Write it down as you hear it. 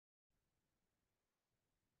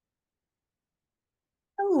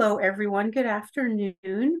Hello, everyone. Good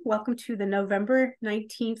afternoon. Welcome to the November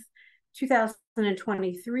 19th,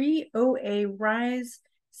 2023 OA Rise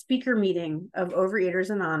speaker meeting of Overeaters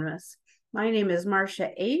Anonymous. My name is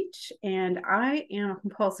Marcia H., and I am a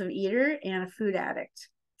compulsive eater and a food addict,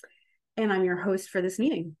 and I'm your host for this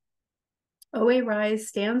meeting. OA Rise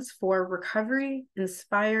stands for Recovery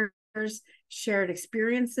Inspires Shared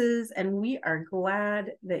Experiences, and we are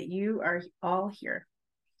glad that you are all here.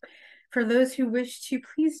 For those who wish to,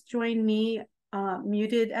 please join me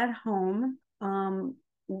muted at home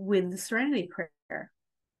with the Serenity Prayer.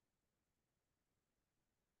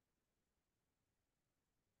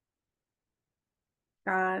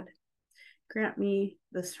 God, grant me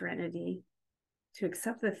the serenity to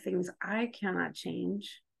accept the things I cannot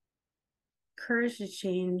change, courage to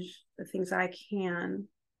change the things I can,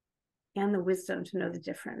 and the wisdom to know the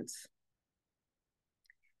difference.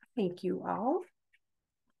 Thank you all.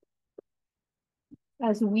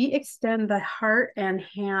 As we extend the heart and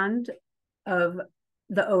hand of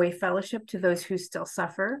the OA Fellowship to those who still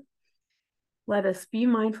suffer, let us be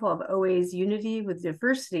mindful of OA's unity with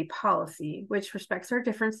diversity policy, which respects our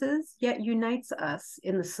differences, yet unites us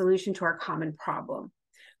in the solution to our common problem.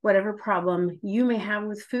 Whatever problem you may have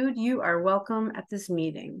with food, you are welcome at this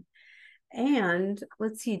meeting. And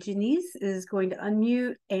let's see, Janice is going to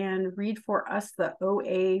unmute and read for us the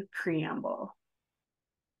OA preamble.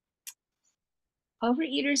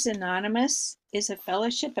 Overeaters Anonymous is a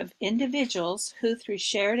fellowship of individuals who, through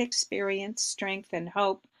shared experience, strength, and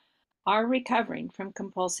hope, are recovering from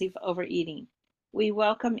compulsive overeating. We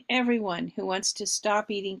welcome everyone who wants to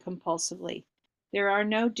stop eating compulsively. There are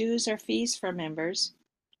no dues or fees for members.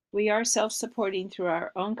 We are self-supporting through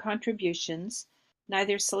our own contributions,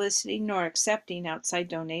 neither soliciting nor accepting outside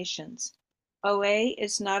donations. OA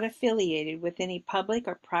is not affiliated with any public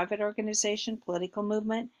or private organization, political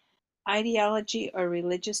movement, ideology, or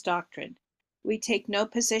religious doctrine. We take no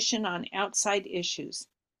position on outside issues.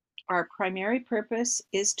 Our primary purpose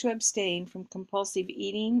is to abstain from compulsive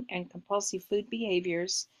eating and compulsive food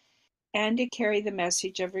behaviors and to carry the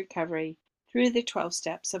message of recovery through the 12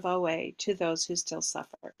 steps of OA to those who still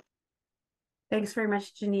suffer. Thanks very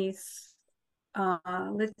much, Janice.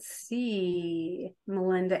 Let's see,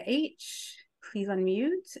 Melinda H., please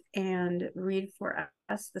unmute and read for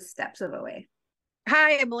us the steps of OA.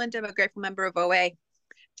 Hi, I'm Melinda. I'm a grateful member of OA.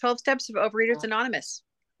 12 Steps of Overeaters Anonymous.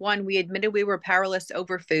 1, we admitted we were powerless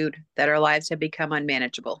over food, that our lives had become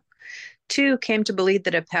unmanageable. 2, came to believe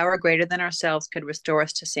that a power greater than ourselves could restore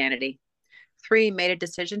us to sanity. 3, made a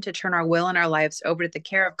decision to turn our will and our lives over to the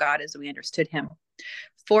care of God as we understood Him.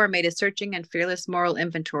 4, made a searching and fearless moral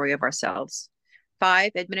inventory of ourselves.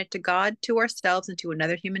 5, admitted to God, to ourselves, and to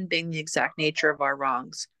another human being the exact nature of our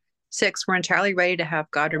wrongs. 6, we're entirely ready to have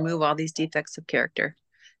God remove all these defects of character.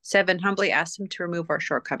 7, humbly asked Him to remove our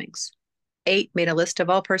shortcomings. 8, made a list of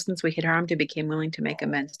all persons we had harmed and became willing to make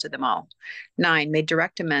amends to them all. 9, made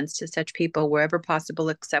direct amends to such people wherever possible,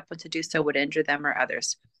 except when to do so would injure them or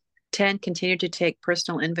others. 10, continued to take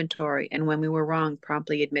personal inventory, and when we were wrong,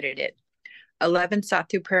 promptly admitted it. 11, sought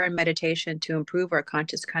through prayer and meditation to improve our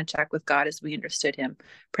conscious contact with God as we understood Him,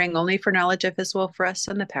 praying only for knowledge of His will for us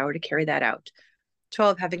and the power to carry that out.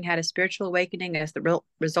 12, having had a spiritual awakening as the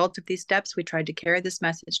result of these steps, we tried to carry this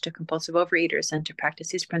message to compulsive overeaters and to practice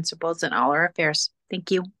these principles in all our affairs. Thank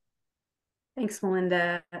you. Thanks,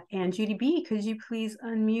 Melinda. And Judy B., could you please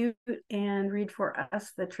unmute and read for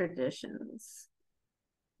us the traditions?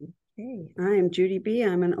 Okay, I am Judy B.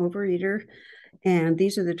 I'm an overeater, and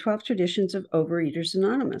these are the 12 traditions of Overeaters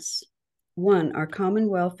Anonymous. 1, our common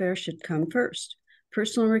welfare should come first.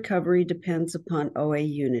 Personal recovery depends upon OA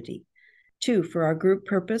unity. 2, for our group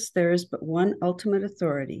purpose, there is but one ultimate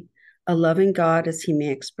authority, a loving God as He may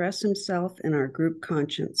express Himself in our group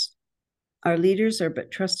conscience. Our leaders are but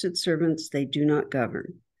trusted servants, they do not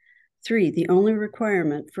govern. 3, the only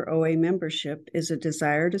requirement for OA membership is a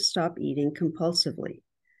desire to stop eating compulsively.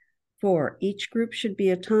 4, each group should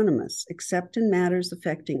be autonomous, except in matters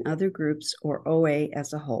affecting other groups or OA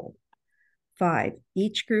as a whole. 5,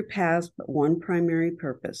 each group has but one primary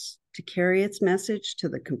purpose, to carry its message to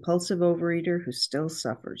the compulsive overeater who still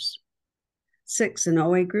suffers. 6, an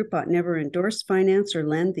OA group ought never endorse, finance, or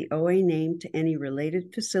lend the OA name to any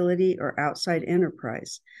related facility or outside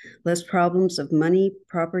enterprise, lest problems of money,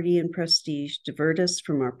 property, and prestige divert us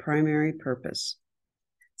from our primary purpose.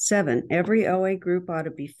 7, every OA group ought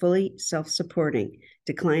to be fully self-supporting,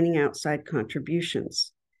 declining outside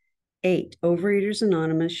contributions. 8, Overeaters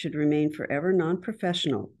Anonymous should remain forever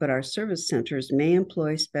non-professional, but our service centers may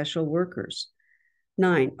employ special workers.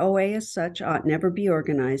 9, OA as such ought never be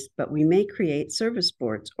organized, but we may create service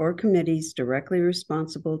boards or committees directly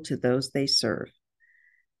responsible to those they serve.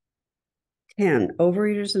 10.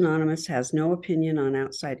 Overeaters Anonymous has no opinion on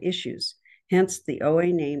outside issues. Hence, the OA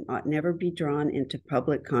name ought never be drawn into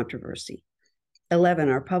public controversy. 11.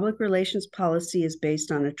 Our public relations policy is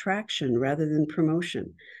based on attraction rather than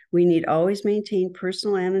promotion. We need always maintain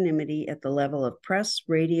personal anonymity at the level of press,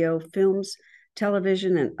 radio, films,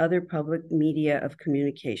 television, and other public media of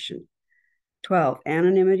communication. 12.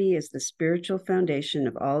 Anonymity is the spiritual foundation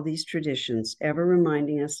of all these traditions, ever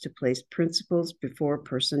reminding us to place principles before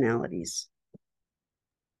personalities.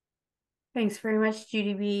 Thanks very much,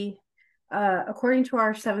 Judy B. According to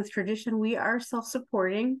our 7th tradition, we are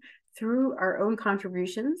self-supporting through our own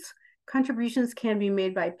contributions. Contributions can be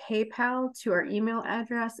made by PayPal to our email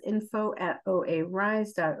address,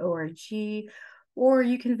 info@oarise.org, or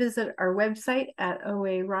you can visit our website at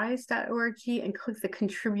oarise.org and click the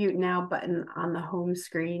Contribute Now button on the home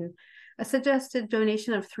screen. A suggested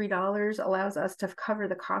donation of $3 allows us to cover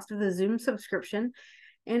the cost of the Zoom subscription,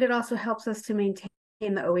 and it also helps us to maintain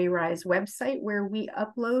the OA Rise website, where we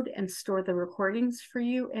upload and store the recordings for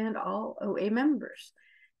you and all OA members.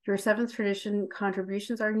 Your 7th tradition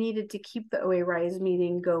contributions are needed to keep the OA Rise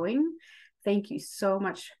meeting going. Thank you so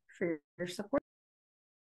much for your support.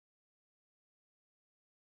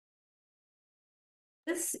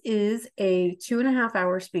 This is a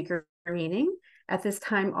 2.5-hour speaker meeting. At this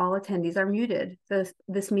time, all attendees are muted.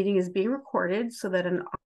 This meeting is being recorded so that an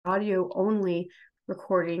audio-only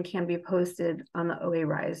recording can be posted on the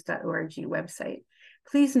oarise.org website.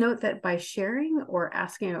 Please note that by sharing or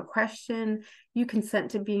asking a question, you consent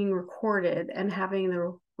to being recorded and having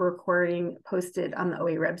the recording posted on the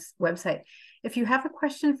OA website. If you have a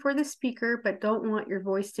question for the speaker but don't want your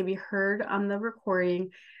voice to be heard on the recording,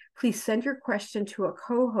 please send your question to a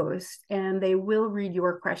co-host and they will read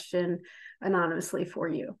your question anonymously for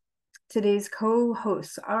you. Today's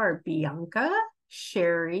co-hosts are Bianca,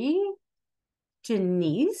 Sherry,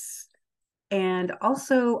 Janice, and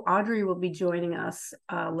also Audrey will be joining us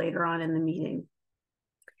later on in the meeting.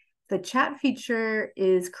 The chat feature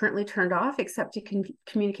is currently turned off except to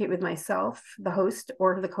communicate with myself, the host,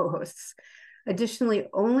 or the co-hosts. Additionally,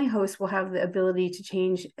 only hosts will have the ability to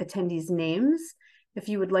change attendees' names. If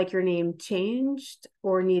you would like your name changed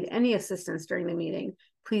or need any assistance during the meeting,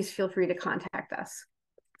 please feel free to contact us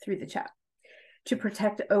through the chat. To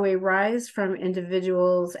protect OA Rise from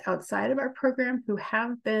individuals outside of our program who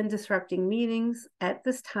have been disrupting meetings, at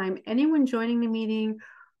this time, anyone joining the meeting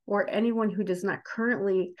or anyone who does not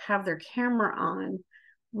currently have their camera on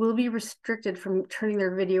will be restricted from turning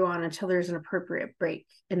their video on until there's an appropriate break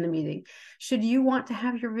in the meeting. Should you want to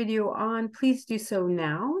have your video on, please do so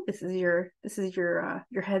now. This is your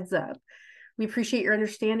heads up. We appreciate your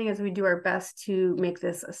understanding as we do our best to make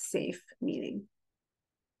this a safe meeting.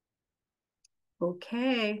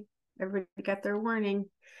 Okay, everybody got their warning.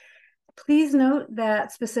 Please note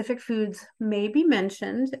that specific foods may be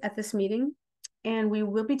mentioned at this meeting, and we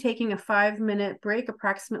will be taking a 5-minute break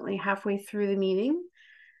approximately halfway through the meeting.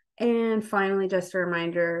 And finally, just a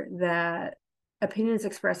reminder that opinions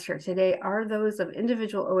expressed here today are those of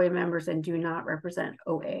individual OA members and do not represent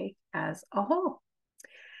OA as a whole.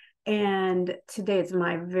 And today it's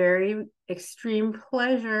my very extreme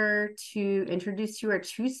pleasure to introduce to you our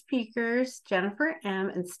 2 speakers, Jennifer M.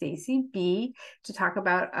 and Stacey B., to talk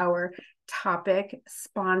about our topic,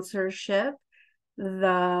 sponsorship,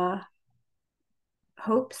 the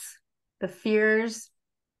hopes, the fears,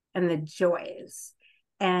 and the joys.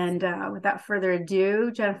 And without further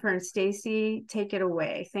ado, Jennifer and Stacey, take it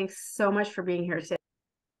away. Thanks so much for being here today.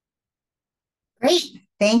 Great.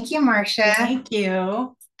 Thank you, Marcia. Thank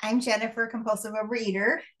you. I'm Jennifer, compulsive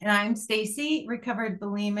overeater. And I'm Stacey, recovered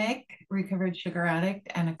bulimic, recovered sugar addict,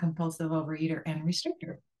 and a compulsive overeater and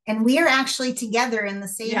restrictor. And we are actually together in the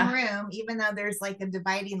same room, even though there's like a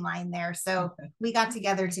dividing line there. So we got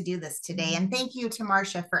together to do this today. And thank you to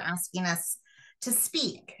Marcia for asking us to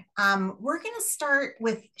speak. We're going to start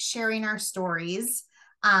with sharing our stories.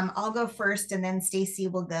 I'll go first and then Stacey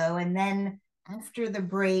will go. And then after the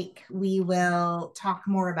break, we will talk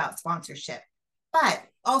more about sponsorship. But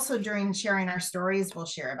also during sharing our stories, we'll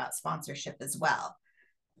share about sponsorship as well.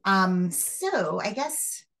 So I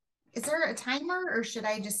guess, is there a timer or should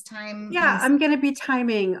I just time? Yeah, I'm going to be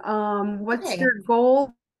timing. What's your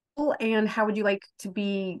goal and how would you like to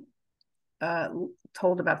be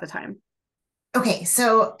told about the time? Okay,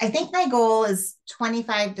 so I think my goal is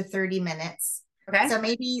 25 to 30 minutes. Okay. So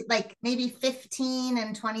maybe 15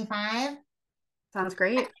 and 25. Sounds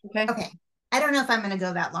great. Okay. Okay. I don't know if I'm going to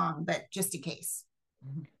go that long, but just in case.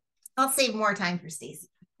 I'll save more time for Stacey.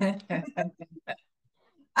 Okay,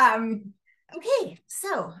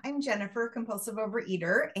 so I'm Jennifer, compulsive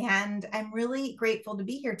overeater, and I'm really grateful to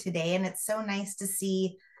be here today. And it's so nice to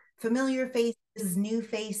see familiar faces, new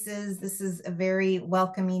faces. This is a very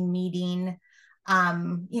welcoming meeting.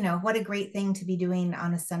 What a great thing to be doing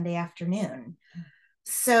on a Sunday afternoon.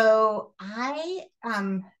 So I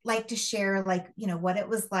like to share what it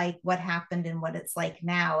was like, what happened, and what it's like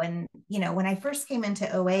now. And when I first came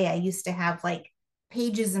into OA, I used to have like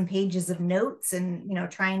pages and pages of notes and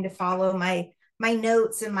trying to follow my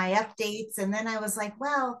notes and my updates. And then I was like,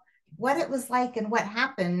 well, what it was like and what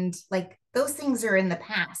happened, like those things are in the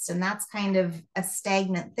past, and that's kind of a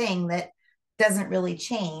stagnant thing that doesn't really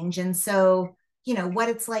change. And so what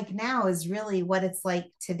it's like now is really what it's like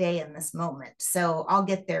today in this moment. So I'll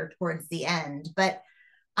get there towards the end. But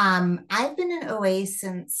I've been in OA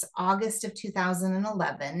since August of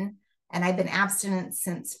 2011, and I've been abstinent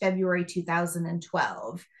since February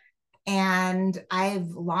 2012. And I've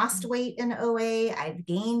lost weight in OA. I've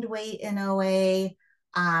gained weight in OA.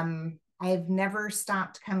 I've never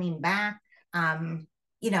stopped coming back.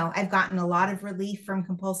 I've gotten a lot of relief from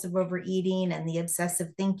compulsive overeating and the obsessive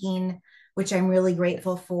thinking, which I'm really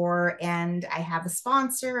grateful for. And I have a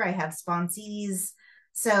sponsor, I have sponsees.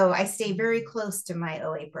 So I stay very close to my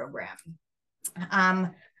OA program.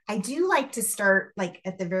 I do like to start like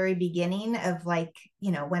at the very beginning of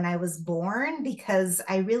when I was born, because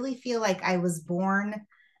I really feel like I was born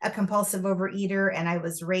a compulsive overeater and I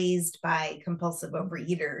was raised by compulsive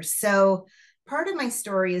overeaters. So part of my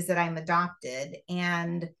story is that I'm adopted.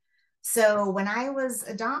 And so when I was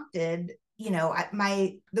adopted,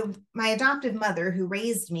 my adoptive mother who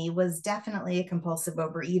raised me was definitely a compulsive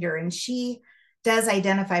overeater, and she does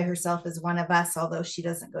identify herself as one of us, although she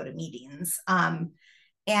doesn't go to meetings. I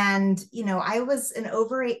was an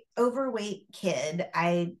overweight kid.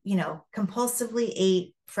 I compulsively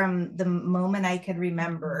ate from the moment I could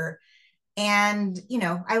remember. And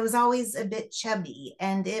I was always a bit chubby,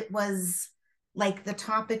 and it was like the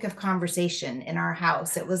topic of conversation in our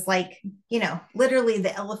house. It was like, literally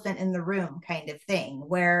the elephant in the room kind of thing,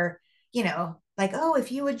 where, like, oh,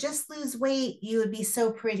 if you would just lose weight, you would be so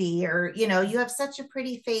pretty, or, you have such a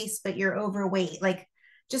pretty face, but you're overweight. Like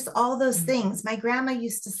just all those things. My grandma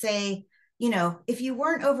used to say, if you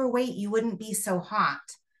weren't overweight, you wouldn't be so hot.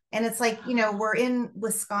 And it's like, we're in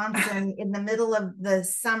Wisconsin in the middle of the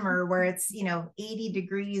summer where it's, 80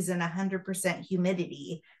 degrees and 100%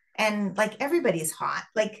 humidity. And like everybody's hot,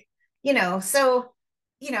 like, so,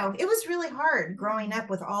 it was really hard growing up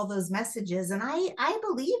with all those messages. And I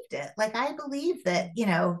believed it. Like, I believed that,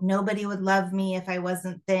 nobody would love me if I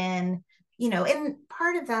wasn't thin, and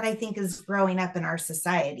part of that I think is growing up in our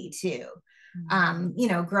society too.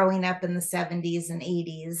 Growing up in the 70s and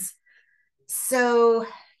 80s. So,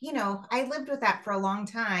 I lived with that for a long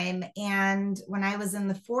time. And when I was in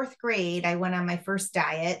the 4th grade, I went on my first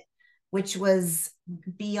diet, which was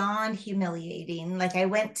beyond humiliating. Like I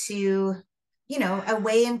went to, a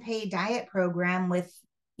weigh and pay diet program with,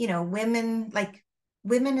 women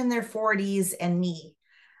in their 40s and me.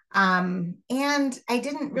 And I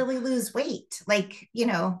didn't really lose weight. I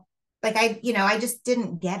just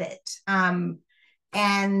didn't get it. I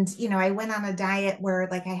went on a diet where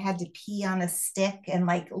like I had to pee on a stick, and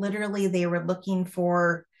like literally they were looking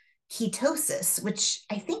for ketosis, which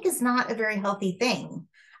I think is not a very healthy thing,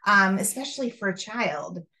 especially for a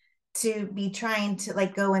child to be trying to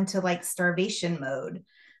like go into like starvation mode.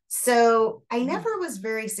 So I never was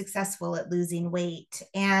very successful at losing weight,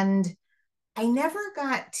 and I never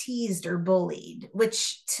got teased or bullied,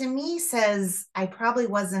 which to me says I probably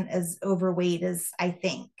wasn't as overweight as I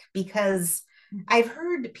think, because I've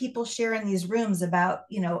heard people share in these rooms about,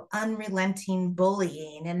 unrelenting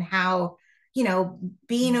bullying, and how,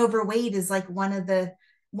 being overweight is like one of the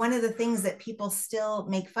things that people still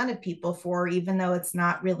make fun of people for, even though it's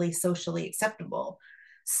not really socially acceptable.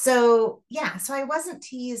 So yeah, so I wasn't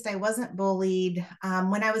teased, I wasn't bullied.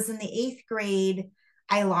 When I was in the 8th grade,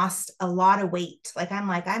 I lost a lot of weight. Like I'm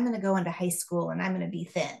going to go into high school and I'm going to be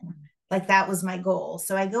thin. Like that was my goal.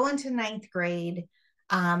 So I go into 9th grade.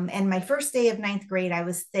 And my first day of 9th grade, I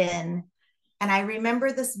was thin. And I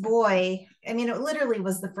remember this boy, I mean, it literally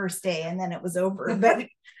was the first day and then it was over. But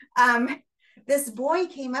this boy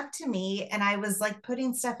came up to me, and I was like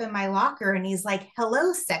putting stuff in my locker, and he's like,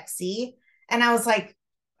 "Hello, sexy." And I was like,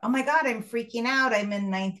 oh my God, I'm freaking out. I'm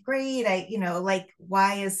in 9th grade.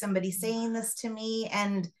 Why is somebody saying this to me?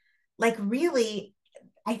 And like, really,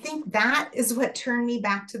 I think that is what turned me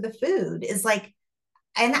back to the food, is like,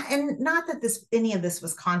 and not that any of this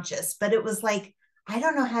was conscious, but it was like, I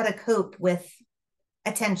don't know how to cope with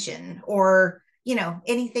attention or,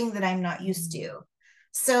 anything that I'm not used to.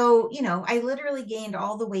 So, I literally gained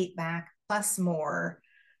all the weight back plus more.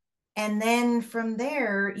 And then from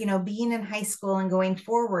there, being in high school and going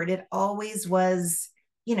forward, it always was,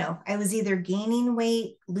 I was either gaining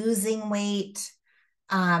weight, losing weight,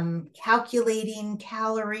 calculating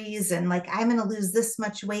calories, and like, I'm going to lose this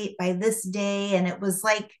much weight by this day. And it was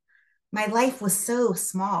like, my life was so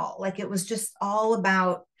small. Like, it was just all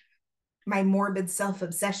about my morbid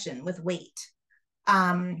self-obsession with weight.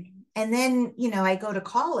 And then, I go to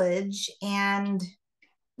college and,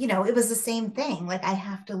 it was the same thing. Like, I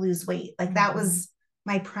have to lose weight. Like, that was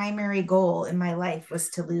my primary goal in my life, was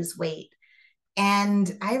to lose weight.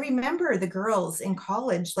 And I remember the girls in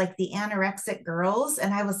college, like the anorexic girls.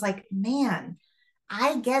 And I was like, man,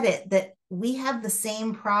 I get it that we have the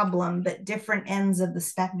same problem, but different ends of the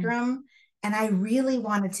spectrum. And I really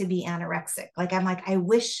wanted to be anorexic. Like, I'm like, I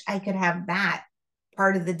wish I could have that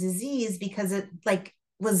part of the disease, because it like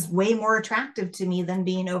was way more attractive to me than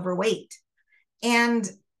being overweight. And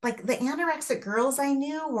like, the anorexic girls I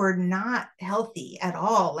knew were not healthy at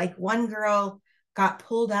all. Like, one girl got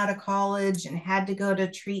pulled out of college and had to go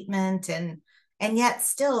to treatment, and yet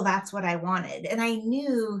still that's what I wanted. And I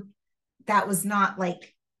knew that was not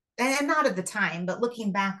like, and not at the time, but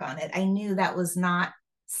looking back on it, I knew that was not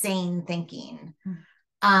sane thinking.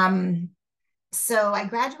 So I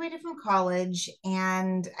graduated from college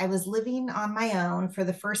and I was living on my own for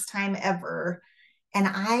the first time ever. And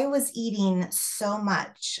I was eating so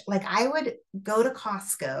much. Like, I would go to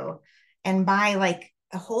Costco and buy like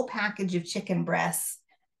a whole package of chicken breasts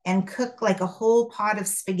and cook like a whole pot of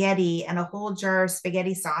spaghetti and a whole jar of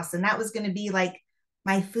spaghetti sauce. And that was going to be like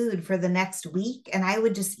my food for the next week. And I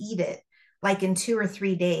would just eat it like in 2 or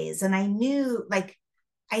 3 days. And I knew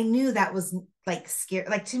that was like scary.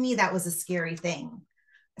 Like, to me, that was a scary thing.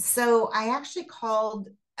 So I actually called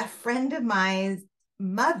a friend of mine,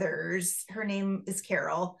 mother's, her name is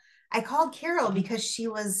Carol. I called Carol because she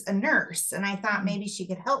was a nurse and I thought maybe she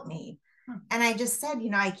could help me. And I just said,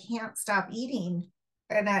 I can't stop eating.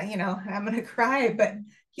 And I'm going to cry, but,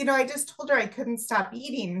 I just told her I couldn't stop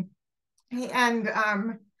eating. And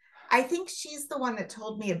I think she's the one that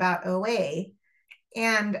told me about OA.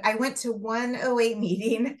 And I went to one OA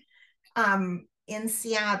meeting in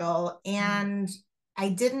Seattle, and I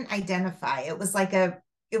didn't identify. It was a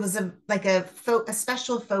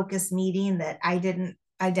special focus meeting that I didn't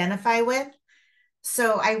identify with.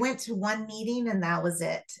 So I went to one meeting and that was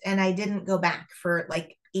it. And I didn't go back for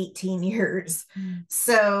like 18 years.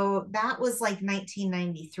 So that was like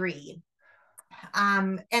 1993.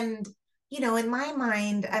 And, in my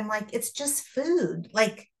mind, I'm like, it's just food.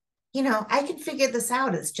 Like, I can figure this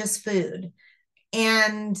out. It's just food.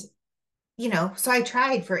 And, so I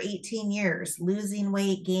tried for 18 years, losing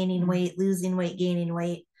weight, gaining weight, losing weight, gaining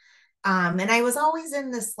weight. And I was always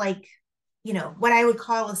in this, like, what I would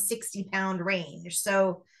call a 60-pound range.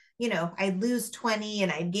 So, I'd lose 20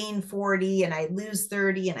 and I'd gain 40 and I'd lose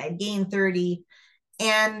 30 and I'd gain 30.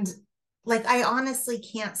 And like, I honestly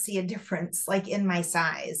can't see a difference like in my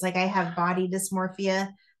size. Like, I have body dysmorphia.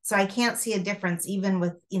 So I can't see a difference even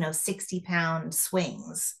with, 60-pound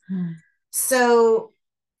swings. So,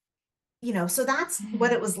 so that's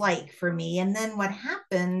what it was like for me. And then what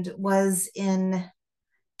happened was in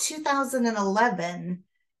 2011,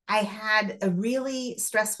 I had a really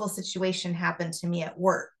stressful situation happen to me at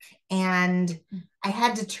work. And I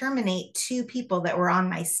had to terminate 2 people that were on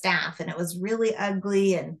my staff. And it was really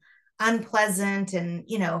ugly and unpleasant. And,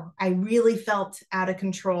 I really felt out of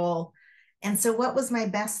control. And so what was my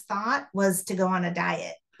best thought was to go on a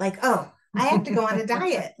diet. Like, oh, I have to go on a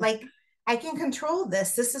diet. Like, I can control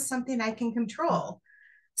this. This is something I can control.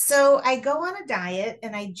 So I go on a diet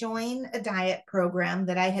and I join a diet program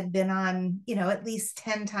that I had been on, at least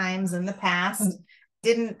 10 times in the past.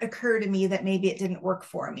 Didn't occur to me that maybe it didn't work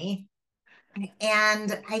for me.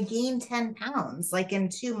 And I gained 10 pounds like in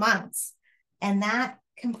 2 months. And that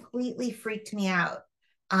completely freaked me out.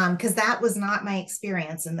 Because that was not my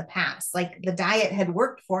experience in the past. Like, the diet had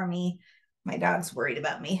worked for me. My dog's worried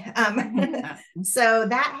about me. So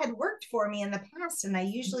that had worked for me in the past. And I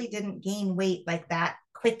usually didn't gain weight like that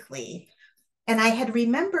quickly. And I had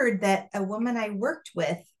remembered that a woman I worked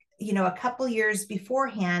with, a couple years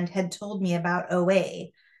beforehand had told me about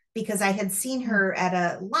OA, because I had seen her at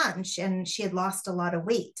a lunch and she had lost a lot of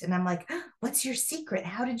weight. And I'm like, oh, what's your secret?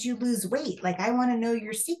 How did you lose weight? Like, I want to know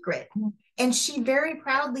your secret. And she very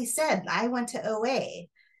proudly said, I went to OA.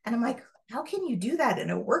 And I'm like, how can you do that in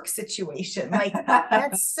a work situation? Like,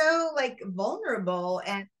 that's so like vulnerable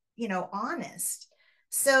and, honest.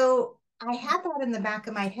 So I had that in the back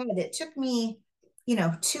of my head. It took me,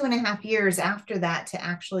 2.5 years after that to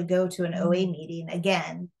actually go to an OA meeting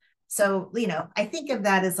again. So, I think of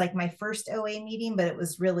that as like my first OA meeting, but it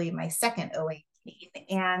was really my second OA meeting.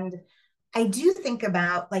 And I do think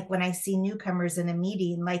about like when I see newcomers in a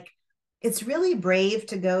meeting, like, it's really brave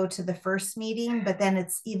to go to the first meeting, but then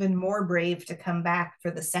it's even more brave to come back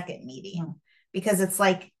for the second meeting, because it's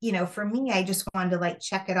like, for me, I just wanted to like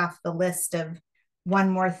check it off the list of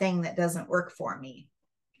one more thing that doesn't work for me.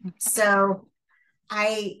 So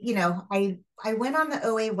I went on the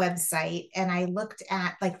OA website and I looked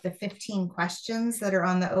at like the 15 questions that are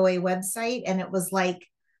on the OA website. And it was like,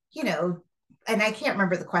 and I can't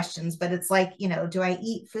remember the questions, but it's like, do I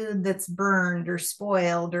eat food that's burned or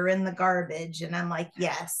spoiled or in the garbage? And I'm like,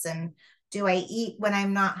 yes. And do I eat when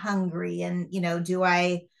I'm not hungry? And, do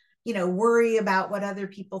I, worry about what other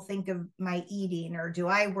people think of my eating, or do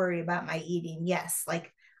I worry about my eating? Yes.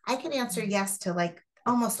 Like I could answer yes to like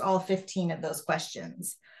almost all 15 of those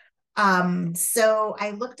questions. So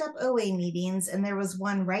I looked up OA meetings, and there was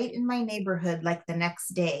one right in my neighborhood like the next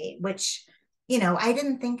day, which, I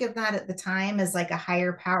didn't think of that at the time as like a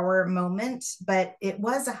higher power moment, but it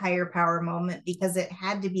was a higher power moment because it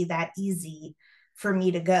had to be that easy for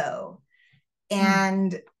me to go.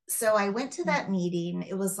 And so I went to that meeting.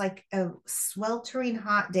 It was like a sweltering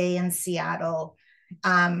hot day in Seattle.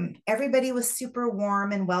 Everybody was super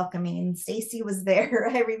warm and welcoming. Stacey was there,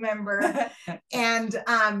 I remember. And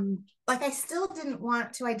like I still didn't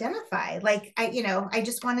want to identify. Like I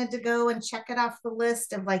just wanted to go and check it off the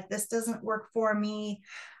list of like, this doesn't work for me.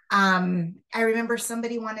 I remember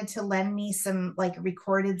somebody wanted to lend me some like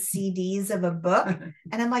recorded CDs of a book.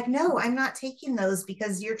 And I'm like, no, I'm not taking those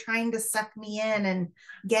because you're trying to suck me in and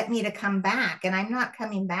get me to come back. And I'm not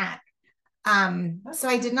coming back. So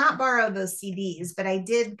I did not borrow those CDs, but I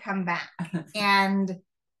did come back. And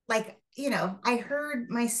like, I heard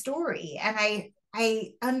my story, and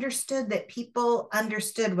I understood that people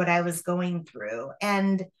understood what I was going through.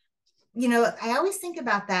 And, I always think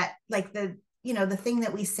about that, like the thing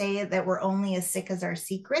that we say that we're only as sick as our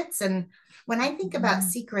secrets. And when I think about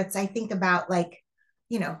secrets, I think about like,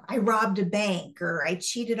 I robbed a bank, or I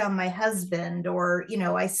cheated on my husband, or,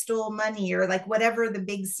 I stole money, or like whatever the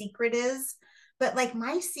big secret is. But like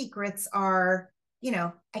my secrets are,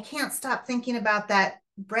 I can't stop thinking about that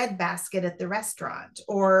bread basket at the restaurant,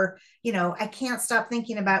 or, I can't stop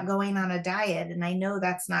thinking about going on a diet, and I know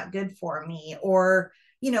that's not good for me, or,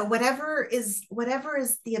 whatever is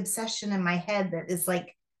the obsession in my head that is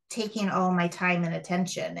like taking all my time and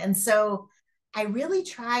attention. And so I really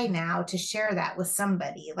try now to share that with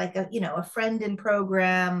somebody, like a friend in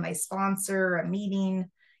program, my sponsor, a meeting,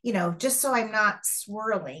 just so I'm not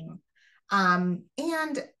swirling. And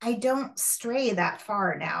I don't stray that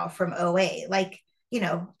far now from OA. Like,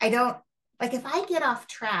 I don't, like if I get off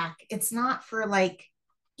track, it's not for like,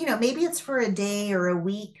 maybe it's for a day or a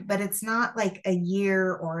week, but it's not like a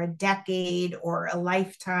year or a decade or a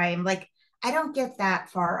lifetime. Like I don't get that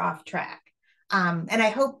far off track. And I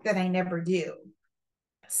hope that I never do.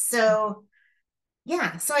 So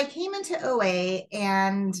yeah, so I came into OA,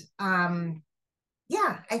 and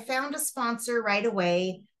I found a sponsor right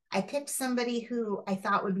away. I picked somebody who I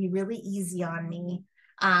thought would be really easy on me.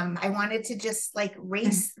 I wanted to just like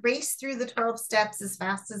race through the 12 steps as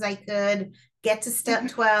fast as I could, get to step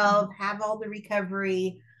 12, have all the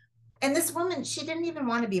recovery. And this woman, she didn't even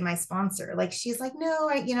want to be my sponsor. Like she's like, no,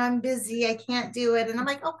 I'm busy, I can't do it. And I'm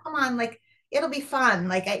like, oh, come on, like it'll be fun.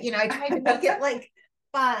 Like I tried to make it like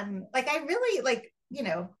fun. Like I really like,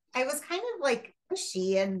 I was kind of like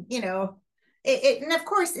pushy, and and of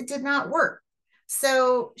course it did not work.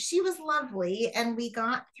 So she was lovely, and we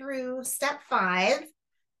got through step 5.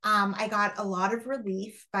 I got a lot of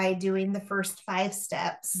relief by doing the first 5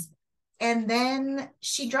 steps, and then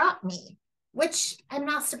she dropped me, which I'm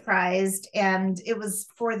not surprised, and it was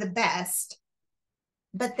for the best.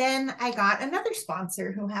 But then I got another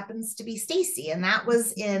sponsor who happens to be Stacey, and that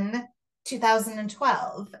was in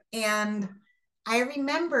 2012. And I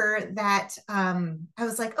remember that I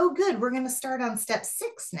was like, oh, good, we're going to start on step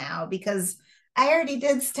 6 now, because I already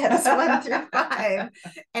did steps 1 through 5,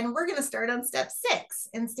 and we're going to start on step 6.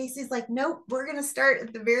 And Stacey's like, nope, we're going to start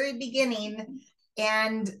at the very beginning.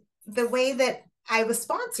 And the way that I was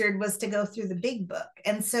sponsored was to go through the big book.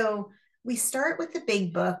 And so we start with the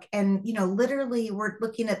big book, and, literally we're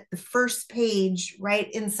looking at the first page right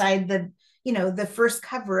inside the first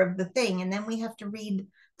cover of the thing. And then we have to read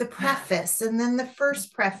the preface, and then the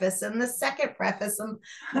first preface, and the second preface. And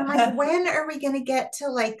I'm like, when are we going to get to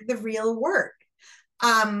like the real work?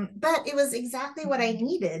 But it was exactly what I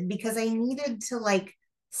needed, because I needed to like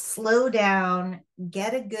slow down,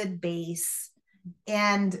 get a good base,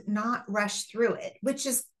 and not rush through it, which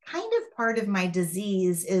is kind of part of my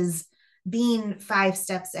disease, is being 5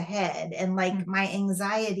 steps ahead. And like my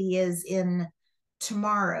anxiety is in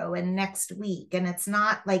tomorrow and next week, and it's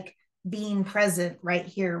not like being present right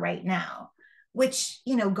here, right now. which,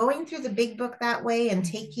 going through the big book that way and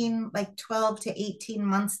taking like 12 to 18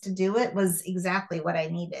 months to do it was exactly what I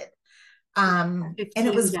needed. And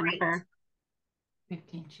it was Jennifer. great.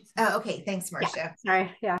 15. Oh, okay. Thanks, Marcia. Yeah.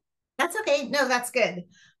 Sorry. Yeah. That's okay. No, that's good.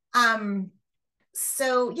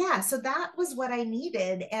 So that was what I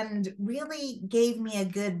needed and really gave me a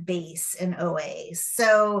good base in OA.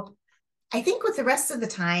 So I think with the rest of the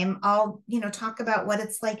time, I'll, talk about what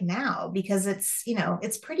it's like now, because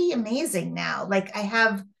it's pretty amazing now. Like, I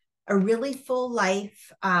have a really full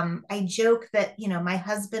life. I joke that, my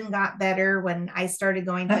husband got better when I started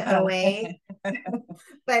going to OA,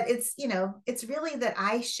 but it's really that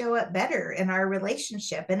I show up better in our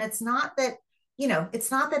relationship. And it's not that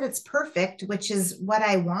it's perfect, which is what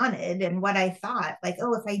I wanted and what I thought, like,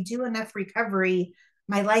 oh, if I do enough recovery,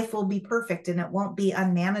 my life will be perfect and it won't be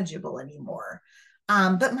unmanageable anymore.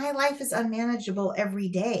 But my life is unmanageable every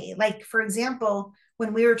day. Like, for example,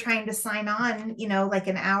 when we were trying to sign on, like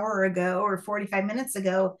an hour ago or 45 minutes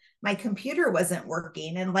ago, my computer wasn't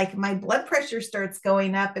working and like my blood pressure starts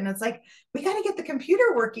going up and it's like, we got to get the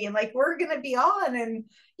computer working. Like, we're going to be on. And,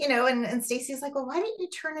 and Stacey's like, well, why don't you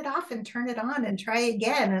turn it off and turn it on and try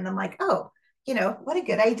again? And I'm like, oh, what a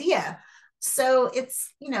good idea. So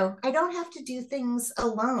it's, I don't have to do things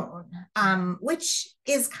alone, which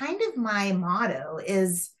is kind of my motto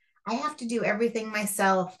is I have to do everything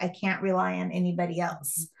myself. I can't rely on anybody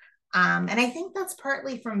else. And I think that's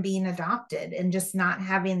partly from being adopted and just not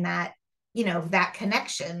having that, that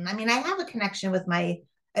connection. I mean, I have a connection with my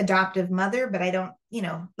adoptive mother, but I don't,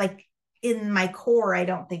 like in my core, I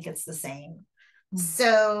don't think it's the same.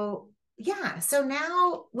 So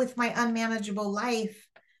now with my unmanageable life,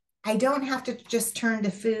 I don't have to just turn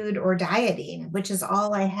to food or dieting, which is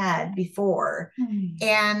all I had before.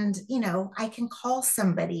 And, I can call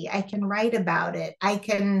somebody, I can write about it. I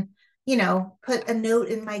can, put a note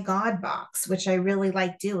in my God box, which I really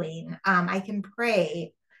like doing. I can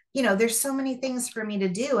pray. There's so many things for me to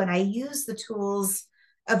do. And I use the tools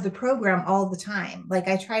of the program all the time. Like,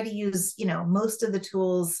 I try to use, most of the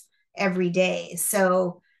tools every day.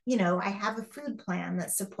 So, I have a food plan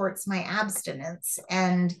that supports my abstinence.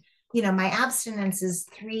 And, my abstinence is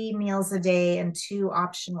 3 meals a day and 2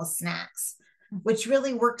 optional snacks, which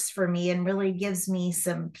really works for me and really gives me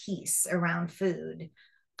some peace around food.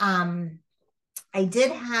 I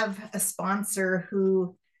did have a sponsor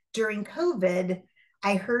who, during COVID,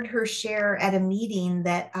 I heard her share at a meeting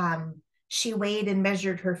that she weighed and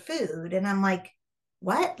measured her food. And I'm like,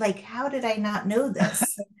 what? Like, how did I not know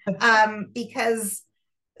this? Because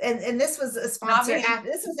and this was a sponsor after,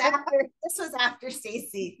 this was after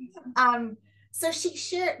Stacey. So she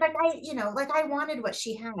shared, like, I wanted what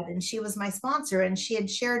she had and she was my sponsor and she had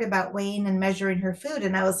shared about weighing and measuring her food.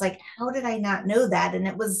 And I was like, how did I not know that? And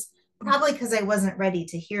it was probably because I wasn't ready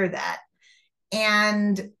to hear that.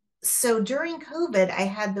 And so during COVID, I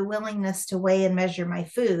had the willingness to weigh and measure my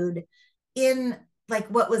food in like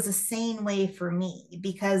what was a sane way for me,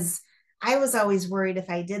 because I was always worried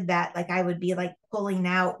if I did that, like I would be like pulling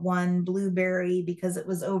out one blueberry because it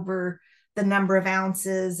was over the number of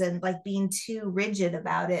ounces and like being too rigid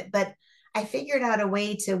about it. But I figured out a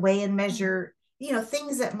way to weigh and measure,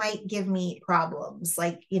 things that might give me problems,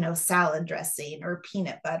 like, salad dressing or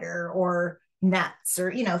peanut butter or nuts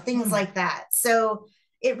or, things like that. So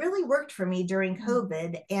it really worked for me during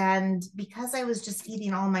COVID. And because I was just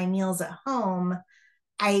eating all my meals at home,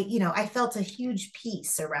 I felt a huge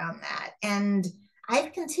peace around that. And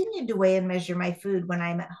I've continued to weigh and measure my food when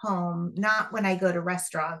I'm at home, not when I go to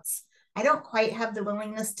restaurants. I don't quite have the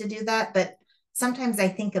willingness to do that, but sometimes I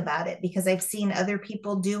think about it because I've seen other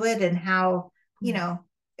people do it and how,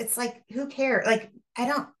 it's like, who cares? Like, I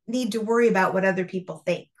don't need to worry about what other people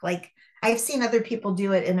think. Like, I've seen other people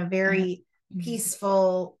do it in a very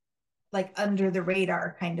peaceful, like under the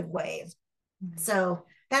radar kind of way. So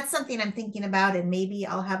that's something I'm thinking about, and maybe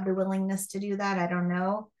I'll have the willingness to do that. I don't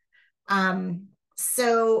know.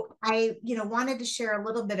 So I, wanted to share a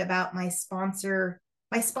little bit about my sponsor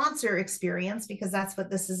experience, because that's what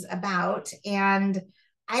this is about. And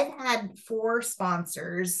I've had 4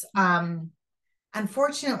 sponsors.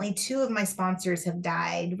 Unfortunately, 2 of my sponsors have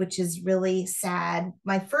died, which is really sad.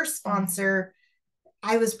 My first sponsor,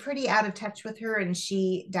 I was pretty out of touch with her and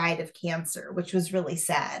she died of cancer, which was really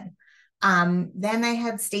sad. Then I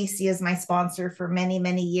had Stacey as my sponsor for many,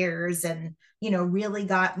 many years and, really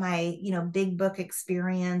got my, big book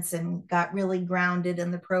experience and got really grounded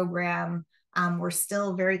in the program. We're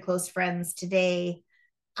still very close friends today.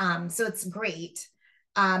 So it's great.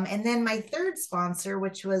 And then my third sponsor,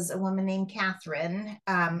 which was a woman named Catherine,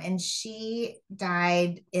 and she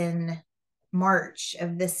died in March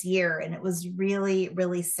of this year, and it was really,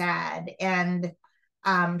 really sad. And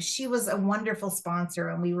she was a wonderful sponsor,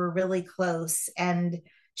 and we were really close. And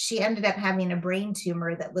she ended up having a brain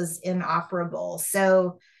tumor that was inoperable.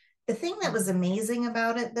 So the thing that was amazing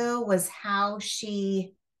about it, though, was how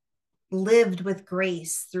she lived with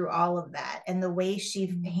grace through all of that, and the way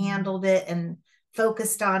she handled it and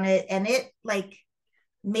focused on it. And it like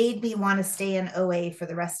made me want to stay in OA for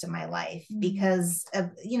the rest of my life, because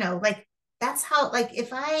of, you know, like that's how, like, if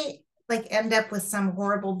I like end up with some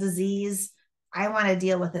horrible disease, I want to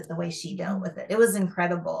deal with it the way she dealt with it. It was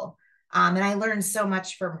incredible. And I learned so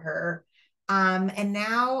much from her. And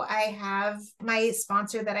now I have my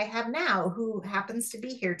sponsor that I have now, who happens to be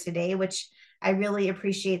here today, which I really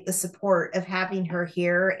appreciate the support of having her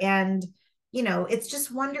here. And, you know, it's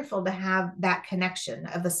just wonderful to have that connection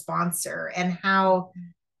of a sponsor, and how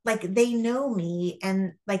like they know me,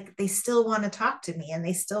 and like they still want to talk to me, and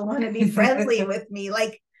they still want to be friendly with me.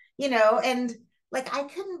 Like, you know, and like I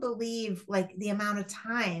couldn't believe like the amount of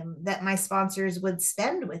time that my sponsors would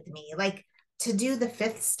spend with me, like to do the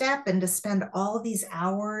 5th step and to spend all these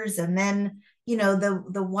hours, and then, you know,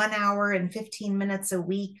 the 1 hour and 15 minutes a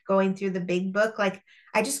week going through the big book. Like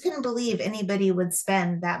I just couldn't believe anybody would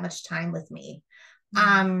spend that much time with me.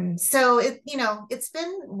 So it, you know, it's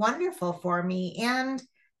been wonderful for me. And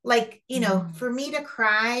like, you know, for me to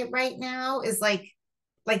cry right now is like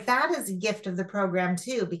that is a gift of the program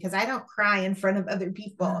too, because I don't cry in front of other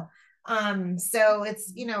people. So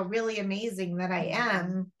it's, you know, really amazing that I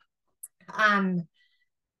am.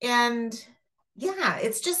 And yeah,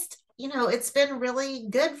 it's just, you know, it's been really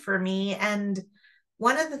good for me. And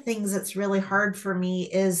one of the things that's really hard for me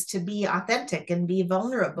is to be authentic and be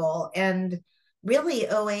vulnerable. And really,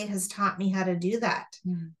 OA has taught me how to do that.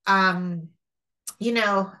 You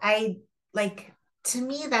know, I like, to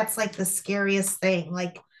me, that's like the scariest thing,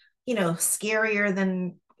 like, you know, scarier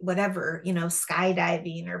than whatever, you know,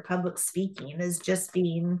 skydiving or public speaking, is just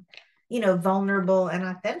being, you know, vulnerable and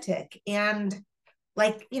authentic. And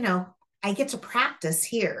like, you know, I get to practice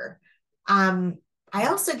here. I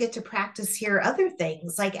also get to practice here other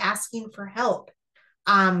things like asking for help.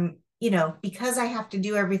 You know, because I have to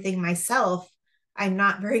do everything myself, I'm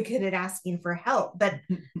not very good at asking for help, but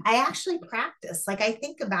I actually practice. Like I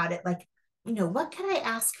think about it, like, you know, what can I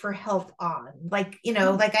ask for help on? Like, you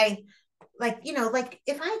know, like, you know, like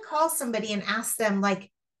if I call somebody and ask them,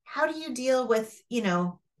 like, how do you deal with, you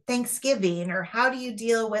know, Thanksgiving, or how do you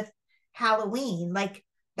deal with Halloween? Like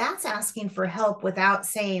that's asking for help without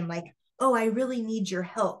saying like, oh, I really need your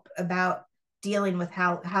help about dealing with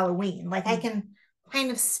Halloween. Like I can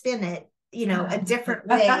kind of spin it, you know, a different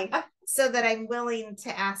way so that I'm willing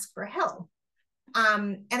to ask for help.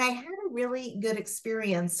 And I had a really good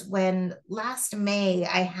experience when last May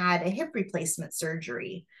I had a hip replacement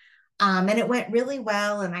surgery. And it went really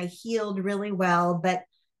well, and I healed really well, but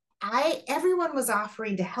everyone was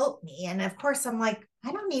offering to help me. And of course I'm like,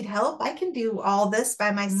 I don't need help. I can do all this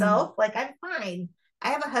by myself. Like I'm fine. I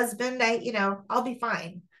have a husband. You know, I'll be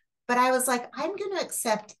fine. But I was like, I'm going to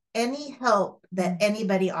accept any help that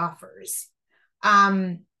anybody offers.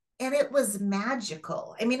 And it was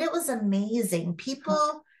magical. I mean, it was amazing.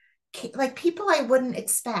 People, like people I wouldn't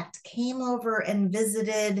expect, came over and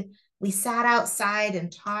visited. We sat outside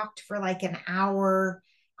and talked for like an hour.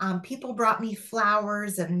 People brought me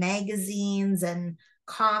flowers and magazines and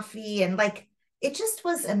coffee, and like it just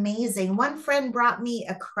was amazing. One friend brought me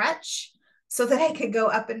a crutch so that I could go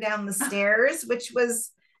up and down the stairs, which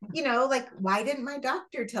was, you know, like, why didn't my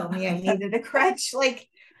doctor tell me I needed a crutch? Like,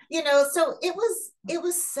 you know, so it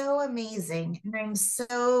was so amazing. And I'm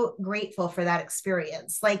so grateful for that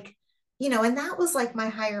experience. Like, you know, and that was like my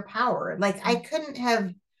higher power. Like I couldn't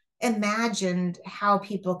have imagined how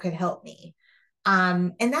people could help me.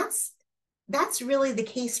 And that's really the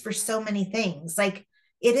case for so many things. Like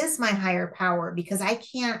it is my higher power, because I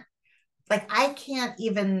can't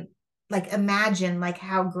even like imagine like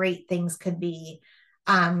how great things could be,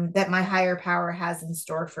 that my higher power has in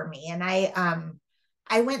store for me. And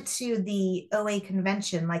I went to the OA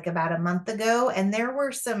convention like about a month ago, and there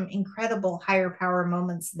were some incredible higher power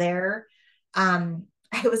moments there. I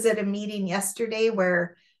was at a meeting yesterday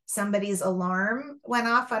where somebody's alarm went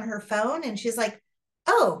off on her phone, and she's like,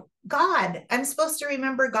 oh, God, I'm supposed to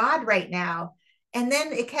remember God right now. And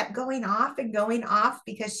then it kept going off and going off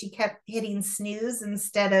because she kept hitting snooze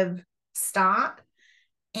instead of stop.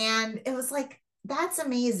 And it was like, that's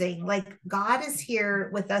amazing. Like God is here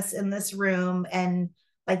with us in this room, and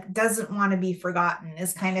like doesn't want to be forgotten,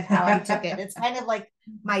 is kind of how I took it. It's kind of like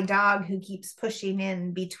my dog who keeps pushing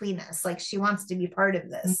in between us. Like she wants to be part of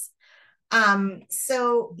this.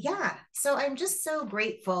 So yeah, so I'm just so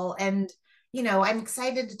grateful. And I'm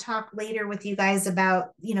excited to talk later with you guys about,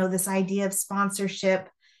 this idea of sponsorship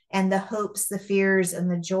and the hopes, the fears,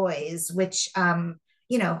 and the joys, which,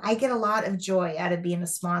 I get a lot of joy out of being a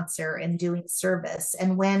sponsor and doing service.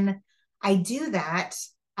 And when I do that,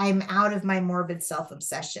 I'm out of my morbid self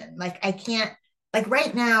obsession. Like, I can't, like,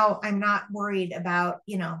 right now, I'm not worried about,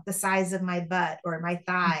 the size of my butt or my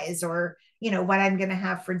thighs or, what I'm going to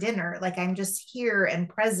have for dinner. Like, I'm just here and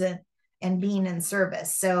present and being in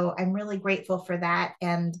service. So I'm really grateful for that.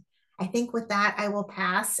 And I think with that, I will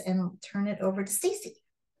pass and turn it over to Stacey.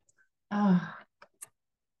 Oh.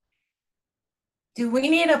 Do we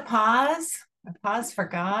need a pause? A pause for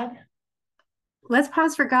God? Let's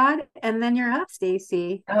pause for God, and then you're up,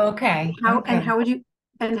 Stacey. Okay. How would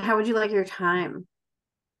you like your time?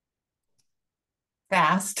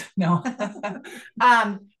 Fast? No.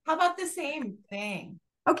 How about the same thing?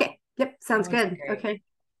 Okay. Yep. Sounds good. Great. Okay.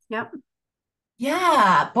 Yep.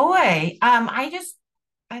 Yeah, boy. I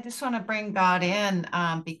just want to bring God in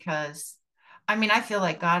because I feel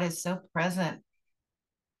like God is so present.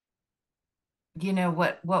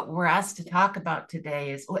 What we're asked to talk about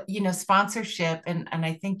today is sponsorship, and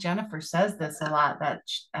I think Jennifer says this a lot, that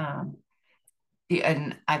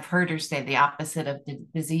and I've heard her say the opposite of the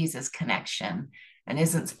disease is connection, and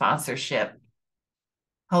isn't sponsorship.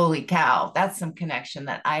 Holy cow, that's some connection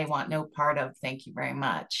that I want no part of. Thank you very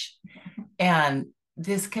much. And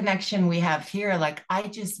this connection we have here, like I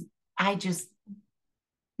just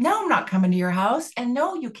no, I'm not coming to your house, and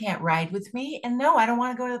no, you can't ride with me, and no, I don't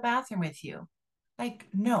want to go to the bathroom with you. Like,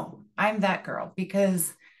 no, I'm that girl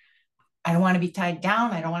because I don't want to be tied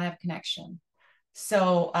down. I don't want to have connection.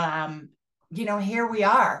 So, here we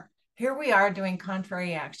are. Here we are doing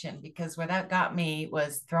contrary action, because where that got me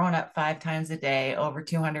was throwing up 5 times a day, over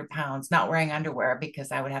 200 pounds, not wearing underwear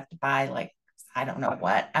because I would have to buy, like, I don't know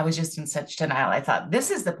what. I was just in such denial. I thought,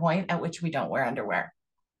 this is the point at which we don't wear underwear.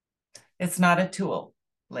 It's not a tool,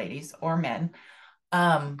 ladies or men.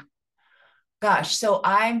 Gosh, so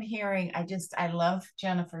I'm hearing, I love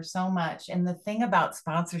Jennifer so much. And the thing about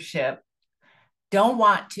sponsorship, don't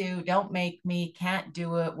want to, don't make me, can't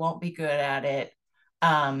do it, won't be good at it.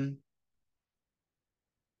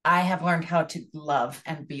 I have learned how to love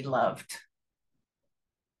and be loved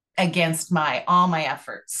against all my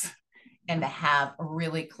efforts, and to have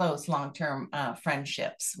really close long-term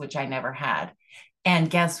friendships, which I never had. And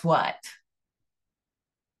guess what?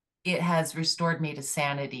 It has restored me to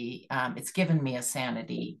sanity. It's given me a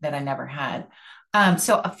sanity that I never had.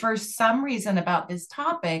 So for some reason about this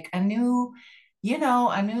topic, a new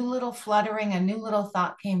little fluttering, a new little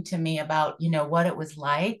thought came to me about, what it was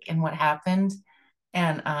like and what happened,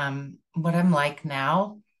 and what I'm like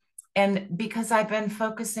now. And because I've been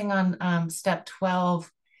focusing on step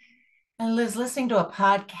 12, and was listening to a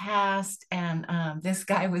podcast, and this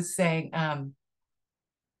guy was saying on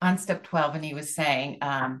step 12, and he was saying,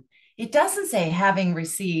 it doesn't say having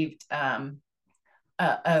received a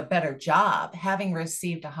better job, having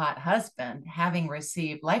received a hot husband, having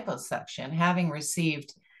received liposuction, having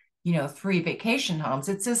received, 3 vacation homes.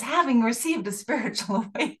 It says having received a spiritual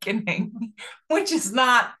awakening, which is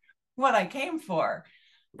not what I came for.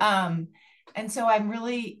 And so I'm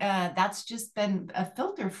really, that's just been a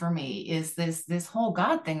filter for me, is this whole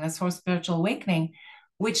God thing, this whole spiritual awakening,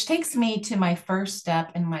 which takes me to my first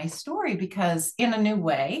step in my story, because in a new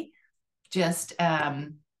way, just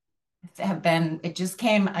it just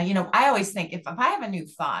came, I always think if I have a new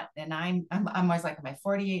thought, and I'm always like, am I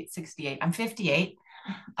 48, 68? I'm 58,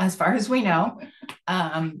 as far as we know.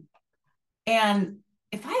 And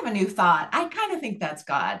if I have a new thought, I kind of think that's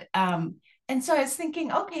God. And so I was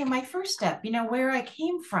thinking, okay, my first step, where I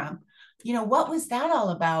came from, what was that all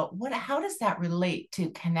about? How does that relate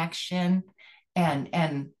to connection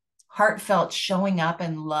and heartfelt showing up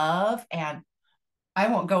in love? And I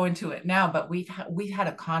won't go into it now, but we've had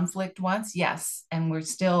a conflict once, yes, and we're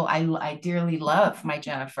still. I dearly love my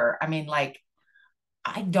Jennifer. like,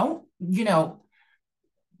 I don't,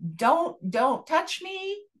 don't touch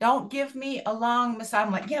me, don't give me a long massage.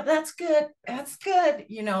 I'm like, yeah, that's good,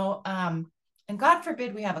 and God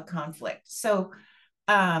forbid we have a conflict. So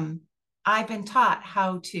I've been taught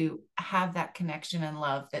how to have that connection and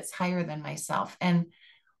love that's higher than myself. And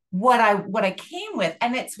what I came with,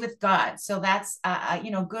 and it's with God. So that's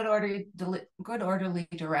good orderly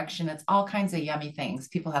direction. It's all kinds of yummy things.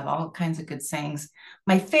 People have all kinds of good sayings.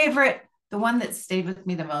 My favorite, the one that stayed with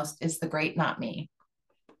me the most, is the great not me.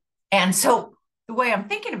 And so the way I'm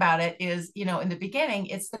thinking about it is, in the beginning,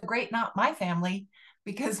 it's the great not my family,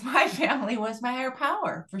 because my family was my higher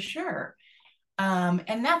power for sure.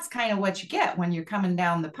 And that's kind of what you get when you're coming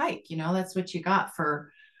down the pike. That's what you got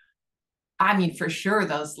for I mean, for sure,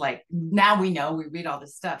 those, like, now we know, we read all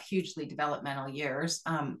this stuff, hugely developmental years.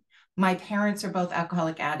 My parents are both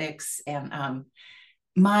alcoholic addicts, and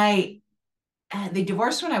they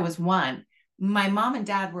divorced when I was 1. My mom and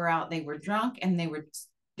dad were out, they were drunk, and they were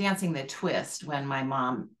dancing the twist when my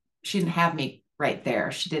mom, she didn't have me right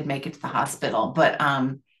there. She did make it to the hospital, but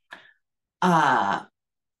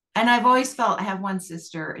and I've always felt, I have one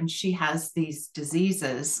sister and she has these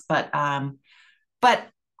diseases, but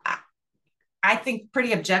I think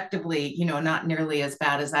pretty objectively, not nearly as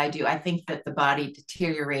bad as I do. I think that the body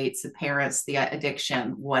deteriorates, the parents, the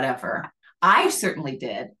addiction, whatever. I certainly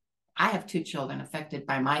did. I have 2 children affected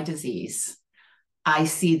by my disease. I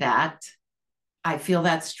see that. I feel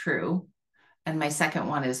that's true. And my second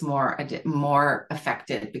one is more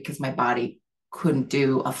affected because my body couldn't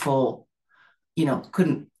do a full,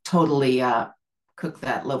 couldn't totally cook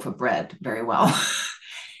that loaf of bread very well.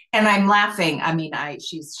 And I'm laughing. I mean,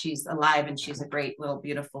 she's alive and she's a great little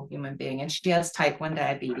beautiful human being, and she has type 1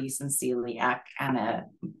 diabetes and celiac and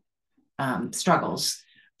struggles.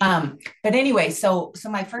 But anyway, so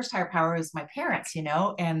my first higher power is my parents,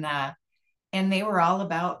 and they were all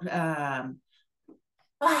about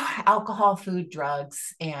alcohol, food,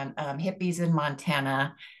 drugs, and hippies in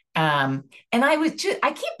Montana. And I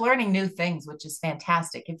keep learning new things, which is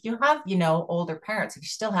fantastic. If you have, older parents, if you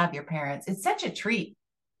still have your parents, it's such a treat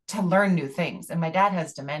to learn new things. And my dad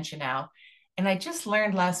has dementia now. And I just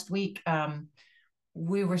learned last week,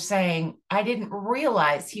 we were saying, I didn't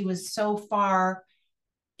realize he was so far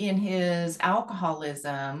in his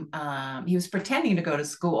alcoholism. He was pretending to go to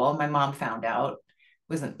school. My mom found out,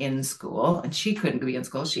 wasn't in school, and she couldn't be in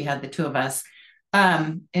school. She had the 2 of us.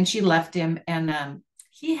 And she left him, and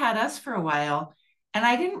he had us for a while. And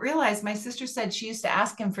I didn't realize, my sister said she used to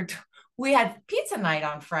ask him we had pizza night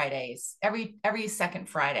on Fridays, every second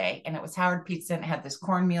Friday. And it was Howard Pizza, and it had this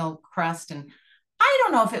cornmeal crust. And I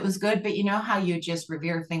don't know if it was good, but you know how you just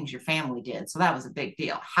revere things your family did. So that was a big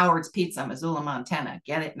deal. Howard's Pizza, Missoula, Montana.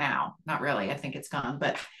 Get it now. Not really. I think it's gone.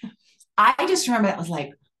 But I just remember it was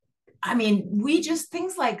like, I mean,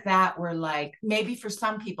 things like that were like, maybe for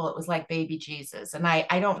some people it was like baby Jesus. And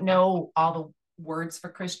I don't know all the words for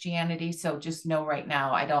Christianity. So just know right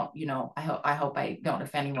now, I don't, I hope I don't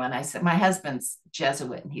offend anyone. I said, my husband's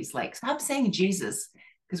Jesuit, and he's like, stop saying Jesus,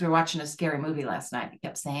 because we were watching a scary movie last night. He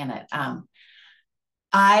kept saying it.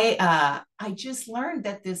 I just learned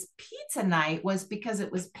that this pizza night was because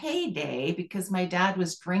it was payday, because my dad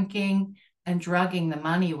was drinking and drugging the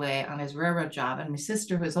money away on his railroad job. And my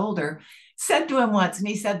sister, who was older, said to him once, and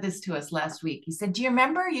he said this to us last week. He said, do you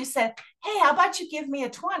remember you said, hey, how about you give me a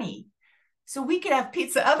 20 so we could have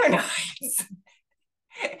pizza other nights?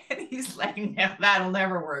 And he's like, no, that'll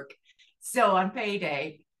never work. So on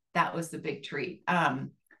payday, that was the big treat. And,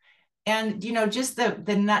 just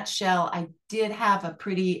the nutshell, I did have a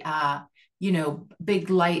pretty, big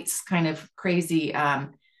lights kind of crazy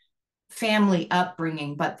family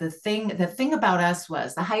upbringing. But the thing about us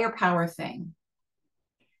was the higher power thing.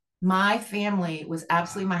 My family was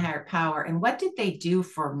absolutely my higher power. And what did they do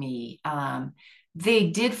for me? They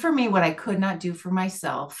did for me what I could not do for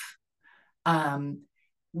myself.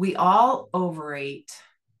 We all overate.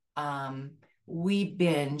 We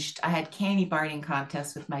binged. I had candy bar eating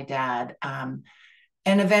contests with my dad. And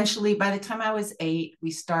eventually, by the time I was 8,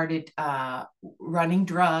 we started running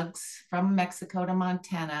drugs from Mexico to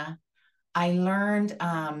Montana. I learned,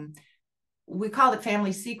 we called it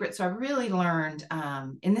family secret. So I really learned,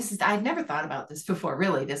 and I'd never thought about this before,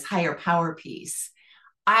 really, this higher power piece.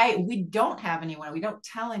 We don't have anyone, we don't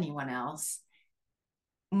tell anyone else.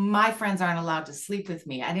 My friends aren't allowed to sleep with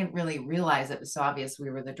me. I didn't really realize it was so obvious we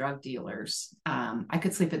were the drug dealers. I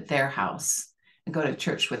could sleep at their house and go to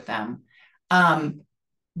church with them.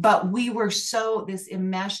 But we were this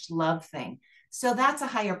enmeshed love thing. So that's a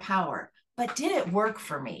higher power. But did it work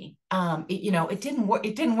for me? It didn't work.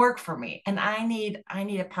 It didn't work for me. And I need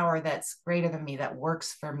a power that's greater than me, that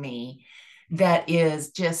works for me, that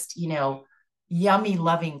is just, yummy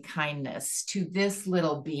loving kindness to this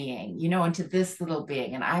little being, and to this little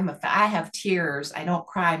being. And I have tears. I don't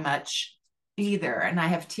cry much either. And I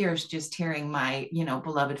have tears just hearing my,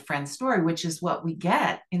 beloved friend's story, which is what we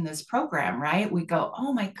get in this program, right? We go,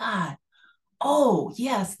 oh my God. Oh,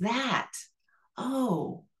 yes, that.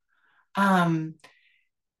 Oh.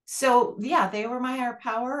 So yeah, they were my higher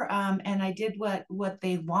power. And I did what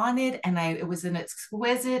they wanted. And it was an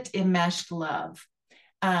exquisite enmeshed love.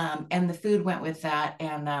 And the food went with that.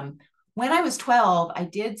 And when I was 12, I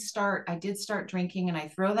did start drinking, and I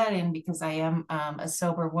throw that in because I am a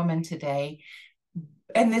sober woman today.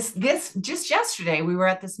 And this just yesterday, we were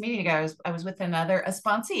at this meeting. I was with a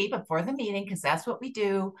sponsee before the meeting, because that's what we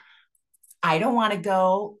do. I don't want to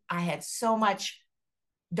go. I had so much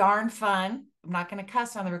darn fun. I'm not going to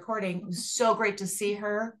cuss on the recording. It was so great to see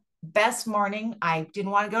her. Best morning. I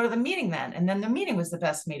didn't want to go to the meeting then. And then the meeting was the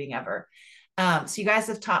best meeting ever. So you guys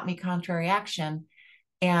have taught me contrary action.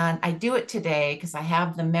 And I do it today because I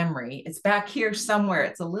have the memory. It's back here somewhere.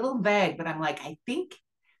 It's a little vague, but I'm like, I think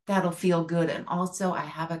that'll feel good. And also, I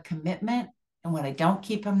have a commitment. And when I don't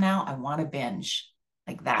keep them now, I want to binge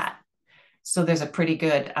like that. So there's a pretty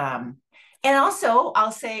good, and also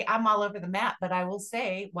I'll say I'm all over the map, but I will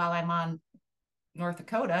say while I'm on North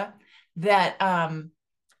Dakota that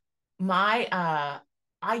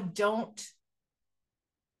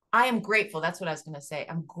I am grateful. That's what I was going to say.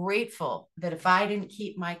 I'm grateful that if I didn't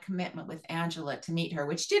keep my commitment with Angela to meet her,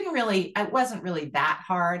 which it wasn't really that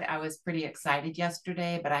hard. I was pretty excited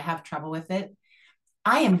yesterday, but I have trouble with it.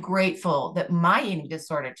 I am grateful that my eating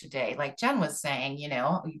disorder today, like Jen was saying,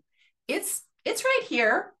 it's right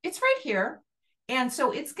here. It's right here. And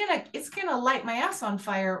so it's gonna light my ass on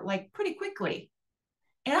fire like pretty quickly.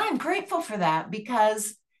 And I'm grateful for that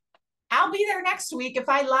because I'll be there next week. If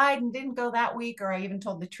I lied and didn't go that week, or I even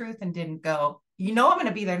told the truth and didn't go, I'm going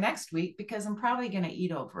to be there next week because I'm probably going to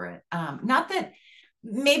eat over it. Not that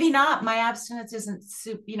maybe not my abstinence isn't,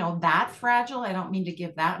 that fragile. I don't mean to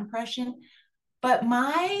give that impression, but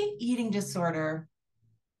my eating disorder,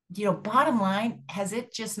 bottom line, has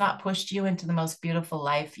it just not pushed you into the most beautiful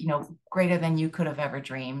life, greater than you could have ever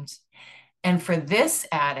dreamed? And for this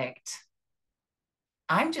addict,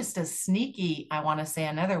 I'm just a sneaky, I want to say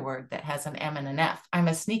another word that has an M and an F. I'm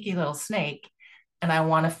a sneaky little snake, and I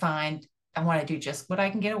want to do just what I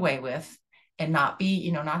can get away with and not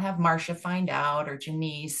be, not have Marcia find out or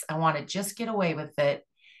Janice. I want to just get away with it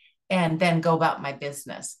and then go about my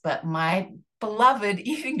business. But my beloved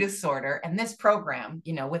eating disorder and this program,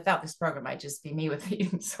 without this program, I'd just be me with the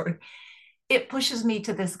eating disorder. It pushes me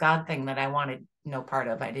to this God thing that I wanted no part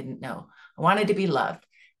of. I didn't know. I wanted to be loved.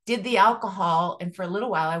 Did the alcohol, and for a little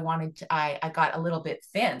while I got a little bit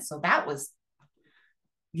thin. So that was,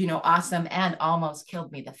 awesome, and almost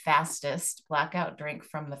killed me. The fastest blackout drink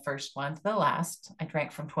from the first one to the last. I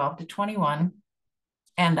drank from 12 to 21.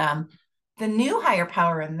 And the new higher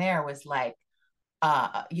power in there was like,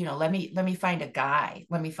 let me find a guy,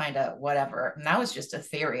 let me find a whatever. And that was just a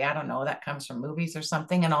theory. I don't know, that comes from movies or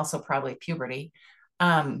something, and also probably puberty.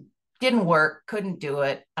 Didn't work, couldn't do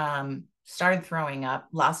it. Started throwing up,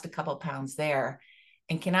 lost a couple pounds there.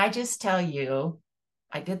 And can I just tell you,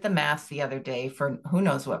 I did the math the other day for who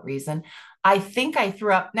knows what reason. I think I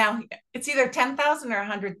threw up. Now it's either 10,000 or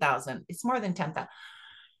 100,000. It's more than 10,000.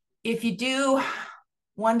 If you do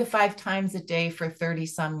 1 to 5 times a day for 30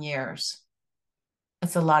 some years,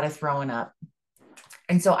 it's a lot of throwing up.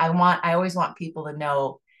 And so I always want people to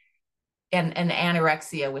know, and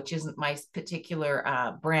anorexia, which isn't my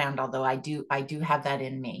particular brand, although I do have that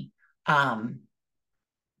in me.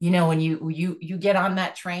 When you get on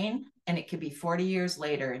that train, and it could be 40 years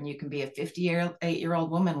later, and you can be a 58-year-old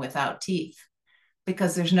woman without teeth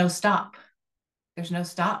because there's no stop. There's no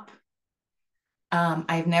stop.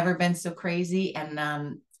 I've never been so crazy.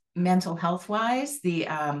 And mental health wise, the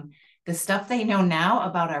stuff they know now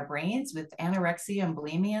about our brains with anorexia and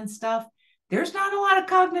bulimia and stuff, there's not a lot of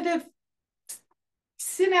cognitive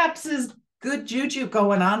synapses, good juju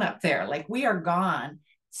going on up there. Like, we are gone.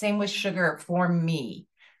 Same with sugar for me.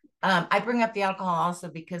 I bring up the alcohol also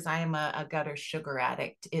because I am a gutter sugar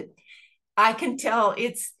addict. I can tell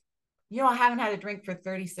it's, I haven't had a drink for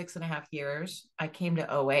 36 and a half years. I came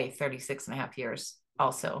to OA 36 and a half years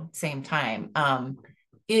also, same time.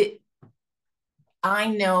 I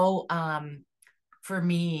know for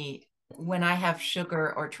me, when I have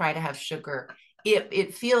sugar or try to have sugar,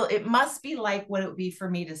 it must be like what it would be for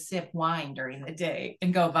me to sip wine during the day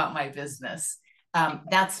and go about my business.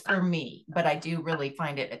 That's for me, but I do really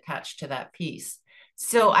find it attached to that piece.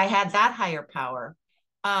 So I had that higher power.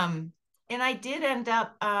 And I did end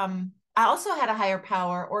up, I also had a higher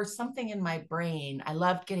power or something in my brain. I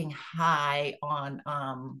loved getting high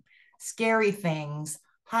on scary things,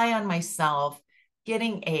 high on myself,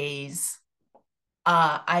 getting A's.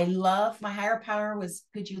 I love, my higher power was,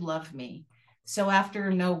 could you love me? So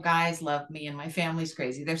after no guys love me and my family's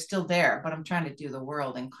crazy, they're still there, but I'm trying to do the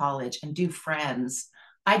world in college and do friends.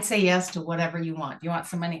 I'd say yes to whatever you want. You want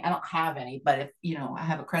some money? I don't have any, but if, I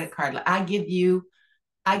have a credit card, I give you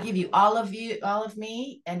all of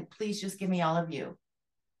me, and please just give me all of you.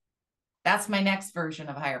 That's my next version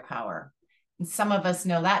of higher power. And some of us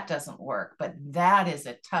know that doesn't work, but that is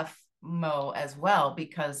a tough mo as well,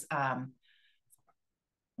 because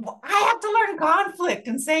I have to learn conflict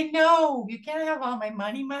and say, no, you can't have all my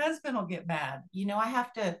money. My husband will get mad. I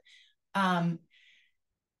have to,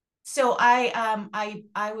 So I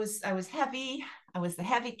was heavy. I was the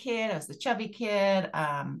heavy kid. I was the chubby kid.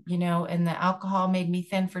 And the alcohol made me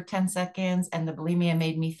thin for 10 seconds, and the bulimia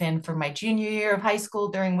made me thin for my junior year of high school,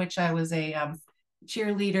 during which I was a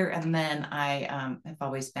cheerleader. And then I have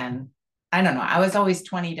always been, I don't know, I was always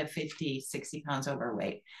 20 to 50, 60 pounds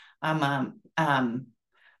overweight.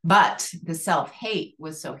 But the self-hate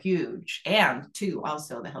was so huge. And too,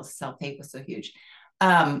 also the self-hate was so huge.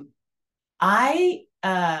 I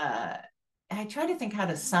try to think how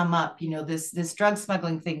to sum up, this drug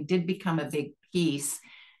smuggling thing did become a big piece.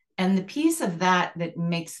 And the piece of that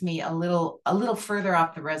makes me a little further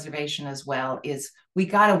off the reservation as well is we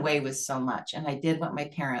got away with so much. And I did what my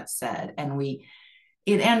parents said. And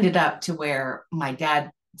it ended up to where my dad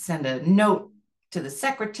sent a note to the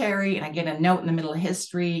secretary, and I get a note in the middle of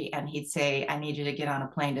history, and he'd say, I need you to get on a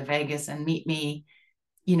plane to Vegas and meet me,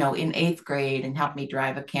 in 8th grade, and help me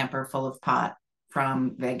drive a camper full of pot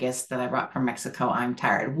from Vegas that I brought from Mexico. I'm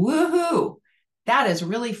tired. Woohoo! That is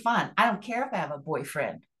really fun. I don't care if I have a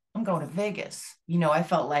boyfriend. I'm going to Vegas. I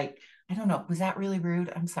felt like, I don't know, was that really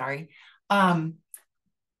rude? I'm sorry. That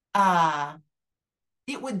was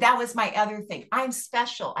my other thing. I'm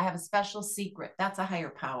special. I have a special secret. That's a higher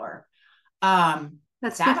power.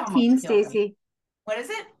 That's that 15, Stacey. What is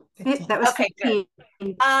it? That was okay, 15.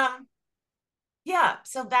 Good. Yeah,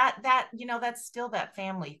 so that that's still that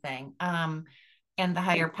family thing, and the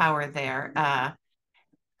higher power there.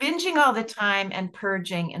 Binging all the time and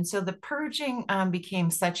purging, and so the purging became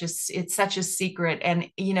such a secret. And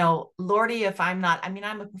Lordy, if I'm not, I mean,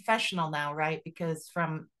 I'm a professional now, right? Because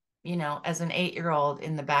from as an 8-year-old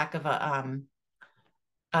in the back of a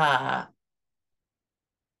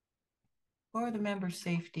or the member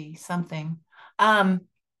safety something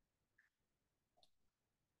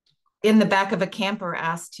in the back of a camper,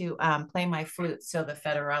 asked to play my flute so the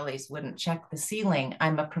federales wouldn't check the ceiling.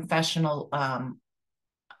 I'm a professional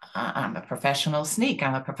sneak.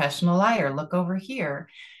 I'm a professional liar. Look over here.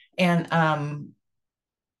 And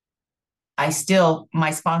my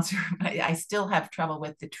sponsor, I still have trouble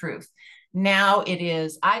with the truth. Now it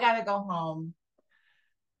is, I got to go home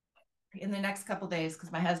in the next couple of days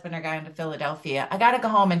because my husband are going to Philadelphia. I got to go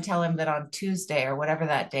home and tell him that on Tuesday or whatever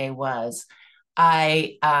that day was,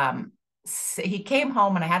 he came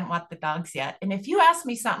home and I hadn't walked the dogs yet. And if you ask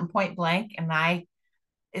me something point blank and I'm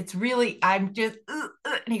just, and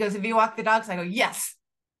he goes, have you walked the dogs? I go, yes.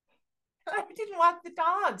 I didn't walk the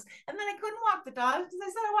dogs. And then I couldn't walk the dogs because I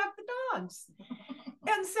said I walked the dogs.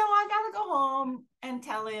 And so I got to go home and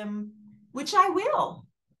tell him, which I will,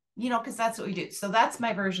 because that's what we do. So that's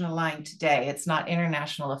my version of lying today. It's not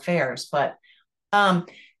international affairs, but, and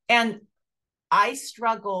I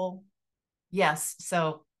struggle. Yes.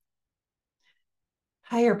 So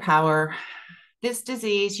higher power, this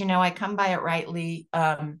disease, I come by it rightly.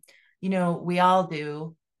 We all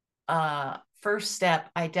do. First step,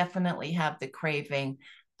 I definitely have the craving.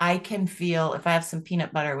 I can feel if I have some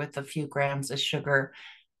peanut butter with a few grams of sugar,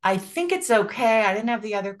 I think it's okay. I didn't have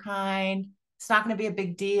the other kind. It's not going to be a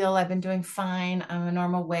big deal. I've been doing fine. I'm a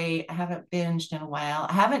normal weight. I haven't binged in a while.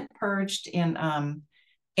 I haven't purged in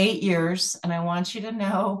 8 years. And I want you to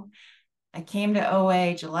know, I came to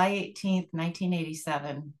OA July 18th,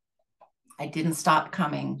 1987. I didn't stop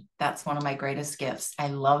coming. That's one of my greatest gifts. I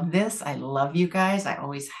love this. I love you guys. I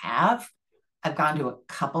always have. I've gone to a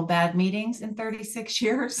couple bad meetings in 36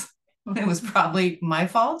 years. It was probably my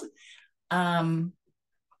fault. That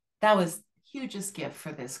was hugest gift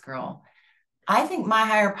for this girl. I think my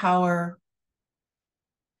higher power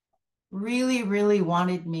really, really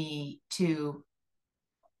wanted me to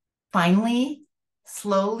finally,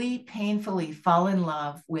 slowly, painfully fall in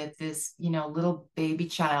love with this, little baby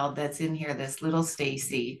child that's in here, this little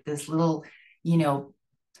Stacey, this little, little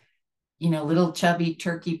chubby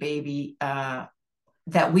turkey baby that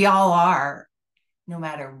we all are, no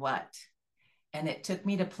matter what. And it took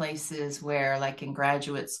me to places where, like in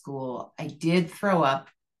graduate school, I did throw up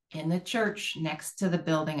in the church next to the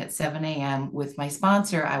building at 7 a.m. with my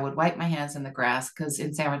sponsor. I would wipe my hands in the grass because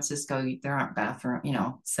in San Francisco, there aren't bathrooms,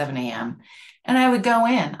 7 a.m. And I would go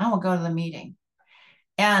in, I would go to the meeting.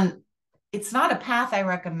 And it's not a path I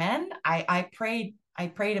recommend. I prayed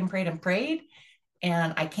and prayed and prayed.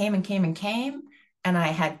 And I came and came and came. And I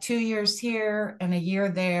had 2 years here and a year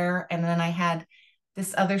there. And then I had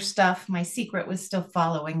this other stuff. My secret was still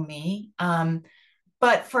following me.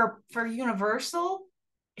 But for universal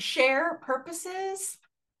share purposes,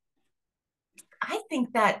 I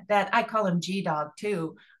think that I call him G-Dog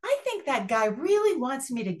too. I think that guy really wants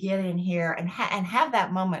me to get in here and have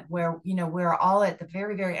that moment where, we're all at the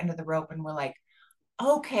very, very end of the rope and we're like,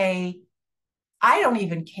 okay, I don't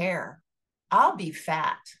even care. I'll be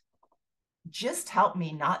fat. just help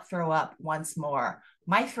me not throw up once more.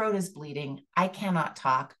 My throat is bleeding. I cannot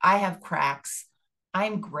talk. I have cracks.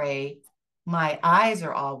 I'm gray. My eyes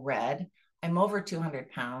are all red. I'm over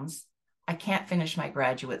 200 pounds. I can't finish my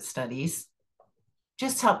graduate studies.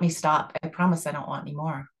 Just help me stop. I promise I don't want any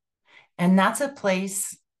more. And that's a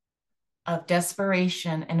place of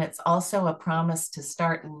desperation. And it's also a promise to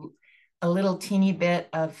start a little teeny bit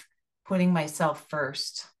of putting myself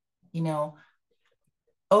first. You know,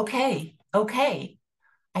 okay,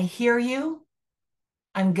 I hear you.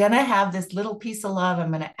 I'm going to have this little piece of love.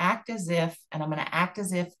 I'm going to act as if, and I'm going to act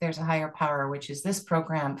as if there's a higher power, which is this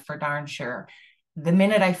program for darn sure. The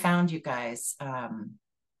minute I found you guys,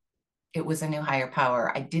 it was a new higher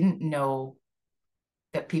power. I didn't know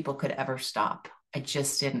that people could ever stop. I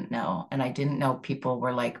just didn't know. And I didn't know people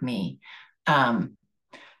were like me.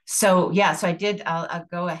 So yeah, so I did, I'll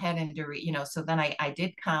go ahead and do, so then I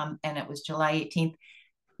did come, and it was July 18th.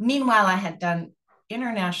 Meanwhile, I had done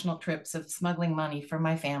international trips of smuggling money for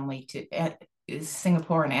my family to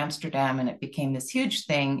Singapore and Amsterdam, and it became this huge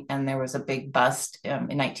thing. And there was a big bust in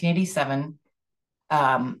 1987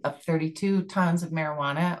 of 32 tons of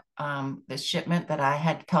marijuana, the shipment that I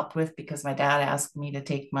had helped with because my dad asked me to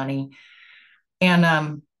take money.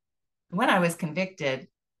 And when I was convicted,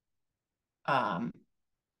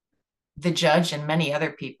 the judge and many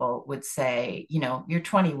other people would say, you're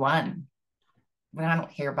 21. When I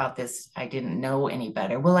don't hear about this, I didn't know any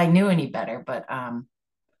better. Well, I knew any better, but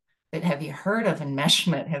have you heard of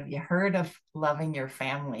enmeshment? Have you heard of loving your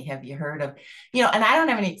family? Have you heard of, and I don't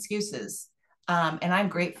have any excuses. And I'm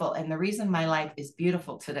grateful. And the reason my life is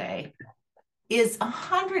beautiful today is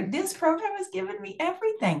this program has given me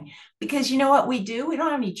everything, because you know what we do? We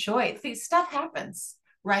don't have any choice. Stuff happens,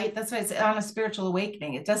 right? That's why it's on a spiritual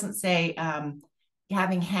awakening. It doesn't say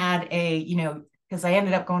having had because I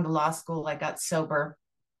ended up going to law school, I got sober.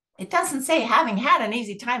 It doesn't say having had an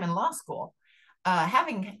easy time in law school,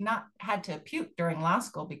 having not had to puke during law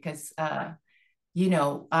school because, I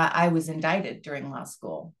was indicted during law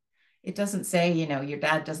school. It doesn't say, your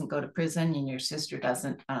dad doesn't go to prison and your sister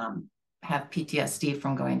doesn't have PTSD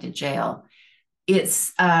from going to jail.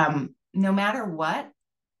 It's no matter what,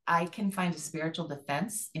 I can find a spiritual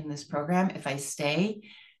defense in this program if I stay.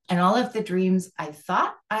 And all of the dreams I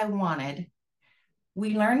thought I wanted,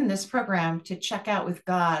 we learn in this program to check out with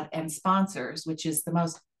God and sponsors, which is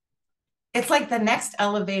it's like the next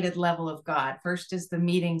elevated level of God. First is the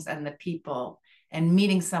meetings and the people, and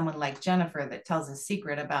meeting someone like Jennifer that tells a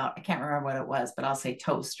secret about, I can't remember what it was, but I'll say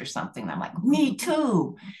toast or something. And I'm like, me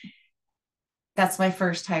too. That's my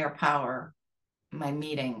first higher power, my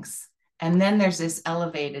meetings. And then there's this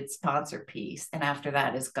elevated sponsor piece. And after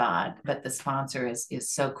that is God, but the sponsor is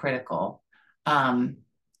so critical.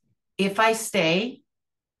 If I stay,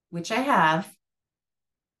 which I have,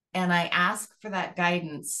 and I ask for that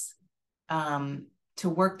guidance to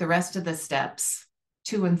work the rest of the steps,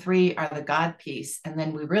 2 and 3 are the God piece. And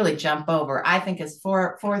then we really jump over. I think is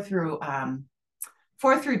 4 through 10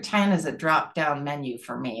 is a drop down menu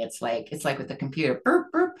for me. It's like with the computer,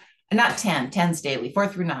 burp, burp, and not 10's daily, 4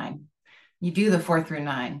 through 9. You do the 4 through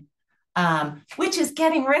 9, which is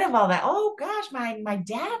getting rid of all that. Oh gosh, my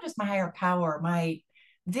dad is my higher power. My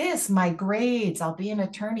grades, I'll be an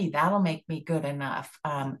attorney. That'll make me good enough.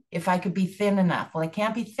 If I could be thin enough. Well, I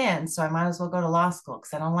can't be thin, so I might as well go to law school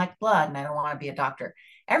because I don't like blood and I don't want to be a doctor.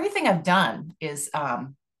 Everything I've done is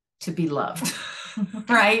to be loved,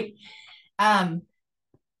 right?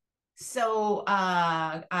 So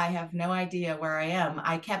I have no idea where I am.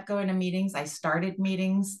 I kept going to meetings. I started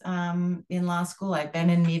meetings in law school. I've been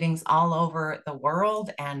in meetings all over the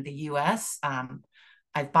world and the US.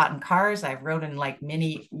 I've bought in cars. I've rode in like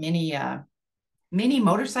mini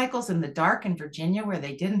motorcycles in the dark in Virginia where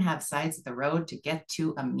they didn't have sides of the road to get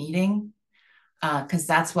to a meeting. Because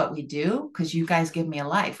that's what we do. Because you guys give me a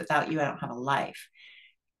life. Without you, I don't have a life.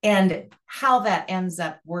 And how that ends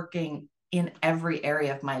up working in every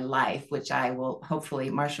area of my life, which I will hopefully,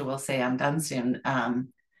 Marcia will say I'm done soon.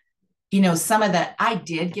 Some of that, I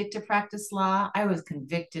did get to practice law. I was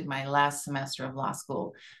convicted my last semester of law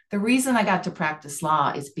school. The reason I got to practice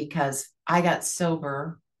law is because I got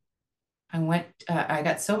sober. I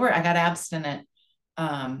got abstinent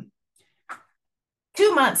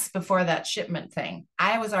 2 months before that shipment thing.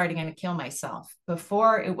 I was already going to kill myself.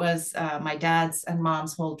 Before it was my dad's and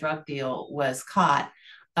mom's whole drug deal was caught,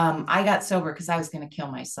 I got sober because I was going to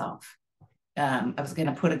kill myself. I was going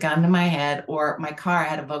to put a gun to my head, or my car, I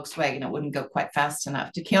had a Volkswagen, it wouldn't go quite fast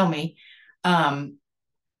enough to kill me. And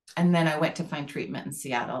then I went to find treatment in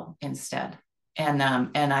Seattle instead. And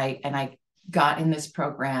I got in this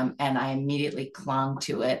program and I immediately clung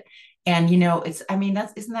to it. And, I mean,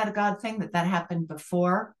 isn't that a God thing that happened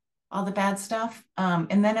before all the bad stuff?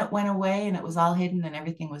 And then it went away and it was all hidden and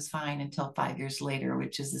everything was fine until 5 years later,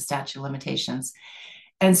 which is the statute of limitations.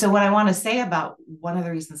 And so what I want to say about one of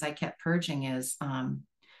the reasons I kept purging is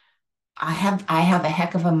I have a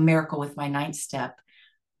heck of a miracle with my ninth step.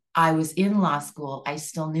 I was in law school. I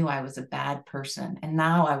still knew I was a bad person. And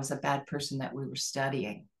now I was a bad person that we were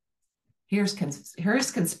studying. Here's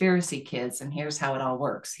conspiracy kids, and here's how it all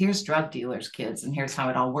works. Here's drug dealers kids, and here's how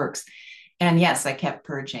it all works. And yes, I kept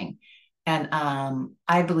purging. And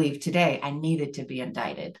I believe today I needed to be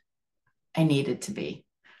indicted. I needed to be.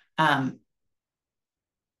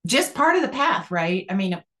 Just part of the path, right? I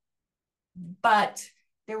mean, but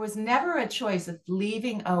there was never a choice of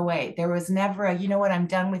leaving OA. There was never a, you know what, I'm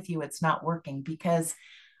done with you. It's not working, because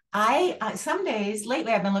some days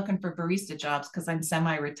lately I've been looking for barista jobs because I'm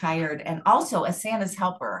semi-retired, and also a Santa's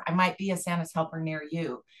helper. I might be a Santa's helper near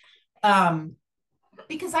you,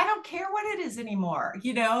 because I don't care what it is anymore.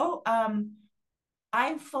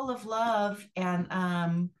 I'm full of love, and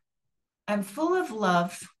I'm full of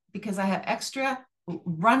love because I have extra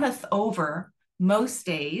runneth over most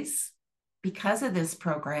days because of this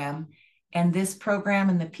program. And this program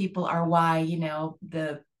and the people are why,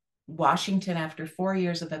 the Washington, after 4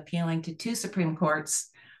 years of appealing to 2 Supreme Courts,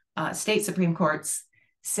 state Supreme Courts,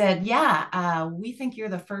 said, yeah, we think you're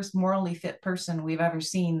the first morally fit person we've ever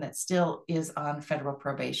seen that still is on federal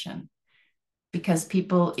probation. Because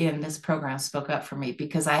people in this program spoke up for me,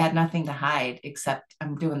 because I had nothing to hide except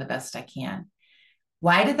I'm doing the best I can.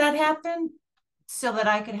 Why did that happen? So that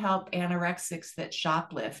I could help anorexics that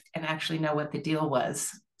shoplift and actually know what the deal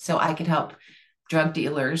was. So I could help drug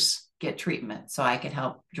dealers get treatment. So I could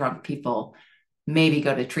help drunk people maybe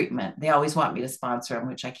go to treatment. They always want me to sponsor them,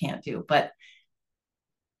 which I can't do, but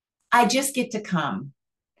I just get to come.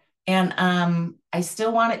 And I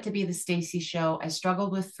still want it to be the Stacey show. I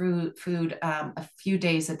struggled with food a few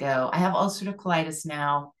days ago. I have ulcerative colitis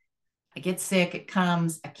now. I get sick, it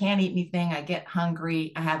comes, I can't eat anything, I get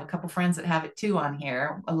hungry. I have a couple friends that have it too on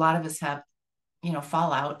here. A lot of us have,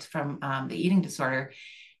 fallout from the eating disorder.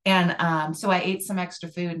 And so I ate some extra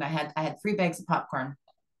food, and I had 3 bags of popcorn,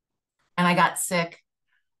 and I got sick.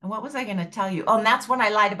 And what was I going to tell you? Oh, and that's when I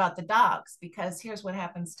lied about the dogs, because here's what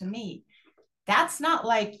happens to me. That's not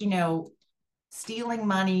like, stealing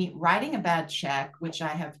money, writing a bad check, which I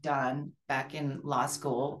have done back in law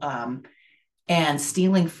school, and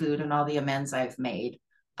stealing food and all the amends I've made.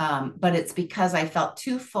 But it's because I felt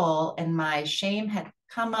too full and my shame had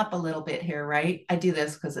come up a little bit here, right? I do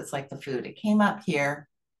this because it's like the food. It came up here,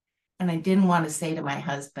 and I didn't want to say to my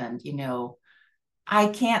husband,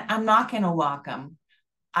 I'm not going to walk him.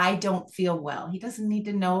 I don't feel well. He doesn't need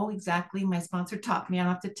to know exactly. My sponsor taught me I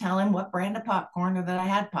don't have to tell him what brand of popcorn or that I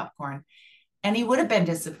had popcorn. And he would have been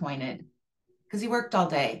disappointed because he worked all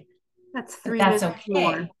day. That's 3 minutes okay.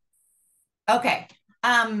 more. Okay.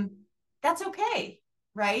 That's okay,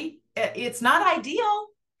 right? It's not ideal.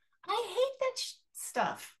 I hate that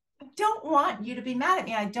stuff. I don't want you to be mad at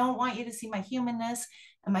me. I don't want you to see my humanness.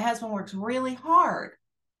 And my husband works really hard.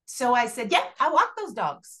 So I said, yeah, I walk those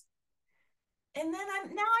dogs. And then I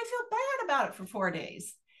feel bad about it for 4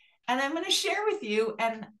 days. And I'm going to share with you,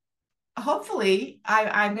 and hopefully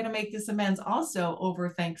I'm going to make this amends also over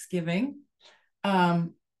Thanksgiving.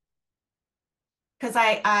 Because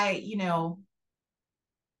I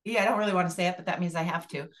don't really want to say it, but that means I have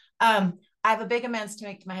to. I have a big amends to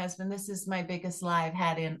make to my husband. This is my biggest lie I've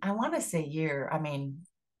had in, I want to say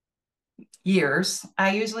years.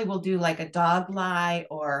 I usually will do like a dog lie,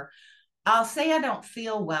 or I'll say I don't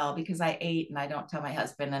feel well because I ate and I don't tell my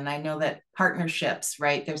husband. And I know that partnerships,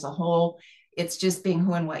 right? It's just being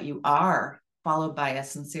who and what you are, followed by a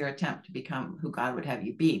sincere attempt to become who God would have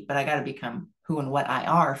you be. But I got to become who and what I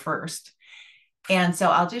are first. And so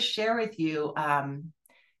I'll just share with you.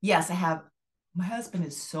 Yes, my husband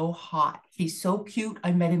is so hot. He's so cute.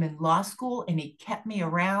 I met him in law school and he kept me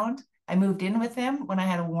around. I moved in with him when I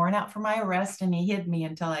had a warrant out for my arrest, and he hid me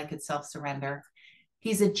until I could self-surrender.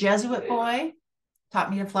 He's a Jesuit boy,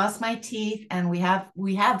 taught me to floss my teeth, and we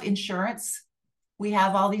have insurance. We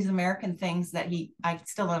have all these American things that I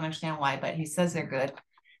still don't understand why, but he says they're good.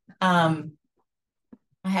 I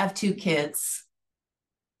have 2 kids.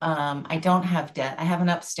 I don't have debt. I have an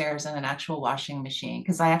upstairs and an actual washing machine,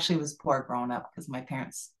 because I actually was poor growing up because my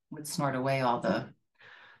parents would snort away all the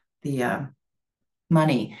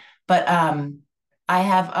money. But I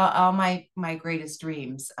have all my greatest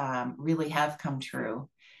dreams really have come true,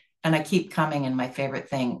 and I keep coming. And my favorite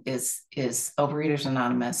thing is Overeaters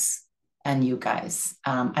Anonymous and you guys.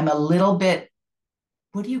 I'm a little bit,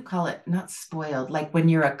 what do you call it? Not spoiled. Like when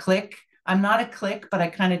you're a clique. I'm not a clique, but I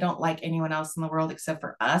kind of don't like anyone else in the world except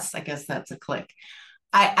for us. I guess that's a clique.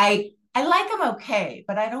 I like them okay,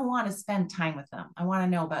 but I don't want to spend time with them. I want to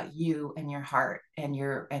know about you and your heart and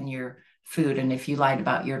your food, and if you lied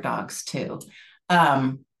about your dogs too.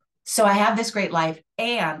 So I have this great life.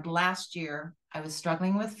 And last year I was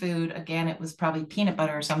struggling with food. Again, it was probably peanut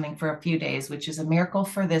butter or something for a few days, which is a miracle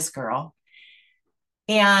for this girl.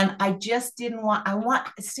 And I just didn't want,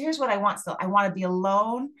 here's what I want still. I want to be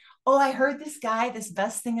alone. Oh, I heard this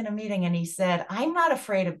best thing in a meeting, and he said, I'm not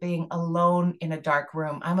afraid of being alone in a dark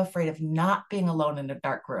room. I'm afraid of not being alone in a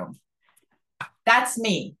dark room. That's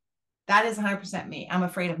me. That is 100% me. I'm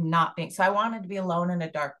afraid of not being. So I wanted to be alone in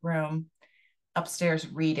a dark room upstairs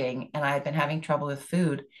reading, and I had been having trouble with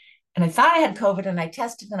food. And I thought I had COVID, and I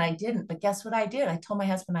tested and I didn't. But guess what I did? I told my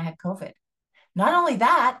husband I had COVID. Not only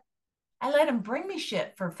that, I let him bring me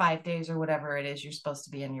shit for 5 days or whatever it is you're supposed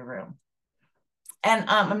to be in your room. And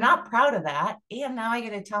I'm not proud of that. And now I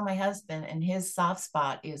get to tell my husband, and his soft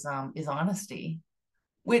spot is honesty,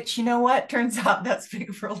 which, you know what, turns out that's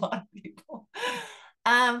big for a lot of people.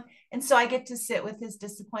 And so I get to sit with his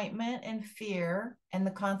disappointment and fear and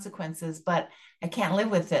the consequences, but I can't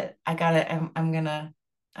live with it. I'm gonna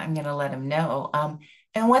let him know.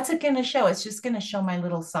 And what's it gonna show? It's just gonna show my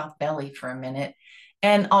little soft belly for a minute.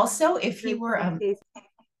 And also, if he were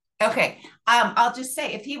okay, I'll just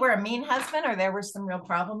say, if he were a mean husband or there were some real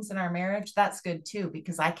problems in our marriage, that's good too,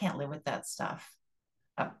 because I can't live with that stuff.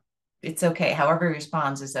 It's okay. However he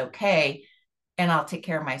responds is okay. And I'll take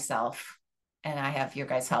care of myself. And I have your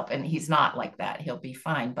guys' help. And he's not like that. He'll be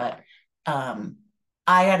fine. But I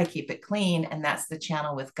got to keep it clean. And that's the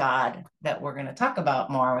channel with God that we're going to talk about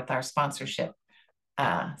more with our sponsorship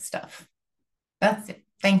stuff. That's it.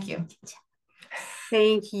 Thank you.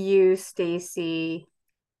 Thank you, Stacey.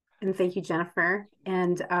 And thank you, Jennifer.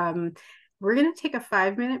 And we're going to take a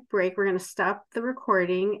 5-minute break. We're going to stop the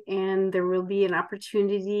recording, and there will be an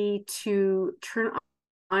opportunity to turn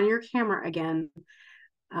on your camera again.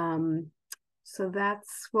 So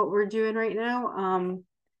that's what we're doing right now.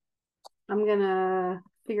 I'm going to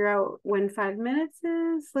figure out when 5 minutes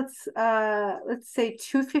is. Let's say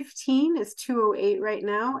 2:15. It's 2:08 right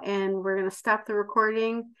now, and we're going to stop the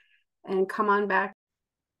recording and come on back.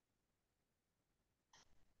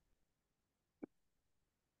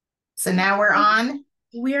 So now we're on.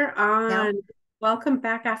 We're on. No. Welcome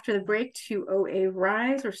back after the break to OA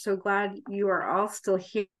Rise. We're so glad you are all still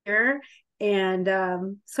here, and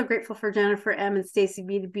so grateful for Jennifer M. and Stacey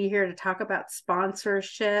B. to be here to talk about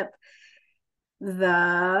sponsorship,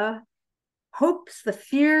 the hopes, the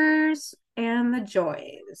fears, and the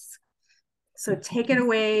joys. So take it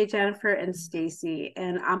away, Jennifer and Stacey,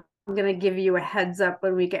 and I'm going to give you a heads up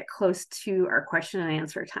when we get close to our question and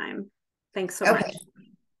answer time. Thanks so much.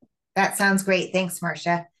 That sounds great. Thanks,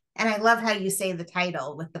 Marcia. And I love how you say the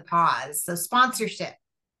title with the pause. So sponsorship,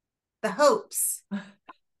 the hopes,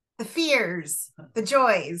 the fears, the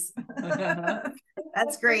joys.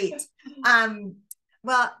 That's great.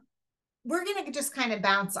 Well, we're going to just kind of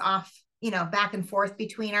bounce off, back and forth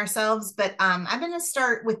between ourselves. But I'm going to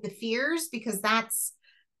start with the fears, because that's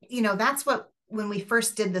what, when we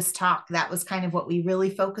first did this talk, that was kind of what we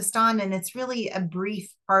really focused on. And it's really a brief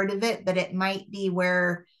part of it, but it might be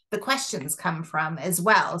where the questions come from as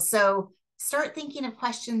well. So start thinking of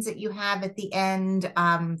questions that you have at the end.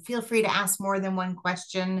 Feel free to ask more than one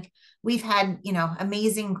question. We've had,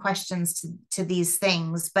 amazing questions to these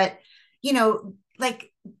things, but,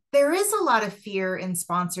 there is a lot of fear in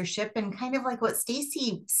sponsorship, and kind of like what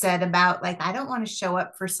Stacey said about, I don't want to show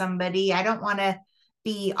up for somebody. I don't want to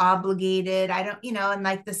be obligated. I don't,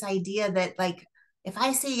 and this idea that if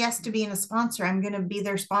I say yes to being a sponsor, I'm going to be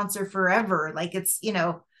their sponsor forever.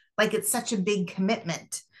 It's such a big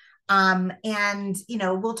commitment. And,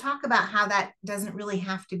 we'll talk about how that doesn't really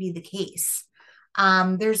have to be the case.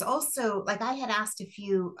 There's also, I had asked a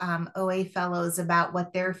few OA fellows about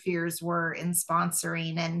what their fears were in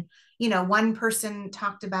sponsoring. And, one person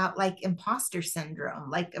talked about imposter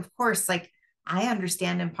syndrome. Of course, I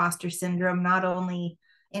understand imposter syndrome, not only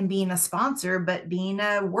in being a sponsor, but being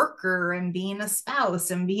a worker and being a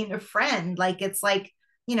spouse and being a friend.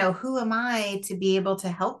 Who am I to be able to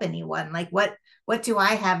help anyone? What do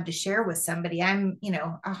I have to share with somebody? I'm,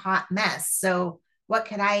 a hot mess. So what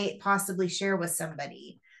could I possibly share with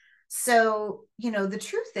somebody? So, the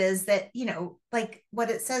truth is that, what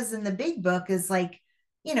it says in the big book is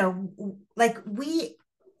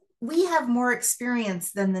we have more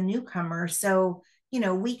experience than the newcomer. So,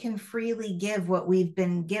 we can freely give what we've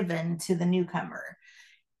been given to the newcomer.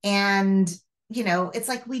 And, it's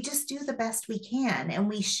we just do the best we can, and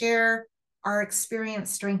we share our experience,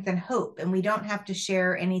 strength, and hope. And we don't have to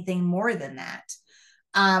share anything more than that.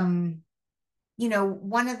 One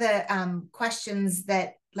of the questions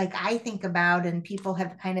that like I think about and people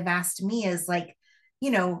have kind of asked me is like,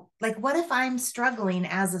 what if I'm struggling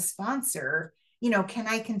as a sponsor? Can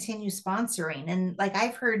I continue sponsoring? And like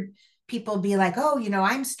I've heard people be like, oh,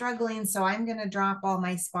 I'm struggling, so I'm going to drop all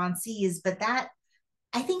my sponsees. But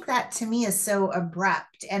I think that to me is so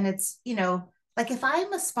abrupt. And it's, like if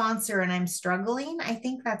I'm a sponsor and I'm struggling, I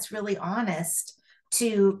think that's really honest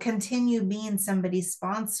to continue being somebody's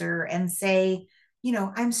sponsor and say,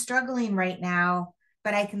 I'm struggling right now,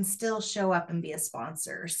 but I can still show up and be a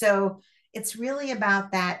sponsor. So it's really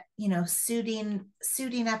about that, suiting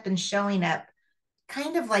up and showing up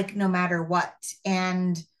kind of like no matter what.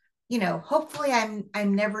 And, hopefully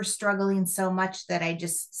I'm never struggling so much that I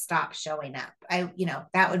just stop showing up.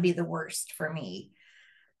 That would be the worst for me.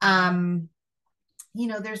 There's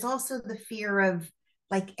also the fear of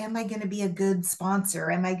like, am I going to be a good sponsor?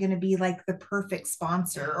 Am I going to be like the perfect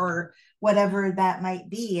sponsor or whatever that might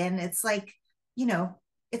be? And it's like,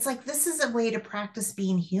 this is a way to practice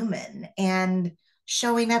being human and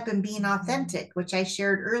showing up and being authentic, which I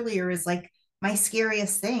shared earlier is like my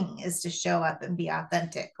scariest thing is to show up and be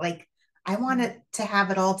authentic. Like I want it to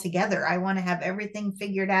have it all together. I want to have everything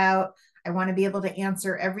figured out. I want to be able to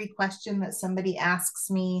answer every question that somebody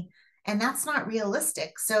asks me. And that's not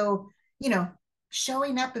realistic. So,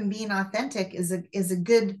 showing up and being authentic is a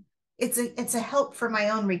good, it's a help for my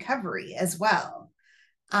own recovery as well.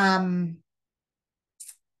 I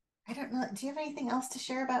don't know. Do you have anything else to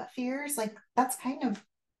share about fears? Like that's kind of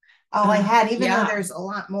all I had, even though there's a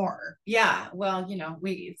lot more. Yeah. Well,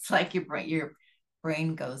 it's like your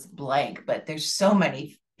brain goes blank, but there's so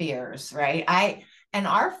many fears, right? And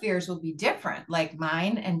our fears will be different, like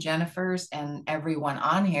mine and Jennifer's and everyone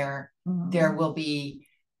on here. Mm-hmm. There will be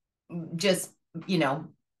just,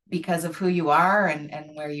 because of who you are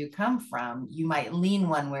and where you come from, you might lean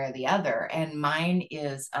one way or the other. And mine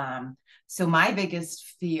is, so my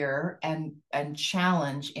biggest fear and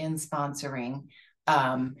challenge in sponsoring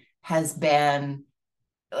has been,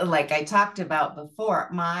 like I talked about before,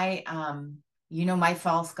 my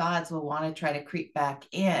false gods will want to try to creep back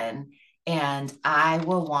in. And I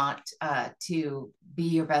will want to be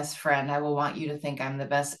your best friend. I will want you to think I'm the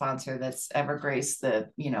best sponsor that's ever graced the,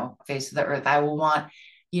 face of the earth. I will want,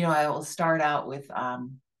 I will start out with my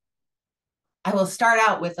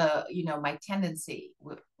tendency,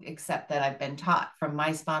 except that I've been taught from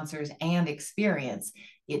my sponsors and experience,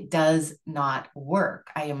 it does not work.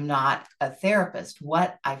 I am not a therapist.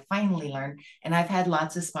 What I finally learned, and I've had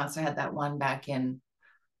lots of sponsors, I had that one back in,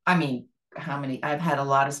 I've had a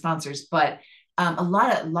lot of sponsors, but a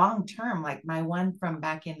lot of long-term, like my one from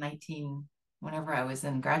back in whenever I was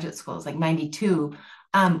in graduate school, it's like 92.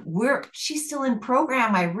 She's still in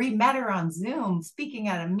program. I re-met her on Zoom speaking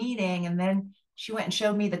at a meeting. And then she went and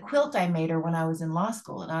showed me the quilt I made her when I was in law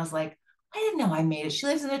school. And I was like, I didn't know I made it. She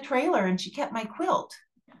lives in a trailer and she kept my quilt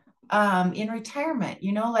in retirement.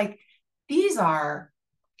 Like these are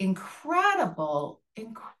incredible,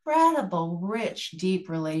 rich, deep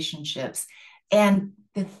relationships. And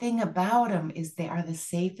the thing about them is they are the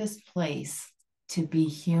safest place to be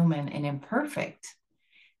human and imperfect.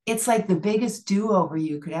 It's like the biggest do-over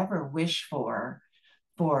you could ever wish for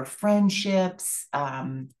friendships,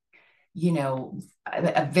 a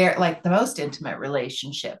very like the most intimate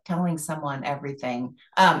relationship, telling someone everything.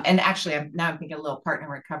 And actually I'm thinking a little partner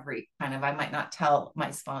recovery kind of, I might not tell my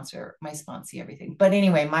sponsee everything. But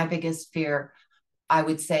anyway, my biggest fear, I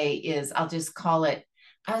would say, is I'll just call it,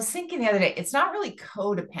 I was thinking the other day, it's not really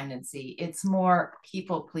codependency, it's more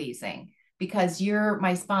people pleasing, because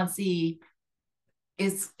my sponsee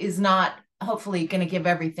is not hopefully going to give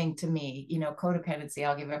everything to me. Codependency,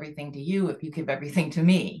 I'll give everything to you if you give everything to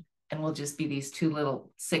me, and we'll just be these two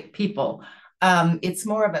little sick people. It's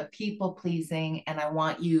more of a people pleasing, and I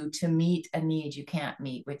want you to meet a need you can't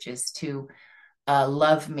meet, which is to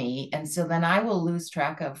love me. And so then I will lose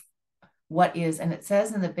track of what is, and it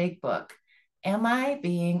says in the big book, am I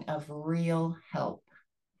being of real help?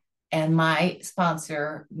 And my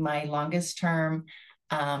sponsor, my longest term,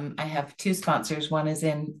 I have two sponsors. One is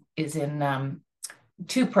in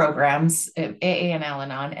two programs, AA and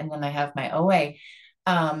Al-Anon, and then I have my OA.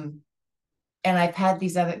 And I've had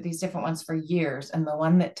these different ones for years. And the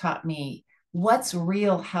one that taught me what's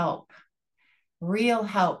real help. Real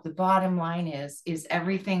help, the bottom line is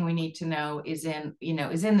everything we need to know is in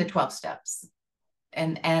the 12 steps.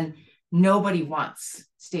 And nobody wants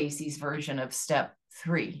Stacey's version of step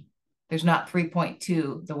 3. There's not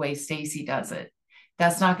 3.2 the way Stacey does it.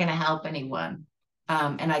 That's not going to help anyone.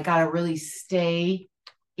 And I got to really stay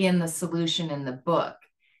in the solution in the book.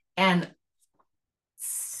 And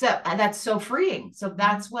so that's so freeing. So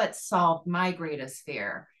that's what solved my greatest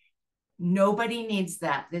fear. Nobody needs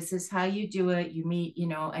that. This is how you do it. You meet,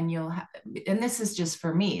 and and this is just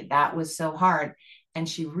for me. That was so hard. And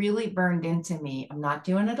she really burned into me. I'm not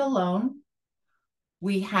doing it alone.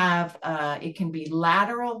 We have, it can be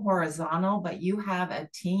lateral, horizontal, but you have a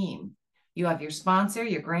team. You have your sponsor,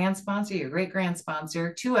 your grand sponsor, your great grand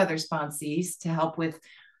sponsor, 2 other sponsees to help with,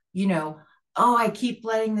 I keep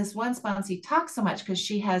letting this one sponsee talk so much because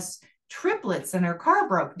she has triplets and her car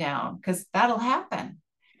broke down, because that'll happen.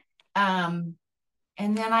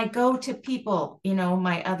 And then I go to people,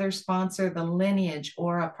 my other sponsor, the lineage,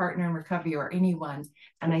 or a partner in recovery, or anyone.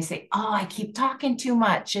 And I say, I keep talking too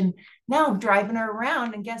much. And now I'm driving her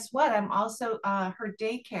around. And guess what? I'm also her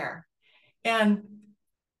daycare. And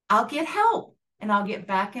I'll get help, and I'll get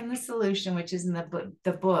back in the solution, which is in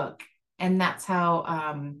the book. And that's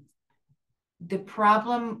how the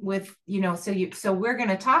problem with, so we're going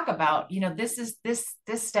to talk about, this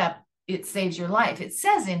step, it saves your life. It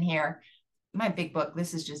says in here, my big book,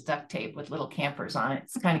 this is just duct tape with little campers on it.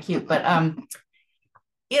 It's kind of cute, but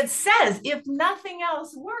it says, if nothing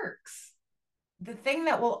else works, the thing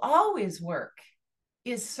that will always work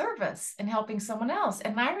is service and helping someone else.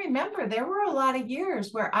 And I remember there were a lot of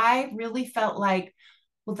years where I really felt like,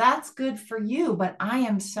 well, that's good for you, but I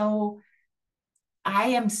am so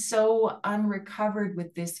unrecovered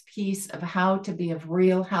with this piece of how to be of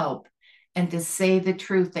real help and to say the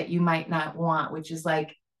truth that you might not want, which is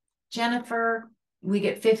like, Jennifer, we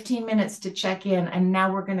get 15 minutes to check in, and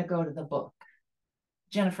now we're going to go to the book.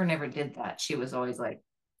 Jennifer never did that. She was always like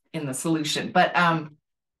in the solution. But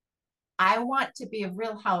I want to be of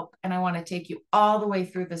real help, and I want to take you all the way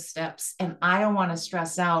through the steps. And I don't want to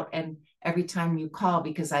stress out and every time you call,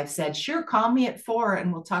 because I've said, sure, call me at 4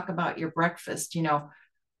 and we'll talk about your breakfast.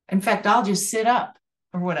 In fact, I'll just sit up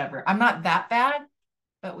or whatever. I'm not that bad.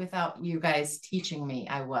 But without you guys teaching me,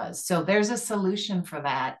 I was. So there's a solution for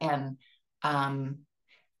that. And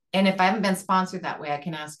if I haven't been sponsored that way, I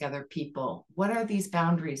can ask other people, what are these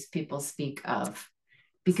boundaries people speak of?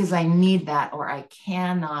 Because I need that, or I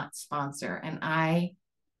cannot sponsor. And I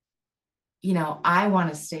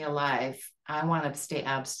want to stay alive. I want to stay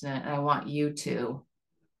abstinent, and I want you to.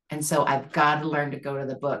 And so I've got to learn to go to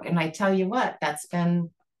the book. And I tell you what,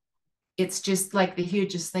 it's just like the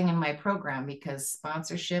hugest thing in my program, because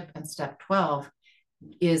sponsorship and step 12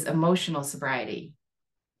 is emotional sobriety,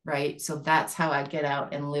 right? So that's how I get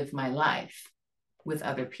out and live my life with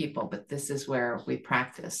other people. But this is where we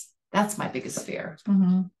practice. That's my biggest fear.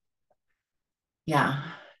 Mm-hmm. Yeah.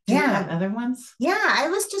 Do you have other ones? Yeah. I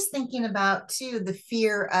was just thinking about too, the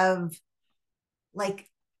fear of like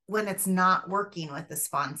when it's not working with the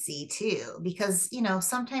sponsee too, because,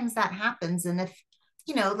 sometimes that happens. And if,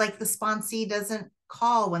 like the sponsee doesn't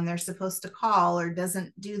call when they're supposed to call, or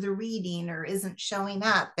doesn't do the reading, or isn't showing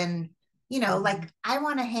up. And, like I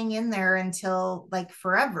want to hang in there until like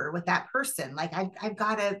forever with that person. Like I've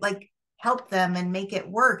got to like help them and make it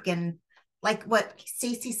work. And like what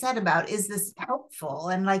Stacey said about, is this helpful?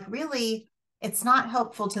 And like, really, it's not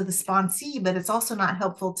helpful to the sponsee, but it's also not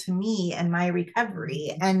helpful to me and my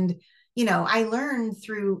recovery. And, I learned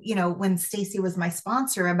through, when Stacey was my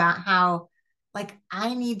sponsor, about how like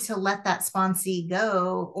I need to let that sponsee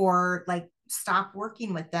go, or like stop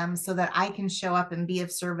working with them, so that I can show up and be of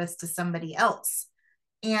service to somebody else.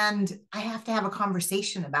 And I have to have a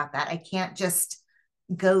conversation about that. I can't just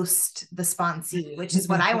ghost the sponsee, which is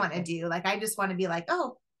what I want to do. Like, I just want to be like,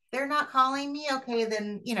 oh, they're not calling me. Okay,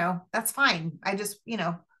 then, that's fine. I just,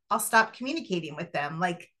 I'll stop communicating with them.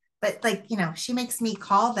 Like, but like, she makes me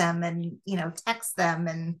call them and, text them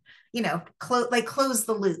and, close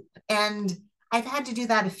the loop. And I've had to do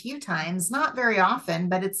that a few times, not very often,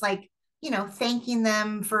 but it's like, thanking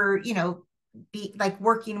them for, be like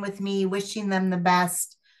working with me, wishing them the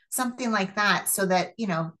best, something like that. So that,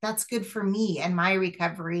 that's good for me and my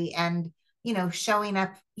recovery, and, showing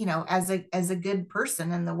up, as a good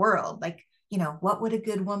person in the world. Like, what would a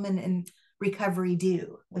good woman in recovery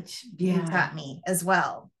do? Which you taught me as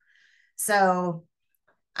well. So,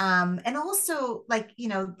 and also like,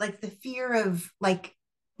 like the fear of like,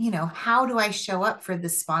 how do I show up for the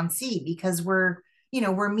sponsee? Because we're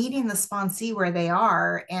meeting the sponsee where they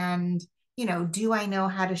are, and, do I know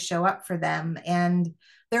how to show up for them? And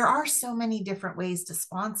there are so many different ways to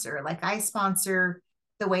sponsor. Like I sponsor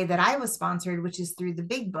the way that I was sponsored, which is through the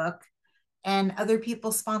big book, and other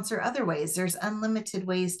people sponsor other ways. There's unlimited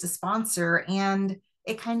ways to sponsor, and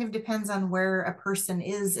it kind of depends on where a person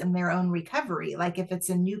is in their own recovery. Like if it's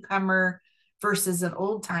a newcomer versus an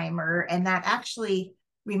old timer, and that actually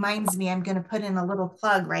reminds me I'm going to put in a little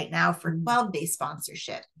plug right now for 12-day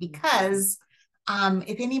sponsorship, because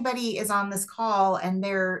if anybody is on this call and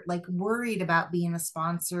they're like worried about being a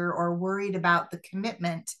sponsor or worried about the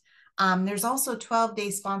commitment, there's also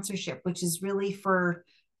 12-day sponsorship, which is really for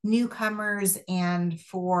newcomers and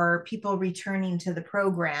for people returning to the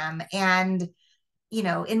program. And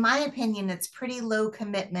in my opinion, it's pretty low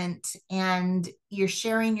commitment, and you're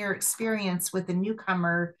sharing your experience with a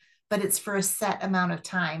newcomer, but it's for a set amount of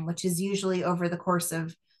time, which is usually over the course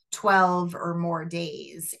of 12 or more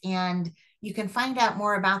days. And you can find out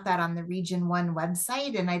more about that on the Region 1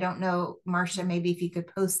 website. And I don't know, Marcia, maybe if you could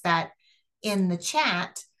post that in the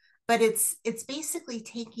chat, but it's basically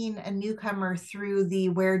taking a newcomer through the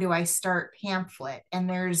Where Do I Start pamphlet. And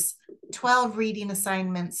there's 12 reading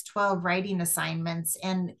assignments, 12 writing assignments.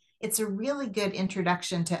 And it's a really good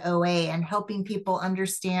introduction to OA and helping people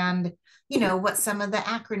understand, what some of the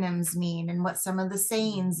acronyms mean and what some of the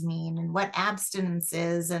sayings mean and what abstinence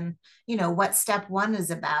is and, what step 1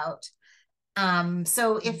 is about.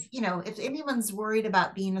 So if anyone's worried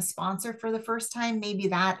about being a sponsor for the first time, maybe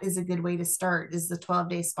that is a good way to start, is the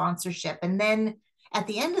 12-day sponsorship. And then at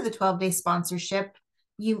the end of the 12-day sponsorship,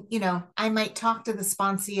 I might talk to the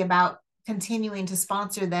sponsee about continuing to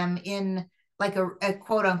sponsor them in like a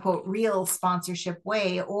quote unquote real sponsorship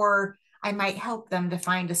way, or I might help them to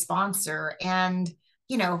find a sponsor. And,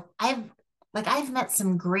 I've met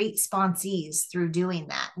some great sponsees through doing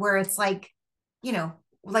that, where it's like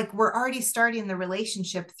we're already starting the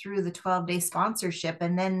relationship through the 12-day sponsorship,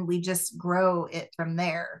 and then we just grow it from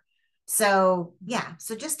there. So yeah,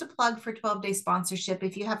 so just a plug for 12-day sponsorship.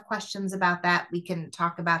 If you have questions about that, we can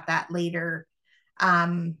talk about that later.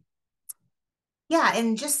 Yeah,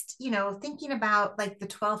 and just thinking about like the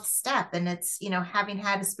 12th step, and it's having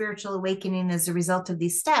had a spiritual awakening as a result of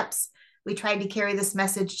these steps, we tried to carry this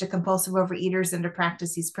message to compulsive overeaters and to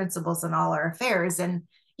practice these principles in all our affairs. And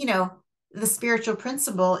the spiritual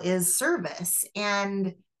principle is service.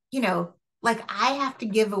 And, I have to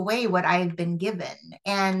give away what I've been given.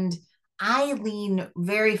 And I lean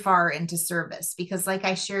very far into service because, like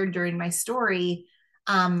I shared during my story,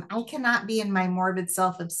 I cannot be in my morbid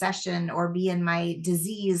self-obsession or be in my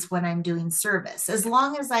disease when I'm doing service, as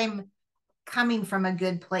long as I'm coming from a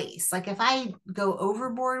good place. Like if I go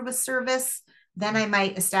overboard with service, then I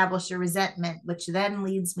might establish a resentment, which then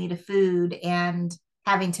leads me to food and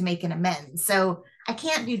having to make an amends. So I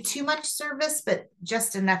can't do too much service, but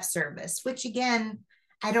just enough service, which again,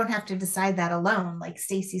 I don't have to decide that alone. Like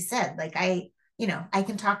Stacey said, like I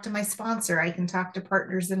can talk to my sponsor, I can talk to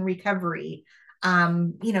partners in recovery,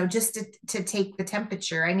 just to take the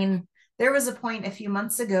temperature. I mean, there was a point a few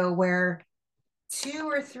months ago where 2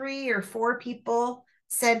 or 3 or 4 people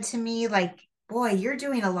said to me, like, boy, you're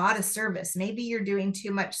doing a lot of service. Maybe you're doing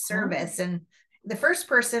too much service. And the first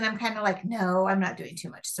person, I'm kind of like, no, I'm not doing too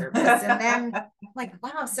much service. And then I'm like,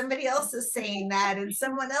 wow, somebody else is saying that and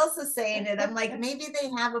someone else is saying it. I'm like, maybe they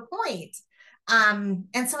have a point.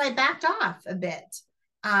 And so I backed off a bit,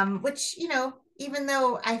 which, even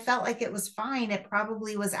though I felt like it was fine, it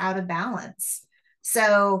probably was out of balance.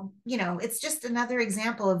 So, it's just another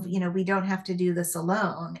example of, we don't have to do this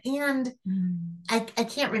alone. And I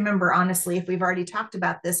can't remember, honestly, if we've already talked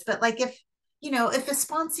about this, but like if a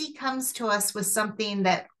sponsee comes to us with something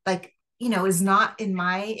that like, is not in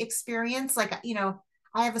my experience, like,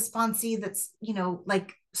 I have a sponsee that's,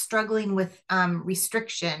 like struggling with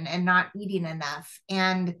restriction and not eating enough.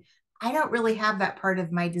 And I don't really have that part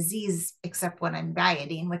of my disease except when I'm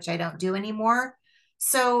dieting, which I don't do anymore.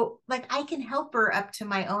 So like I can help her up to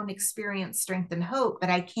my own experience, strength, and hope, but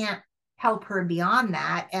I can't help her beyond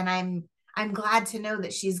that. And I'm glad to know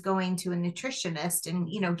that she's going to a nutritionist and,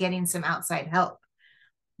 getting some outside help.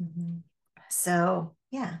 Mm-hmm. So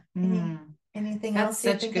yeah. Anything That's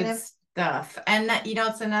else? Such good stuff. And that,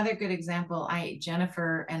 it's another good example.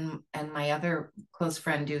 Jennifer and my other close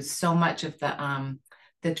friend do so much of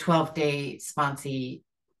the 12-day sponsee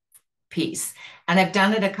piece. And I've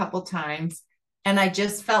done it a couple times. And I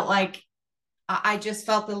just felt like I just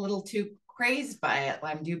felt a little too crazed by it.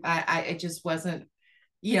 It just wasn't,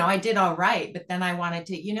 I did all right, but then I wanted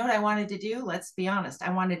to, what I wanted to do? Let's be honest.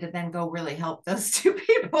 I wanted to then go really help those 2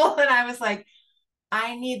 people. And I was like,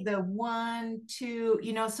 I need the 1, 2,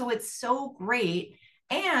 so it's so great.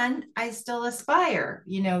 And I still aspire,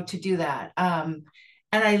 to do that.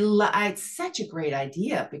 And it's such a great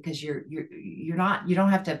idea because you don't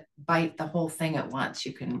have to bite the whole thing at once.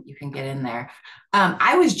 You can get in there.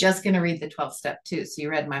 I was just going to read the 12th step too. So you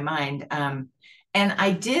read my mind. And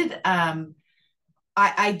I did,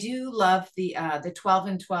 I do love the 12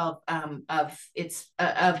 and 12 of AA,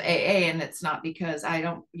 and it's not because I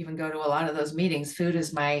don't even go to a lot of those meetings. Food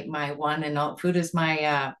is my one, and all, food is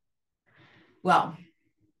my well,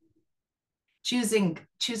 choosing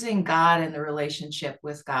God and the relationship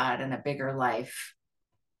with God and a bigger life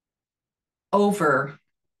over,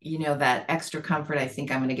 that extra comfort I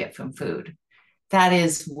think I'm going to get from food. That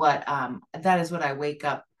is what I wake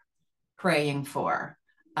up praying for.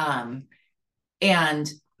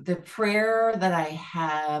 And the prayer that I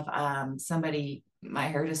have, I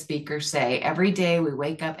heard a speaker say, every day we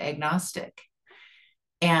wake up agnostic.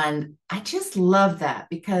 And I just love that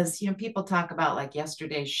because, people talk about like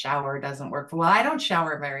yesterday's shower doesn't work. Well, I don't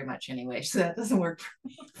shower very much anyway, so that doesn't work for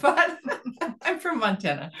me, but I'm from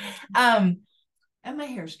Montana. And my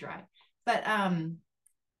hair's dry. But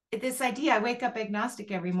this idea, I wake up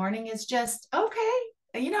agnostic every morning, is just, okay,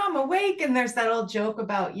 I'm awake, and there's that old joke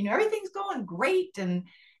about, everything's going great, and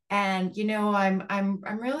I'm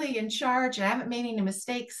really in charge, and I haven't made any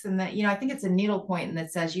mistakes, and that, I think it's a needle point, and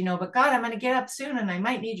that says, but God, I'm going to get up soon, and I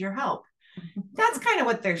might need your help. That's kind of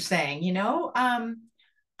what they're saying, I'm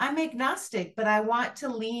agnostic, but I want to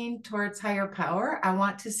lean towards higher power. I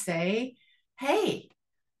want to say, hey,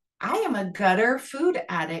 I am a gutter food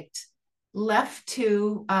addict left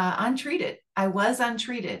to untreated. I was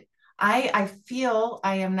untreated. I feel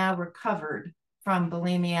I am now recovered from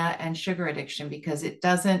bulimia and sugar addiction because it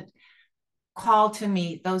doesn't call to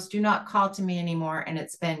me. Those do not call to me anymore. And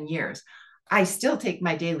it's been years. I still take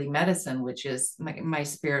my daily medicine, which is my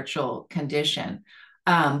spiritual condition.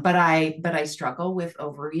 But I struggle with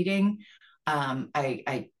overeating.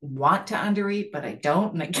 I want to undereat, but I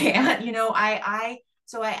don't, and I can't,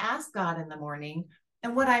 so I ask God in the morning,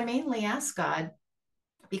 and what I mainly ask God,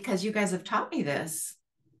 because you guys have taught me this,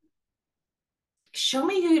 show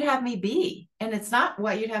me who you'd have me be. And it's not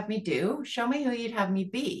what you'd have me do. Show me who you'd have me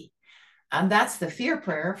be. That's the fear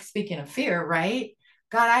prayer. Speaking of fear, right?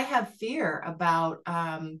 God, I have fear about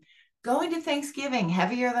going to Thanksgiving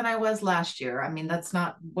heavier than I was last year. I mean, that's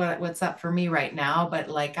not what's up for me right now, but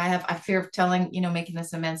like I fear of telling, making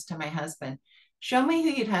this amends to my husband. Show me who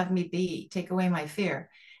you'd have me be. Take away my fear.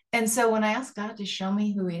 And so when I ask God to show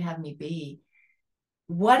me who he'd have me be,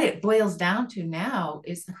 what it boils down to now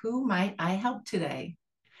is who might I help today?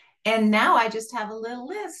 And now I just have a little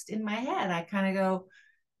list in my head. I kind of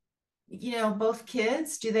go, both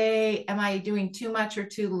kids, am I doing too much or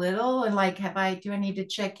too little? And like, do I need to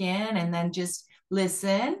check in and then just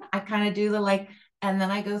listen? I kind of do and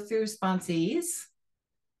then I go through sponsees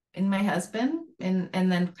and my husband and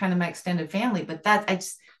then kind of my extended family. But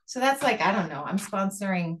so that's like, I don't know, I'm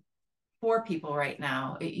sponsoring 4 people right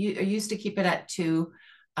now. I used to keep it at 2,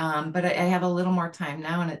 but I have a little more time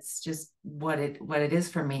now, and it's just what it is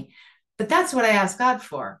for me. But that's what I ask God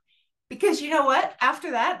for, because you know what?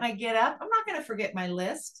 After that, and I get up, I'm not going to forget my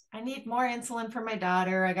list. I need more insulin for my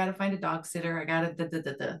daughter. I got to find a dog sitter. I got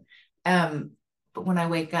to but when I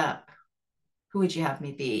wake up, who would you have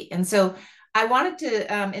me be? And so I wanted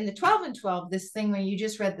to in the 12 and 12, this thing when you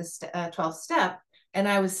just read the 12th step. And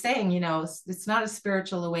I was saying, it's not a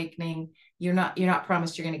spiritual awakening. You're not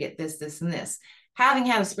promised you're going to get this, this, and this. Having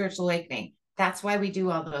had a spiritual awakening, that's why we do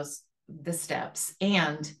all the steps.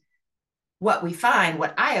 And what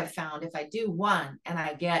I have found, if I do one and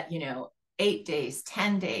I get, 8 days,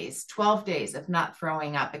 10 days, 12 days of not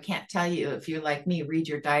throwing up, I can't tell you, if you're like me, read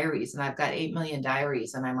your diaries. And I've got 8 million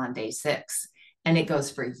diaries and I'm on day 6, and it goes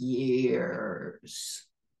for years.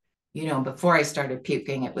 Before I started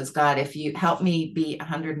puking, it was, God, if you help me be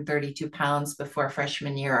 132 pounds before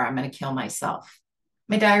freshman year, I'm going to kill myself.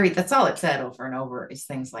 My diary, that's all it said over and over, is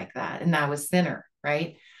things like that. And I was thinner,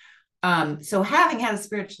 right? So having had a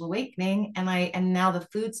spiritual awakening, and now the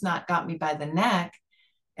food's not got me by the neck,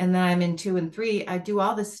 and then I'm in 2 and 3, I do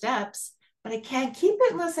all the steps, but I can't keep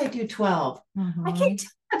it unless I do 12. Mm-hmm. I can't tell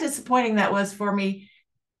how disappointing that was for me.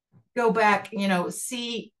 Go back,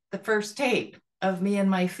 see the first tape of me and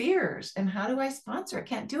my fears, and how do I sponsor? I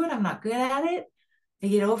can't do it. I'm not good at it. I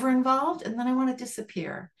get over involved, and then I want to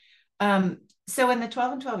disappear. So in the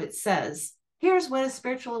 12 and 12, it says, here's what a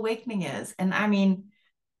spiritual awakening is. And I mean,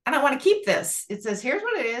 I don't want to keep this. It says, here's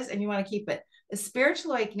what it is, and you want to keep it. A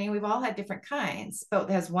spiritual awakening, we've all had different kinds, but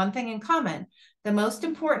it has one thing in common. The most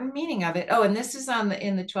important meaning of it. Oh, and this is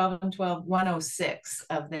in the 12 and 12, 106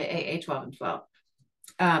 of the AA 12 and 12.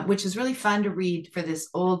 Which is really fun to read for this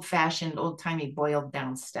old-fashioned, old-timey,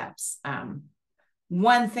 boiled-down steps.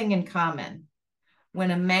 One thing in common.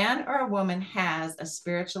 When a man or a woman has a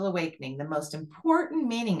spiritual awakening, the most important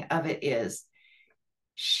meaning of it is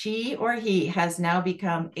she or he has now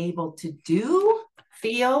become able to do,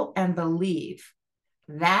 feel, and believe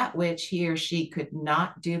that which he or she could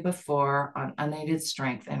not do before on unaided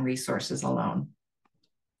strength and resources alone.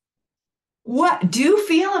 What? Do,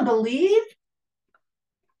 feel, and believe?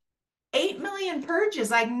 8 million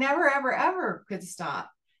purges. I never, ever, ever could stop.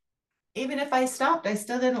 Even if I stopped, I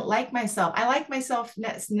still didn't like myself. I like myself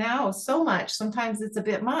now so much. Sometimes it's a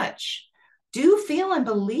bit much. Do, feel, and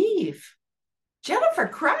believe. Jennifer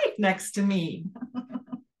cried next to me.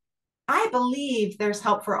 I believe there's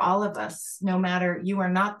help for all of us, no matter, you are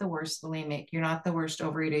not the worst bulimic. You're not the worst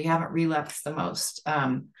overeater. You haven't relapsed the most.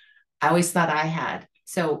 I always thought I had.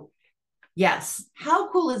 So yes,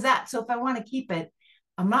 how cool is that? So if I want to keep it,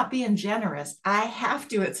 I'm not being generous. I have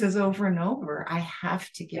to, it says over and over, I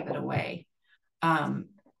have to give it away.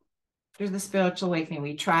 Through the spiritual awakening,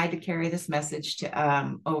 we tried to carry this message to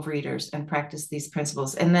overeaters and practice these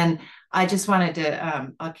principles. And then I just wanted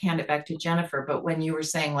to, I'll hand it back to Jennifer, but when you were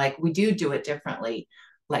saying like, we do it differently,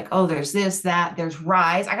 like, oh, there's this, that, there's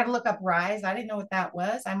rise. I got to look up rise. I didn't know what that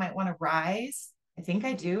was. I might want to rise. I think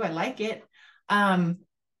I do. I like it.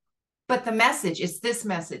 But the message is this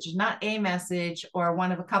message, not a message or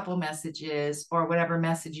one of a couple messages or whatever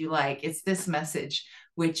message you like. It's this message,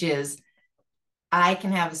 which is, I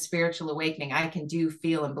can have a spiritual awakening. I can do,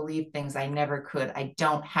 feel, and believe things I never could. I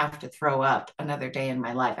don't have to throw up another day in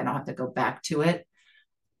my life. I don't have to go back to it.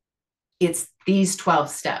 It's these 12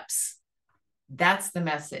 steps. That's the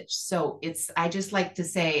message. So I just like to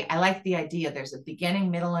say, I like the idea. There's a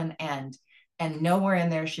beginning, middle, and end. And nowhere in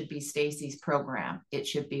there should be Stacey's program. It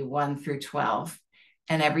should be 1 through 12.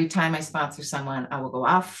 And every time I sponsor someone, I will go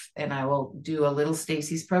off and I will do a little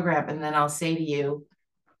Stacey's program. And then I'll say to you,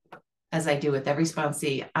 as I do with every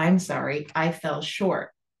sponsee, I'm sorry, I fell short.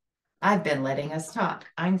 I've been letting us talk.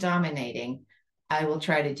 I'm dominating. I will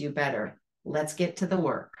try to do better. Let's get to the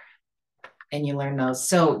work. And you learn those.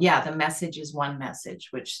 So yeah, the message is one message,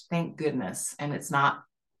 which thank goodness. And it's not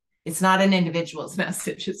an individual's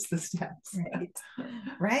message, it's the steps.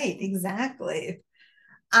 Right, exactly.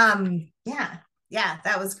 Yeah,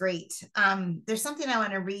 that was great. There's something I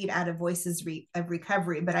want to read out of Voices of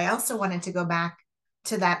Recovery, but I also wanted to go back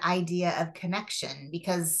to that idea of connection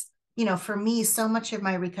because, for me, so much of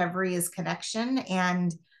my recovery is connection,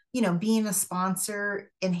 and, being a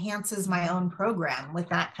sponsor enhances my own program with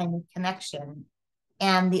that kind of connection.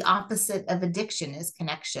 And the opposite of addiction is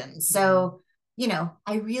connection. So,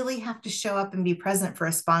 I really have to show up and be present for a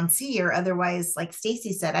sponsee, or otherwise, like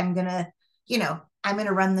Stacey said, I'm going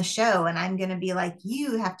to run the show and I'm going to be like,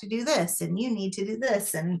 you have to do this and you need to do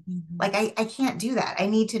this. And like, I can't do that. I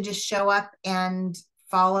need to just show up and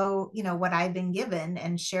follow, what I've been given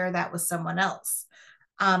and share that with someone else.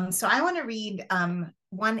 So I want to read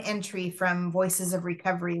one entry from Voices of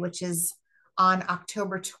Recovery, which is on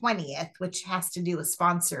October 20th, which has to do with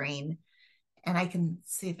sponsoring. And I can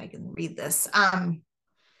see if I can read this.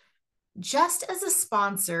 Just as a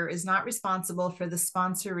sponsor is not responsible for the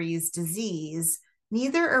sponsoree's disease,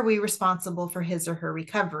 neither are we responsible for his or her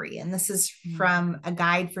recovery. And this is from a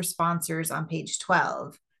guide for sponsors on page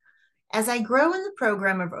 12. As I grow in the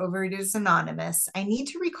program of Overeaters Anonymous, I need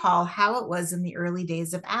to recall how it was in the early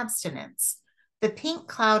days of abstinence. The pink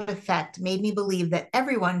cloud effect made me believe that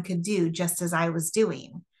everyone could do just as I was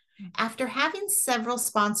doing. After having several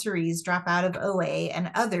sponsorees drop out of OA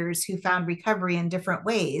and others who found recovery in different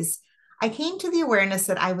ways, I came to the awareness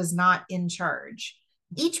that I was not in charge.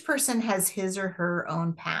 Each person has his or her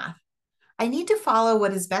own path. I need to follow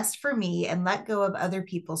what is best for me and let go of other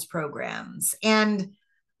people's programs. And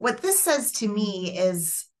what this says to me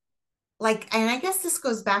is like, and I guess this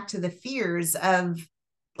goes back to the fears of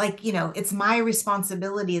like, it's my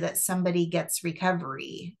responsibility that somebody gets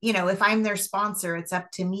recovery. If I'm their sponsor, it's up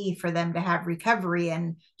to me for them to have recovery.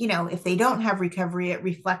 And, if they don't have recovery, it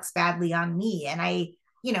reflects badly on me. And I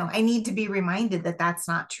need to be reminded that that's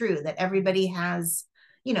not true, that everybody has,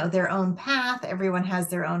 their own path. Everyone has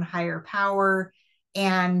their own higher power.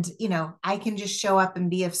 And, I can just show up and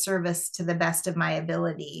be of service to the best of my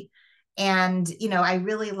ability. And, I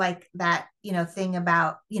really like that, thing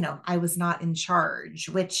about, I was not in charge,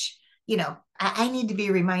 which, I need to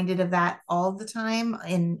be reminded of that all the time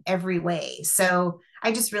in every way. So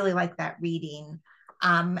I just really like that reading.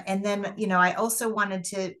 And then, I also wanted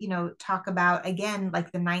to, talk about, again,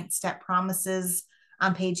 like the 9th step promises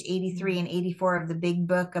on page 83 and 84 of the big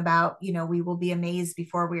book about, we will be amazed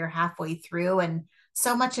before we are halfway through. And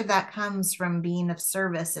so much of that comes from being of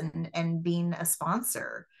service and being a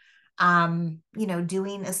sponsor, doing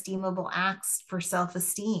esteemable acts for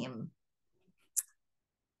self-esteem.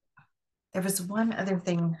 There was one other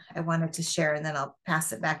thing I wanted to share, and then I'll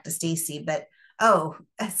pass it back to Stacey. But,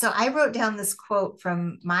 so I wrote down this quote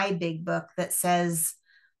from my big book that says,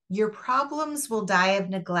 your problems will die of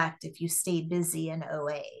neglect if you stay busy in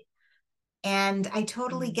OA. And I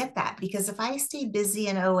totally get that, because if I stay busy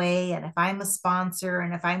in OA and if I'm a sponsor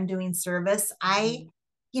and if I'm doing service, I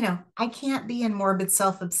can't be in morbid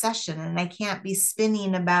self-obsession, and I can't be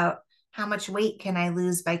spinning about how much weight can I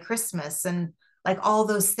lose by Christmas and like all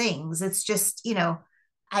those things. It's just,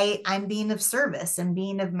 I'm being of service and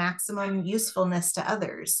being of maximum usefulness to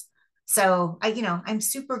others. So I'm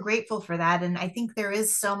super grateful for that. And I think there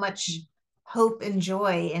is so much hope and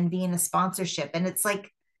joy in being a sponsorship. And it's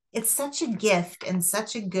like, it's such a gift and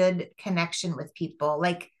such a good connection with people.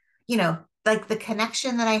 Like, like the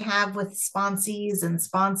connection that I have with sponsees and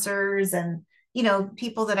sponsors and,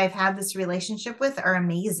 people that I've had this relationship with are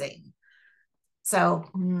amazing. So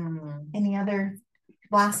any other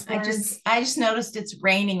last words? I just noticed it's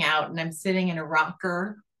raining out and I'm sitting in a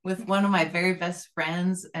rocker with one of my very best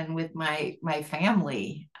friends and with my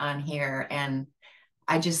family on here. And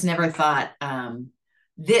I just never thought,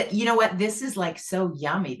 that, you know what, this is like so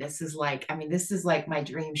yummy. This is like my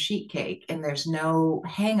dream sheet cake, and there's no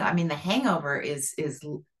the hangover is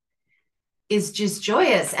just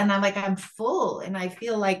joyous. And I'm full, and I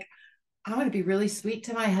feel like I want to be really sweet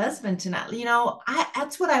to my husband tonight.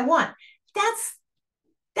 That's what I want.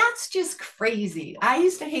 That's just crazy. I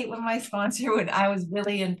used to hate when my sponsor, when I was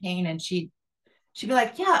really in pain, and she'd be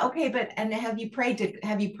like, yeah, okay, but and have you prayed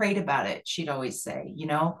about it? She'd always say,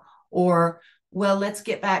 or, well, let's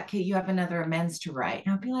get back. You have another amends to write.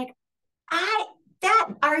 And I'll be like,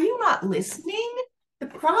 are you not listening? The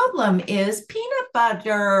problem is peanut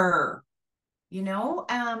butter,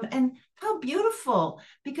 and how beautiful,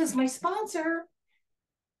 because my sponsor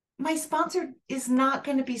is not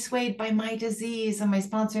going to be swayed by my disease, and my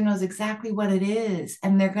sponsor knows exactly what it is,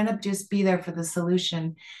 and they're going to just be there for the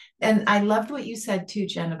solution. And I loved what you said too,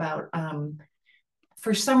 Jen, about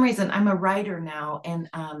for some reason I'm a writer now, and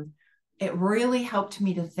it really helped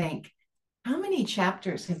me to think, how many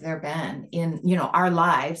chapters have there been in our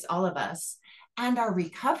lives, all of us, and our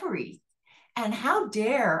recovery? And how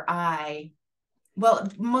dare I, well,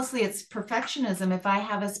 mostly it's perfectionism. If I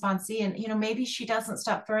have a sponsee and, maybe she doesn't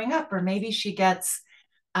stop throwing up, or maybe she gets,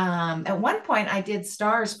 at one point I did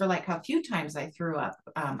stars for like how few times I threw up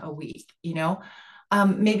a week,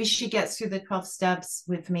 maybe she gets through the 12 steps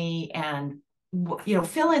with me and,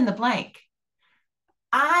 fill in the blank.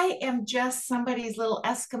 I am just somebody's little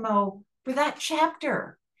Eskimo for that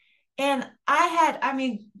chapter. And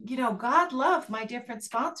God loved my different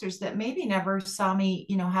sponsors that maybe never saw me,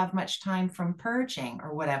 have much time from purging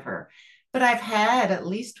or whatever. But I've had at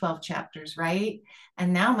least 12 chapters, right?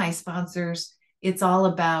 And now my sponsors, it's all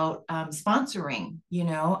about sponsoring,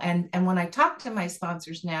 and when I talk to my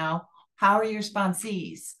sponsors now, how are your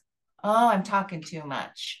sponsees? Oh, I'm talking too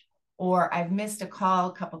much. Or I've missed a call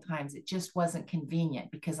a couple of times. It just wasn't convenient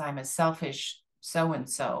because I'm a selfish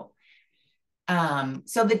so-and-so.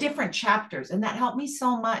 So the different chapters, and that helped me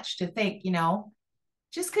so much to think,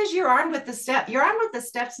 just because you're armed with the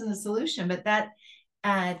steps and the solution, but that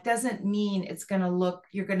doesn't mean it's going to look,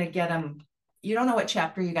 you're going to get them. You don't know what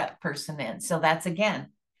chapter you got the person in. So that's, again,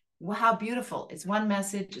 well, how beautiful. It's one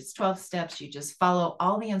message. It's 12 steps. You just follow.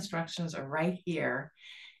 All the instructions are right here.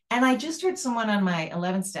 And I just heard someone on my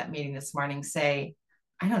 11-step meeting this morning say,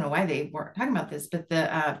 I don't know why they weren't talking about this, but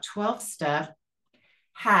the 12 step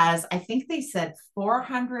has, I think they said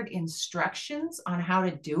 400 instructions on how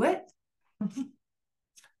to do it.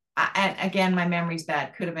 And again, my memory's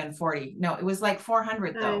bad. Could have been 40. No, it was like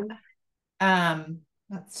 400 though.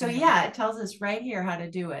 So yeah, it tells us right here how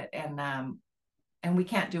to do it. And we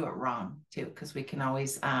can't do it wrong too, because we can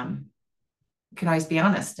always be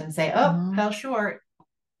honest and say, oh, fell short.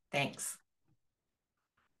 Thanks.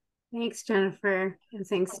 Thanks, Jennifer. And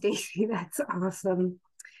thanks, Stacey. That's awesome.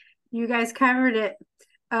 You guys covered it.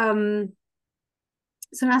 So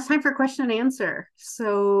now it's time for question and answer.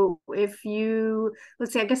 So let's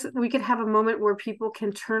see, I guess we could have a moment where people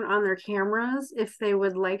can turn on their cameras if they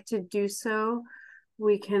would like to do so.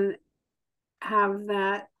 We can have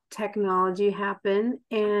that technology happen.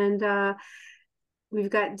 And we've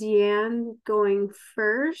got Deanne going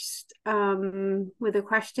first with a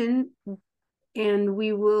question, and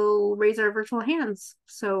we will raise our virtual hands.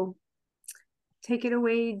 So take it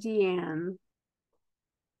away, Deanne.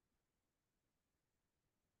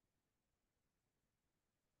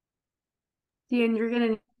 Deanne, you're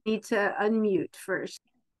going to need to unmute first.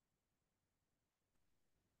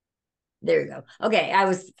 There you go. Okay, I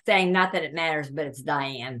was saying, not that it matters, but it's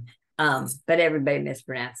Diane. But everybody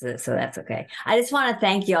mispronounces it, so that's okay. I just want to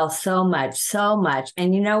thank you all so much, so much.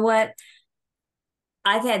 And you know what?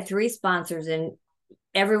 I've had 3 sponsors and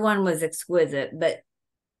everyone was exquisite, but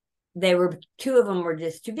two of them were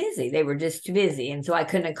just too busy. They were just too busy. And so I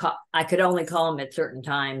could only call them at certain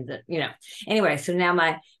times that, anyway, so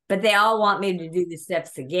now but they all want me to do the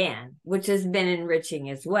steps again, which has been enriching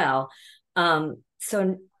as well.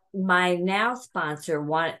 So my now sponsor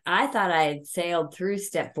I thought I had sailed through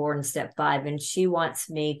step 4 and step 5, and she wants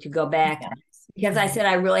me to go back because I said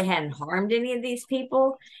I really hadn't harmed any of these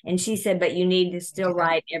people. And she said, but you need to still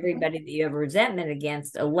write everybody that you have resentment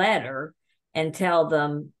against a letter and tell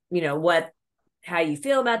them, how you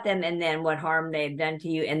feel about them, and then what harm they have done to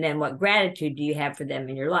you, and then what gratitude do you have for them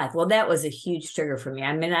in your life. Well, that was a huge trigger for me.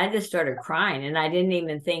 I mean, I just started crying, and I didn't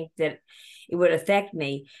even think that it would affect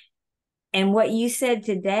me. And what you said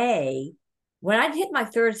today, when I hit my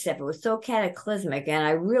 3rd step, it was so cataclysmic, and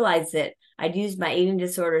I realized that I'd used my eating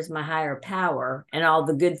disorder as my higher power and all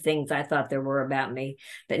the good things I thought there were about me.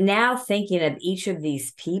 But now thinking of each of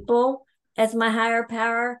these people as my higher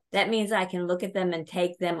power, that means I can look at them and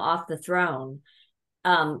take them off the throne.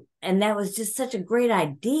 And that was just such a great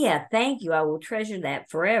idea. Thank you. I will treasure that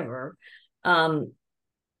forever. And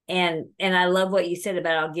I love what you said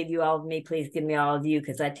about I'll give you all of me, please give me all of you,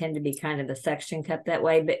 because I tend to be kind of a section cut that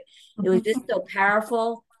way. But it was just so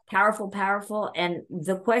powerful. And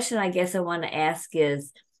the question I guess I want to ask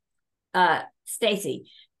is, Stacey,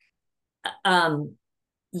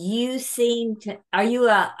 you seem to, are you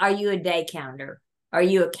a day counter? Are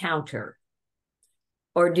you a counter?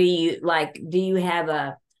 Or do you have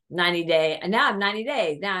a 90-day, and now I'm 90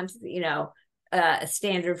 days. Now I'm, a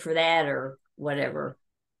standard for that or whatever?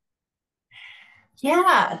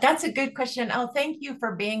 Yeah, that's a good question. Oh, thank you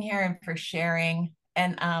for being here and for sharing.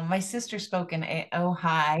 And my sister spoke in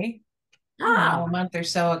Ojai, a month or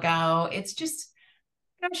so ago. It's just,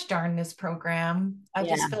 gosh darn this program. I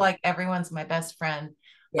just feel like everyone's my best friend.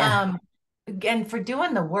 Yeah. And for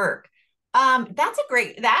doing the work.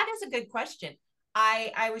 That is a good question.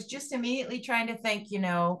 I was just immediately trying to think,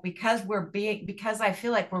 because I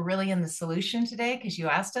feel like we're really in the solution today, because you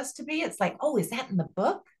asked us to be. It's like, oh, is that in the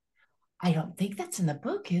book? I don't think that's in the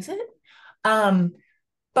book, is it?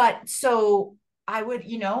 But so I would,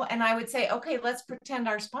 and I would say, okay, let's pretend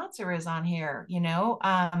our sponsor is on here.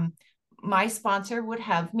 My sponsor would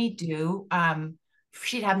have me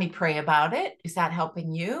she'd have me pray about it. Is that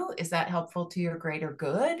helping you? Is that helpful to your greater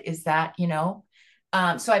good? Is that, so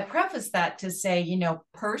I preface that to say,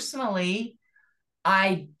 personally,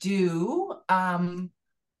 I do,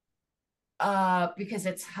 because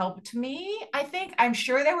it's helped me. I think I'm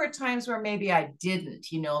sure there were times where maybe I didn't,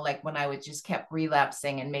 like when I would just kept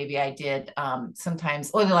relapsing, and maybe I did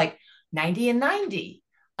sometimes, or like 90 and 90.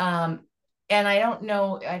 And I don't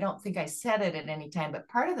know, I don't think I said it at any time, but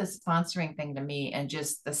part of the sponsoring thing to me and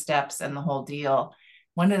just the steps and the whole deal,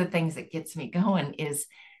 one of the things that gets me going is,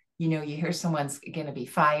 you hear someone's going to be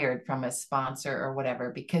fired from a sponsor or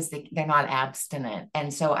whatever because they're not abstinent.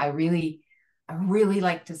 And so I really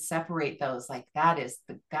like to separate those. Like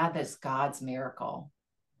that's God's miracle.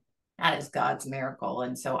 That is God's miracle.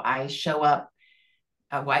 And so I show up,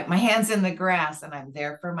 I wipe my hands in the grass, and I'm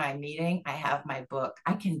there for my meeting. I have my book.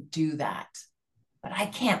 I can do that, but I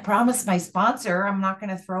can't promise my sponsor I'm not going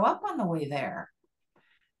to throw up on the way there.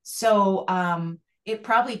 So it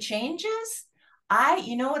probably changes.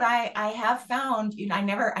 You know what I have found, I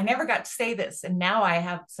never got to say this, and now I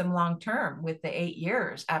have some long-term with the 8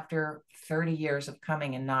 years after 30 years of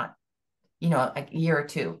coming and not, a year or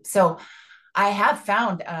two. So I have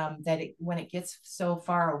found that when it gets so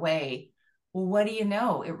far away, well, what do you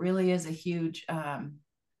know? It really is it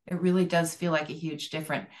really does feel like a huge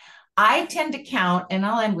difference. I tend to count, and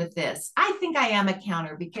I'll end with this. I think I am a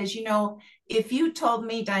counter because, if you told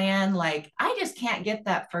me, Diane, like, I just can't get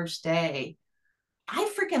that first day,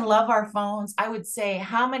 I freaking love our phones. I would say,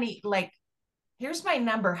 how many, here's my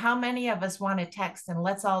number. How many of us want to text and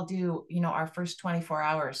let's all do, our first 24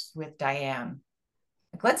 hours with Diane?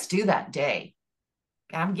 Like, let's do that day.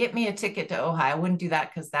 Get me a ticket to Ojai. I wouldn't do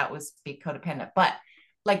that because that was be codependent, but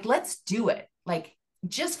let's do it.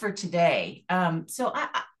 Just for today. So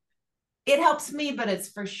it helps me, but it's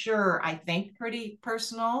for sure, I think, pretty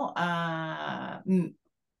personal.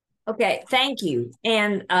 Okay, thank you.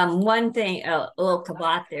 And one thing, a little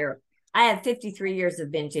caveat there. I have 53 years of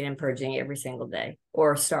binging and purging every single day,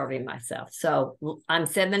 or starving myself. So I'm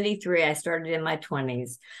 73. I started in my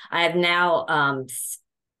 20s. I have now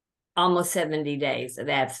almost 70 days of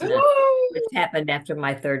abstinence, which happened after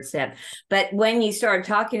my 3rd step. But when you started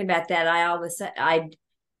talking about that,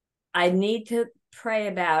 I need to pray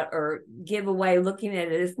about or give away looking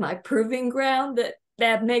at it as my proving ground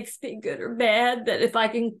that makes me good or bad, that if I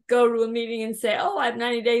can go to a meeting and say, oh, I have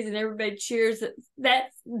 90 days and everybody cheers,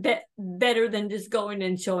 that's better than just going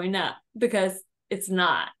and showing up, because it's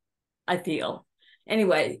not. I feel.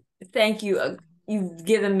 Anyway, thank you. You've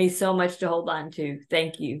given me so much to hold on to.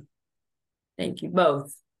 Thank you. Thank you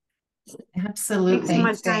both. Absolutely. Thanks so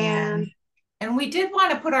much, Diane. And we did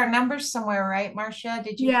want to put our numbers somewhere, right, Marcia?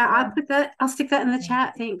 Did you? Yeah, I'll stick that in the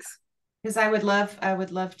chat. Thanks. Because I would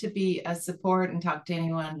love to be a support and talk to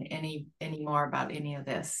anyone any more about any of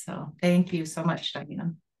this. So thank you so much,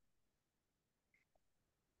 Diane.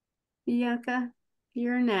 Bianca,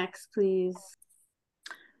 you're next, please.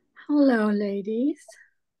 Hello, ladies.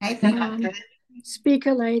 Hi,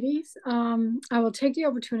 Speaker ladies. I will take the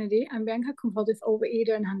opportunity. I'm Bianca, compulsive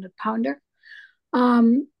overeater and 100-pounder.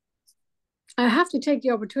 I have to take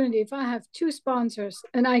the opportunity. If I have two sponsors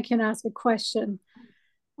and I can ask a question,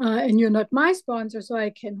 and you're not my sponsor, so I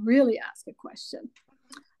can really ask a question.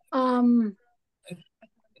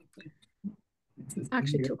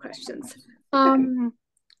 Actually, two questions. I'm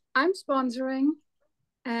sponsoring,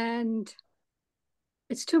 and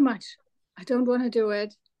it's too much. I don't want to do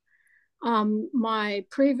it. My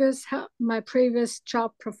previous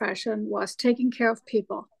job profession was taking care of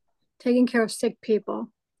people, taking care of sick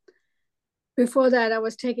people. Before that, I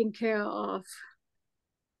was taking care of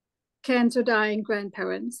cancer dying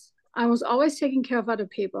grandparents. I was always taking care of other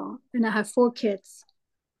people, and I have 4 kids,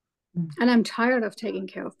 and I'm tired of taking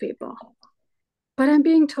care of people. But I'm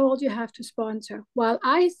being told you have to sponsor. While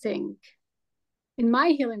I think in my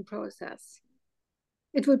healing process,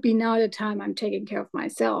 it would be now the time I'm taking care of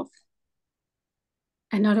myself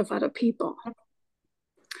and not of other people.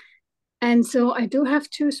 And so I do have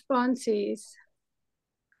 2 sponsees.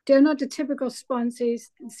 They're not the typical sponsees.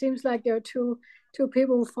 It seems like there are two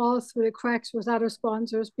people who fall through the cracks with other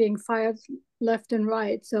sponsors being fired left and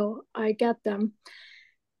right. So I get them.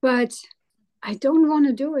 But I don't want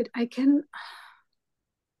to do it.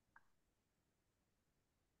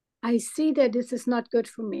 I see that this is not good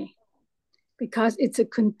for me, because it's a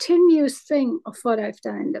continuous thing of what I've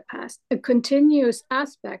done in the past, a continuous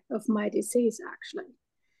aspect of my disease, actually.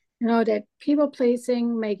 You know, that people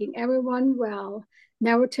pleasing, making everyone well,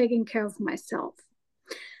 never taking care of myself.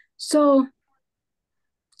 So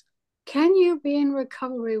can you be in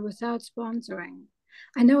recovery without sponsoring?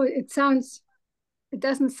 I know it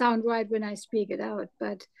doesn't sound right when I speak it out,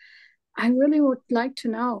 but I really would like to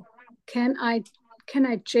know, can I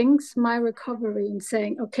jinx my recovery in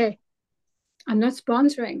saying, okay, I'm not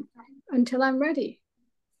sponsoring until I'm ready,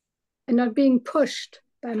 and not being pushed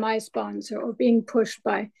by my sponsor or being pushed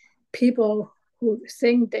by people who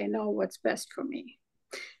think they know what's best for me.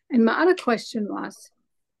 And my other question was,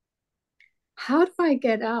 how do I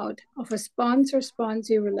get out of a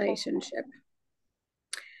sponsor-sponsee relationship?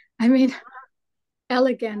 I mean,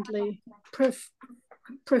 elegantly,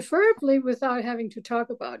 preferably without having to talk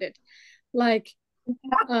about it. Like,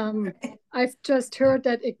 I've just heard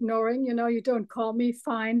that ignoring, you don't call me,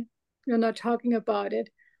 fine, you're not talking about it.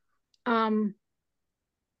 I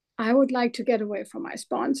would like to get away from my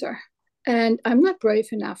sponsor, and I'm not brave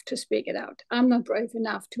enough to speak it out. I'm not brave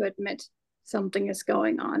enough to admit something is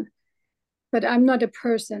going on, but I'm not a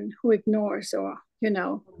person who ignores or,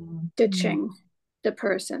 ditching the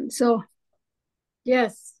person. So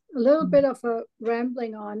yes, a little bit of a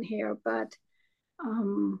rambling on here, but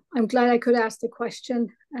I'm glad I could ask the question,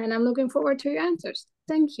 and I'm looking forward to your answers.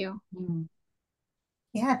 Thank you.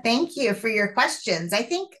 Yeah, thank you for your questions. I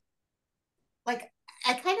think,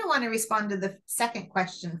 I kind of want to respond to the second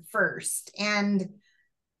question first. And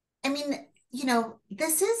I mean,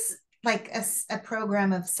 this is like a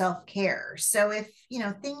program of self-care. So if,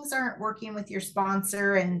 things aren't working with your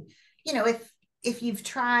sponsor, and, if you've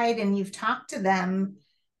tried and you've talked to them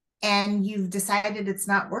and you've decided it's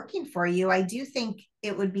not working for you, I do think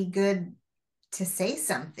it would be good to say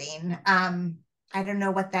something. I don't know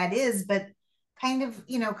what that is, but kind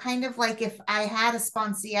of like if I had a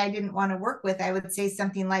sponsee I didn't want to work with, I would say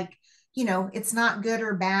something like, it's not good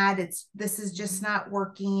or bad. This is just not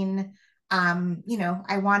working.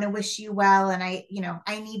 I want to wish you well. And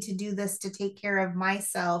I need to do this to take care of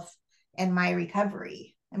myself and my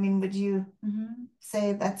recovery. I mean, would you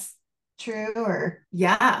say that's true? Or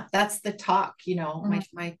yeah, that's the talk.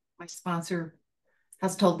 My sponsor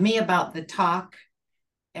has told me about the talk,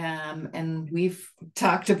 and we've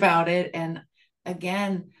talked about it. And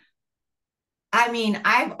again, I mean,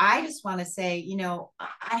 I just want to say,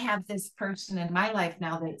 I have this person in my life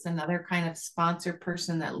now that's another kind of sponsor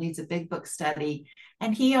person that leads a big book study.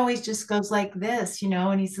 And he always just goes like this,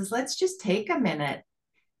 and he says, let's just take a minute.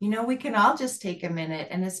 We can all just take a minute.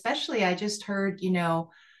 And especially, I just heard,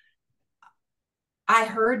 I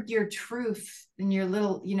heard your truth in your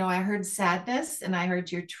little, I heard sadness, and I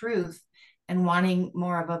heard your truth and wanting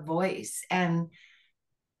more of a voice. And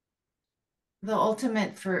the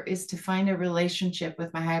ultimate is to find a relationship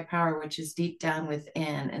with my higher power, which is deep down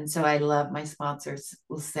within. And so I love my sponsors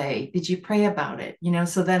will say, did you pray about it?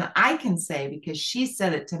 So then I can say, because she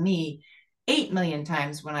said it to me 8 million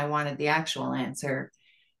times when I wanted the actual answer,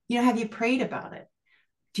 have you prayed about it?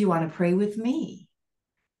 Do you want to pray with me?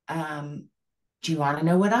 Do you want to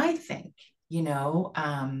know what I think?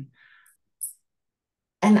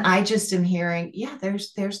 And I just am hearing, yeah,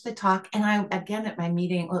 there's the talk. And I, again, at my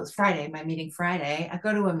meeting, well, it's Friday, my meeting Friday, I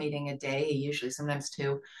go to a meeting a day, usually sometimes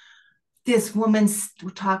two. This woman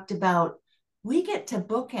talked about, we get to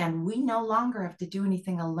bookend, we no longer have to do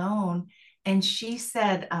anything alone. And she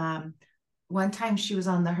said, one time she was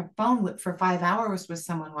on her phone for 5 hours with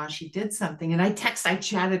someone while she did something. And I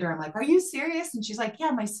chatted her. I'm like, are you serious? And she's like,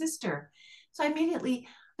 yeah, my sister. So I immediately,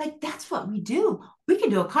 like, that's what we do. We can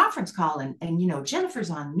do a conference call and Jennifer's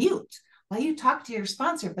on mute while you talk to your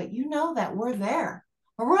sponsor, but that we're there,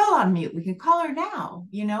 or we're all on mute. We can call her now.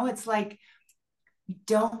 It's like,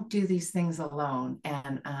 don't do these things alone.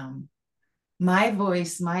 And my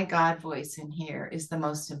voice, my God voice in here is the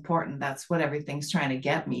most important. That's what everything's trying to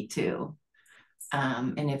get me to.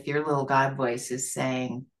 And if your little God voice is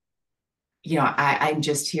saying, I'm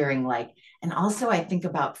just hearing like, and also I think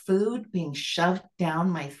about food being shoved down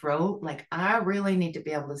my throat. Like, I really need to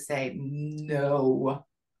be able to say no,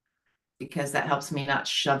 because that helps me not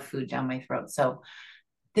shove food down my throat. So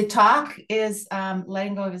the talk is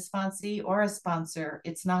letting go of a sponsee or a sponsor.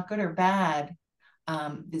 It's not good or bad.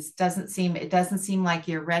 It doesn't seem like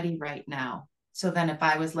you're ready right now. So then if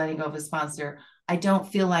I was letting go of a sponsor, I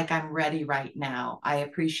don't feel like I'm ready right now. I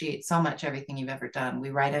appreciate so much everything you've ever done. We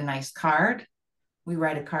write a nice card. We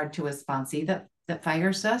write a card to a sponsee that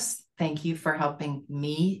fires us. Thank you for helping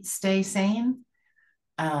me stay sane.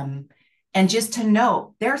 And just to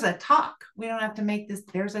know there's a talk. We don't have to make this,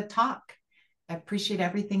 there's a talk. I appreciate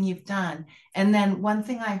everything you've done. And then one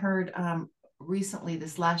thing I heard recently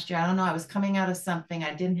this last year, I don't know, I was coming out of something.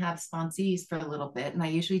 I didn't have sponsees for a little bit, and I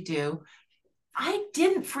usually do. I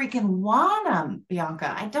didn't freaking want them,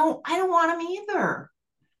 Bianca. I don't want them either.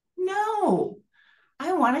 No,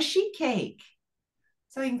 I want a sheet cake.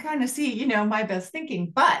 So you can kind of see, my best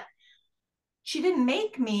thinking, but she didn't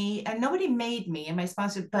make me, and nobody made me and my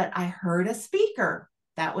sponsor, but I heard a speaker.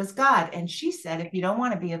 That was God. And she said, if you don't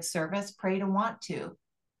want to be of service, pray to want to.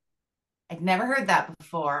 I'd never heard that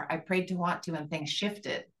before. I prayed to want to, and things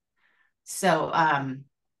shifted. So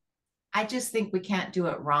I just think we can't do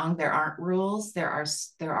it wrong. There aren't rules. There are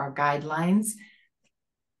guidelines,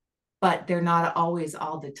 but they're not always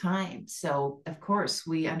all the time. So of course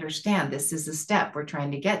we understand this is a step we're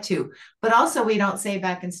trying to get to, but also we don't say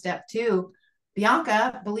back in step 2,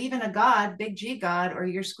 Bianca, believe in a God, big G God, or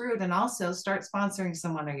you're screwed. And also start sponsoring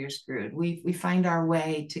someone or you're screwed. We find our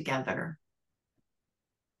way together.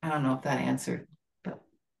 I don't know if that answered, but.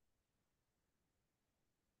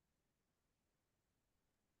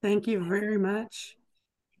 Thank you very much.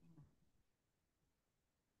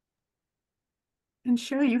 And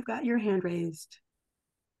Sherry, you've got your hand raised.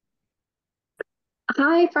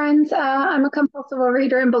 Hi, friends. I'm a compulsive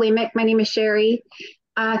overeater and bulimic. My name is Sherry.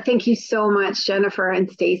 Thank you so much, Jennifer and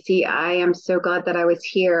Stacey. I am so glad that I was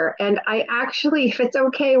here. And I actually, if it's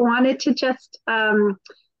okay, wanted to just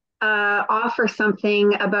offer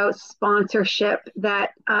something about sponsorship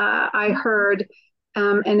that I heard,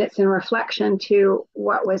 and it's in reflection to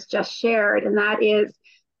what was just shared. And that is,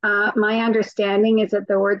 my understanding is that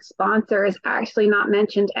the word sponsor is actually not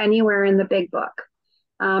mentioned anywhere in the big book.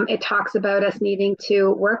 It talks about us needing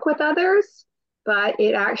to work with others, but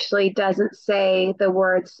it actually doesn't say the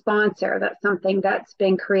word sponsor. That's something that's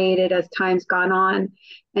been created as time's gone on.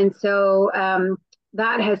 And so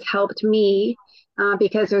that has helped me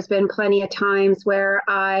because there's been plenty of times where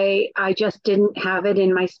I just didn't have it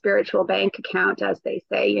in my spiritual bank account, as they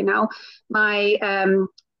say.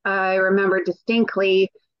 I remember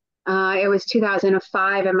distinctly, it was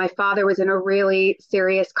 2005, and my father was in a really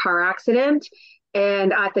serious car accident.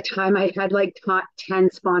 And at the time, I had like 10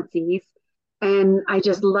 sponsees, and I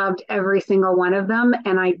just loved every single one of them.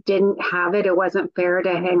 And I didn't have it. It wasn't fair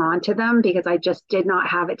to hang on to them because I just did not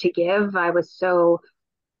have it to give. I was so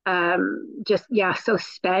so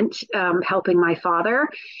spent helping my father.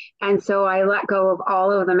 And so I let go of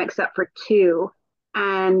all of them except for 2.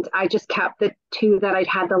 And I just kept the 2 that I'd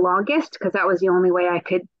had the longest because that was the only way I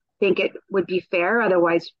could think it would be fair.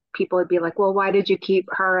 Otherwise, people would be like, well, why did you keep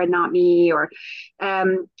her and not me? Or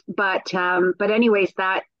but anyways,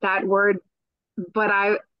 that word,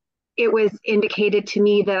 it was indicated to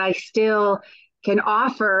me that I still can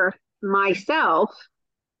offer myself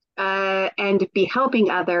and be helping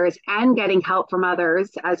others and getting help from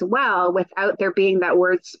others as well without there being that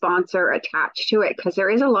word sponsor attached to it, because there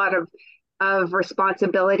is a lot of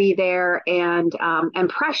responsibility there and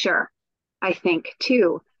pressure, I think,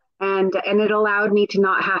 too. And it allowed me to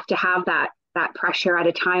not have to have that pressure at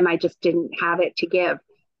a time I just didn't have it to give.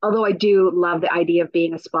 Although I do love the idea of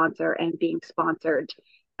being a sponsor and being sponsored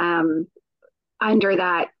under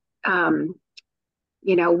that,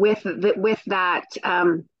 with that,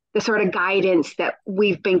 the sort of guidance that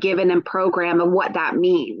we've been given in program of what that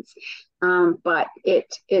means. But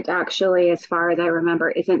it actually, as far as I remember,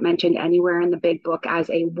 isn't mentioned anywhere in the big book as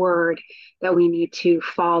a word that we need to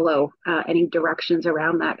follow any directions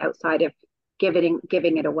around that outside of giving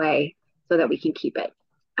it away so that we can keep it.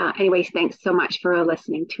 Anyways, thanks so much for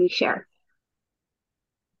listening to me share.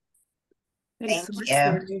 Thanks so much,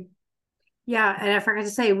 Sandy. Yeah, and I forgot to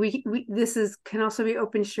say, we this can also be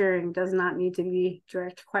open sharing, does not need to be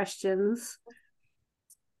direct questions.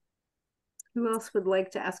 Who else would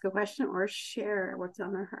like to ask a question or share what's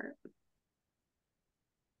on their heart?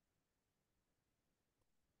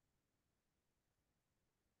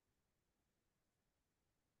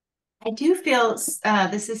 I do feel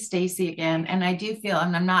this is Stacey again, and I do feel,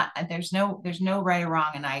 and I'm not, there's no right or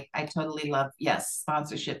wrong, and I totally love, yes,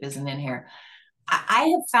 sponsorship isn't in here. I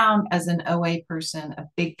have found as an OA person, a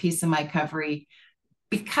big piece of my recovery,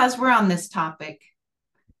 because we're on this topic,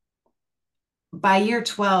 by year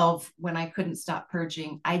 12, when I couldn't stop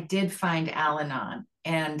purging, I did find Al-Anon,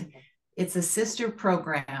 and it's a sister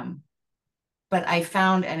program. But I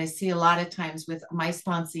found, and I see a lot of times with my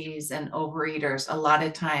sponsees and overeaters, a lot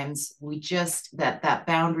of times we just, that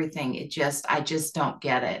boundary thing, I just don't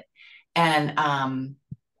get it. And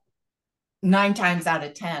 9 times out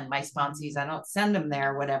of 10, my sponsees, I don't send them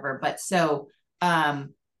there or whatever. But so I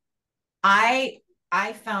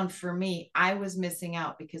found for me, I was missing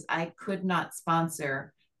out because I could not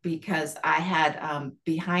sponsor because I had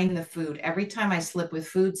behind the food. Every time I slip with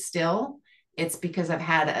food still, it's because I've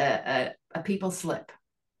had a people slip.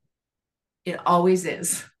 It always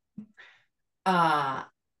is. Can't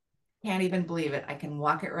even believe it. I can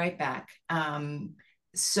walk it right back.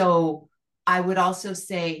 So I would also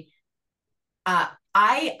say,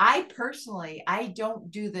 I personally, I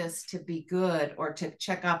don't do this to be good or to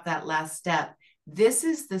check off that last step. This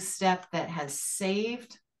is the step that has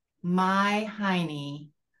saved my hiney.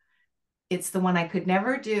 It's the one I could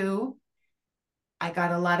never do. I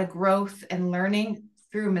got a lot of growth and learning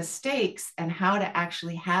through mistakes and how to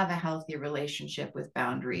actually have a healthy relationship with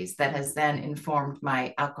boundaries that has then informed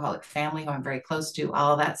my alcoholic family, who I'm very close to,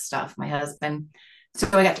 all that stuff, my husband. So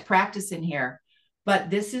I got to practice in here.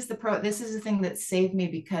 But this is the thing that saved me,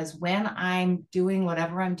 because when I'm doing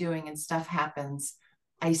whatever I'm doing and stuff happens,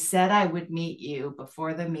 I said I would meet you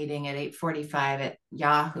before the meeting at 8:45 at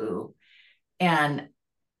Yahoo. And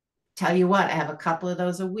tell you what, I have a couple of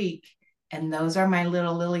those a week. And those are my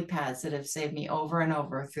little lily pads that have saved me over and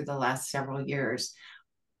over through the last several years,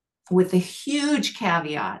 with a huge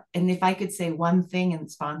caveat. And if I could say one thing in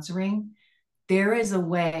sponsoring, there is a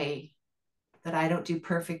way that I don't do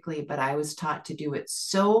perfectly, but I was taught to do it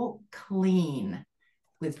so clean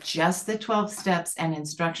with just the 12 steps and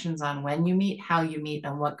instructions on when you meet, how you meet,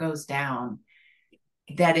 and what goes down,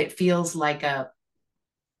 that it feels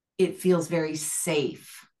very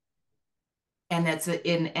safe. And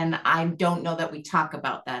and I don't know that we talk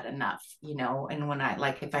about that enough, and when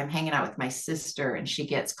if I'm hanging out with my sister and she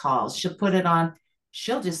gets calls, she'll put it on,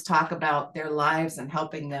 she'll just talk about their lives and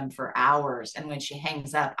helping them for hours. And when she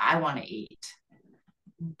hangs up, I want to eat.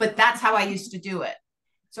 But that's how I used to do it.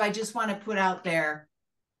 So I just want to put out there,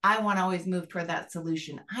 I want to always move toward that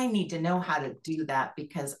solution. I need to know how to do that,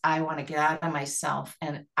 because I want to get out of myself,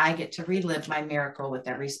 and I get to relive my miracle with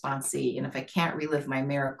every sponsee. And if I can't relive my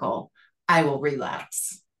miracle, I will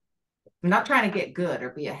relapse. I'm not trying to get good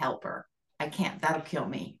or be a helper. I can't. That'll kill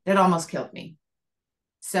me. It almost killed me.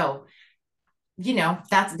 So,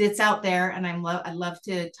 it's out there, and I love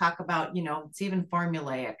to talk about, it's even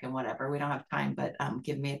formulaic and whatever. We don't have time, but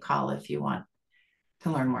give me a call if you want to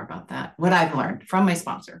learn more about that. What I've learned from my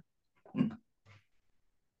sponsor.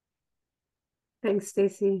 Thanks,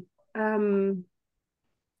 Stacey. Well,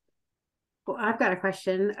 I've got a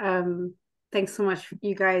question. Thanks so much,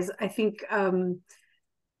 you guys. I think I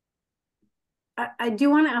do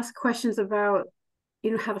want to ask questions about,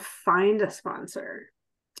 how to find a sponsor.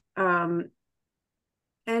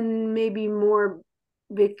 And maybe more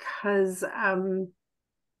because,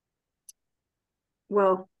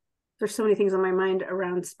 well, there's so many things on my mind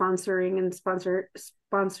around sponsoring and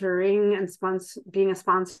being a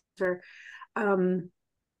sponsor, being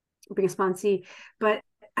a sponsee. But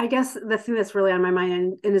I guess the thing that's really on my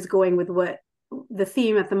mind and is going with what the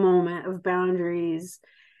theme at the moment of boundaries,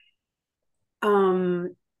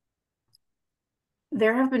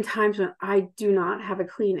 there have been times when I do not have a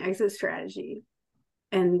clean exit strategy,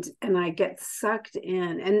 and I get sucked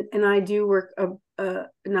in, and I do work not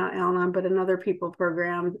Al-Anon but another people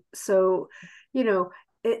program, so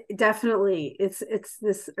it definitely it's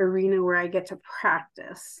this arena where I get to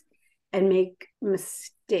practice and make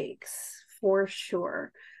mistakes for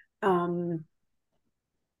sure. But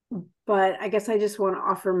I guess I just want to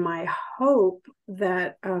offer my hope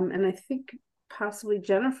that, and I think possibly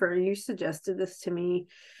Jennifer, you suggested this to me,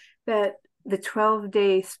 that the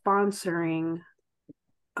 12-day sponsoring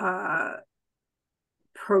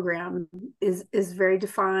program is very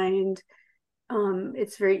defined.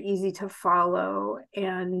 It's very easy to follow,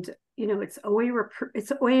 and it's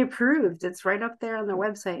OA approved. It's right up there on the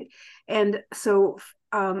website. And so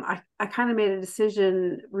I kind of made a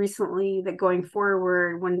decision recently that going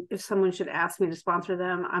forward, if someone should ask me to sponsor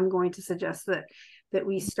them, I'm going to suggest that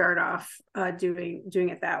we start off doing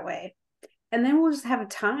it that way, and then we'll just have a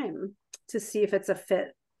time to see if it's a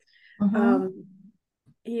fit.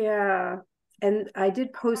 Yeah, and I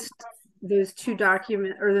did post those two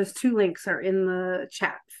links are in the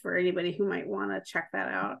chat for anybody who might want to check that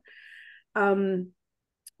out.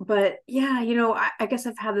 But yeah, I guess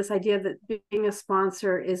I've had this idea that being a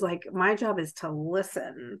sponsor is like, my job is to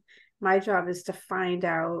listen. My job is to find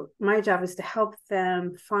out. My job is to help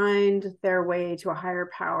them find their way to a higher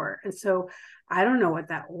power. And so I don't know what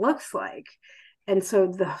that looks like. And so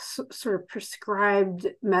the sort of prescribed,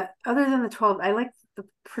 other than the 12, I like the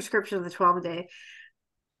prescription of the 12-day.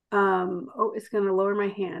 Oh, it's going to lower my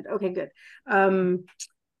hand. Okay, good.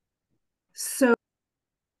 So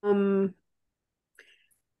I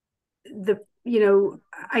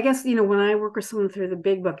guess when I work with someone through the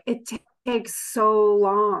big book, it takes so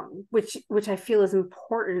long, which I feel is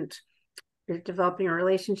important. You're developing a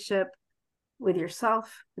relationship with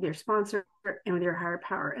yourself, with your sponsor, and with your higher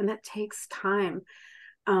power, and that takes time.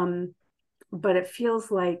 But it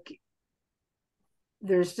feels like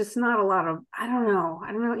there's just not a lot of, I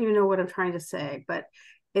don't even know what I'm trying to say, but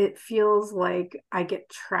it feels like I get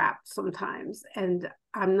trapped sometimes, and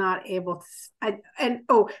I'm not able to. And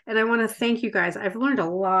I want to thank you guys. I've learned a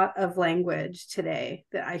lot of language today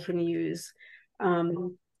that I can use,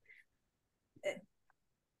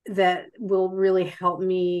 that will really help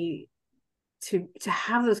me to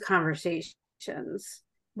have those conversations.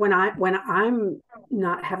 When I'm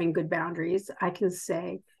not having good boundaries, I can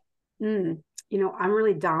say, I'm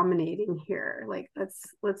really dominating here. Like,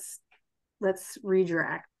 let's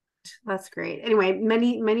redirect. That's great. Anyway,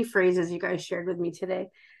 many phrases you guys shared with me today.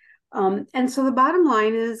 And so the bottom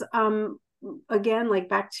line is, again, like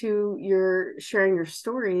back to your sharing your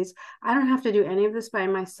stories, I don't have to do any of this by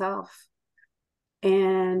myself.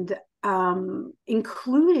 And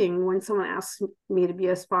including when someone asks me to be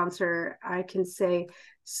a sponsor, I can say,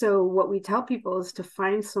 so what we tell people is to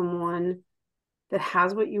find someone that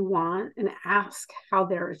has what you want and ask how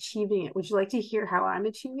they're achieving it. Would you like to hear how I'm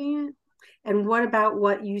achieving it? And what about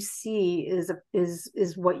what you see is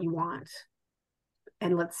what you want?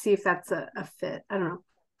 And let's see if that's a fit. I don't know.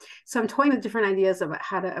 So I'm toying with different ideas about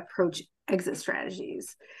how to approach exit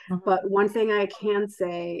strategies. But one thing I can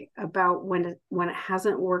say about when it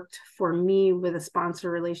hasn't worked for me with a sponsor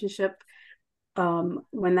relationship,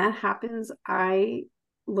 when that happens, I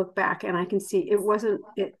look back and I can see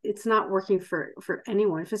it's not working for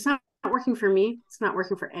anyone. If it's not working for me, it's not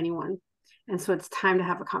working for anyone. And so it's time to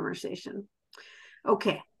have a conversation.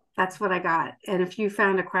 Okay, that's what I got. And if you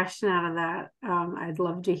found a question out of that, I'd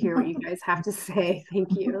love to hear what you guys have to say. Thank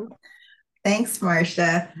you. Thanks,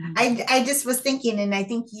 Marcia. I just was thinking, and I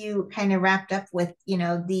think you kind of wrapped up with, we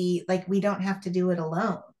don't have to do it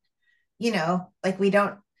alone. I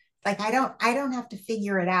don't have to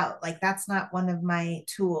figure it out. Like, that's not one of my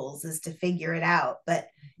tools, is to figure it out. But,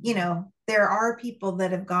 there are people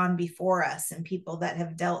that have gone before us and people that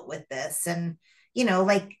have dealt with this. And,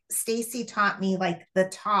 like Stacey taught me like the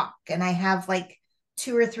talk, and I have like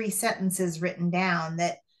 2 or 3 sentences written down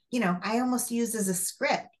that, I almost use as a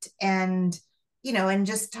script, and, and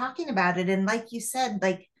just talking about it. And like you said,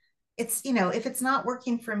 like, it's, if it's not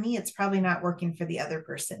working for me, it's probably not working for the other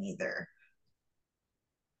person either.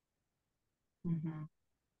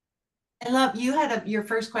 I love, you had your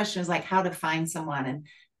first question was like how to find someone, and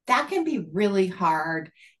that can be really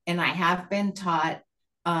hard. And I have been taught,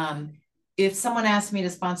 if someone asks me to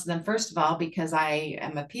sponsor them, first of all, because I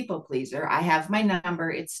am a people pleaser, I have my number,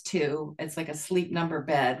 it's 2, it's like a sleep number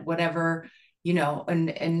bed, whatever,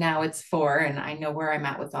 and now it's 4, and I know where I'm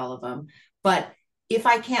at with all of them. But if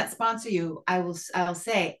I can't sponsor you, I'll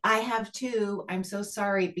say, I have two. I'm so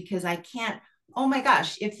sorry because I can't. Oh my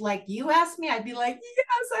gosh. If like you asked me, I'd be like,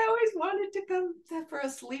 yes, I always wanted to come for a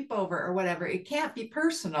sleepover or whatever. It can't be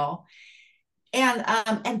personal.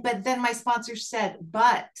 But then my sponsor said,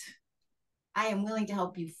 but I am willing to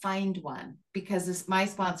help you find one, because my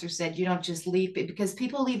sponsor said, you don't just leave it, because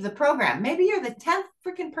people leave the program. Maybe you're the 10th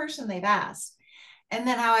freaking person they've asked. And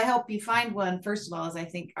then how I help you find one, first of all, is I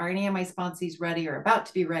think, are any of my sponsees ready or about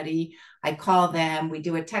to be ready? I call them, we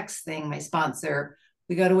do a text thing, my sponsor,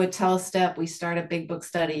 we go to a 12-step, we start a big book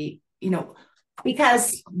study,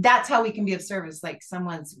 because that's how we can be of service. Like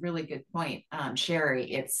someone's really good point,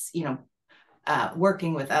 Sherry, it's,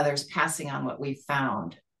 working with others, passing on what we've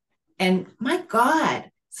found. And my God,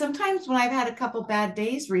 sometimes when I've had a couple bad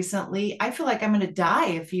days recently, I feel like I'm going to die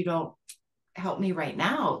if you don't help me right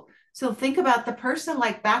now. So think about the person,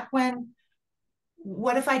 like back when,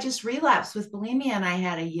 what if I just relapsed with bulimia and I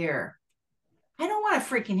had a year? I don't want to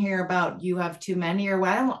freaking hear about you have too many or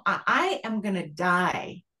what. I am going to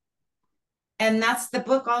die. And that's, the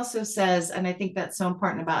book also says, and I think that's so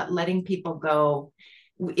important about letting people go.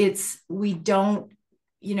 We don't,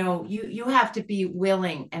 you have to be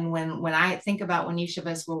willing. And when I think about when each of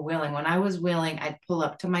us were willing, when I was willing, I'd pull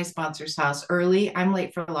up to my sponsor's house early. I'm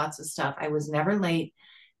late for lots of stuff. I was never late.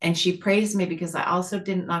 And she praised me because I also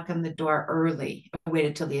didn't knock on the door early. I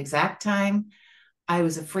waited till the exact time. I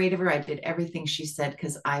was afraid of her. I did everything she said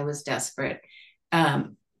because I was desperate.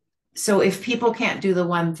 So if people can't do the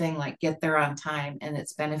one thing, like get there on time, and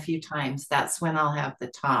it's been a few times, that's when I'll have the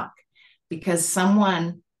talk, because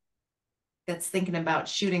someone that's thinking about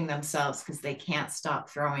shooting themselves because they can't stop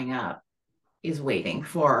throwing up is waiting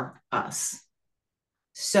for us.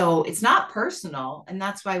 So it's not personal. And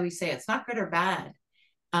that's why we say it's not good or bad.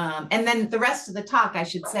 And then the rest of the talk, I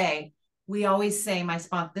should say, we always say,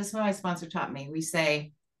 this is what my sponsor taught me. We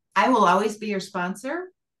say, I will always be your sponsor.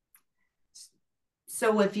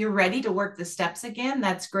 So if you're ready to work the steps again,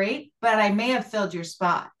 that's great. But I may have filled your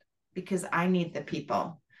spot because I need the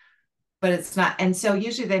people. But it's not. And so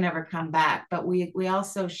usually they never come back. But we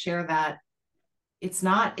also share that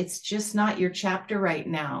it's just not your chapter right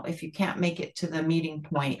now if you can't make it to the meeting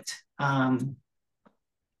point.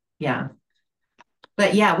 Yeah.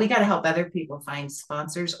 But yeah, we got to help other people find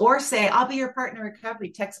sponsors, or say, I'll be your partner in recovery.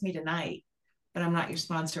 Text me tonight, but I'm not your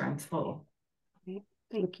sponsor. I'm full. Okay,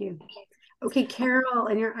 thank you. Okay, Carol,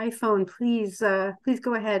 and your iPhone, please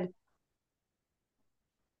go ahead.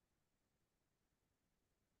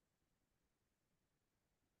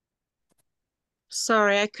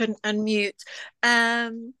 Sorry, I couldn't unmute.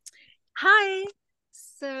 Hi.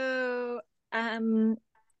 So,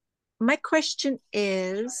 my question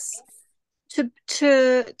is,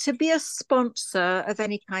 to be a sponsor of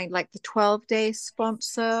any kind, like the 12-day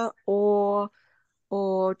sponsor or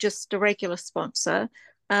just a regular sponsor,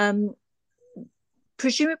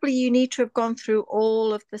 presumably you need to have gone through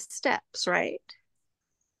all of the steps, right?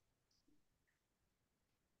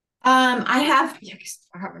 I have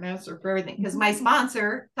an answer for everything, because my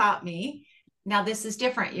sponsor taught me. Now this is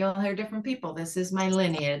different. You'll hear different people. This is my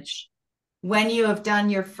lineage. When you have done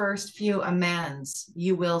your first few amends,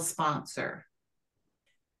 you will sponsor.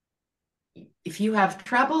 If you have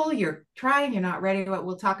trouble, you're trying, you're not ready,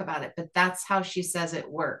 we'll talk about it. But that's how she says it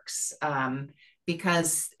works,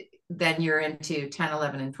 because then you're into 10,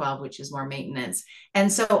 11, and 12, which is more maintenance.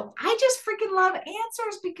 And so I just freaking love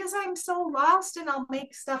answers, because I'm so lost, and I'll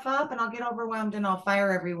make stuff up and I'll get overwhelmed and I'll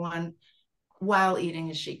fire everyone while eating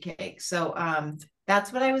a sheet cake. So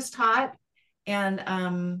that's what I was taught, and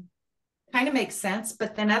kind of makes sense.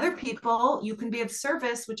 But then other people, you can be of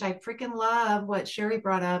service, which I freaking love what Sherry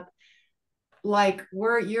brought up. Like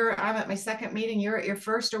I'm at my second meeting, you're at your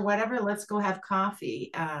first or whatever, let's go have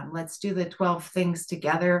coffee. Let's do the 12 things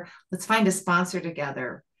together. Let's find a sponsor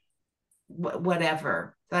together,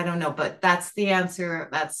 whatever. I don't know, but that's the answer.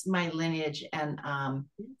 That's my lineage. And I'll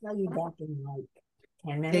tell you back in like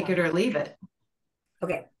 10 minutes. Take it or leave it.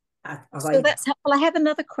 Okay. So that's helpful. I have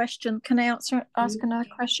another question. Can I ask another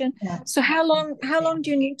question? Yeah. So how long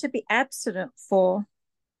do you need to be abstinent for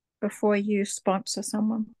before you sponsor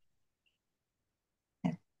someone?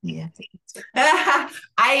 Yeah.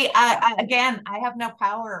 I have no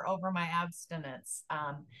power over my abstinence.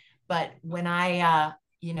 But when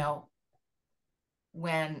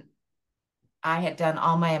when I had done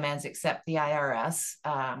all my amends except the IRS,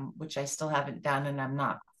 which I still haven't done, and I'm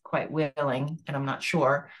not quite willing, and I'm not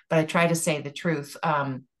sure, but I try to say the truth.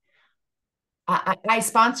 I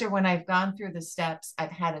sponsor when I've gone through the steps.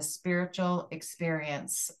 I've had a spiritual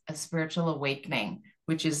experience, a spiritual awakening,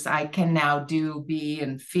 which is I can now do, be,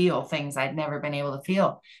 and feel things I'd never been able to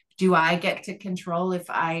feel. Do I get to control if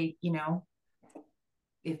I,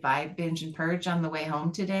 if I binge and purge on the way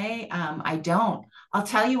home today? I don't. I'll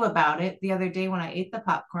tell you about it. The other day when I ate the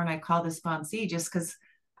popcorn, I called a sponsee just because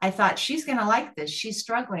I thought she's going to like this. She's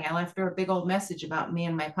struggling. I left her a big old message about me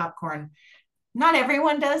and my popcorn. Not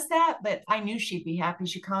everyone does that, but I knew she'd be happy.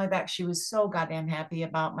 She called me back. She was so goddamn happy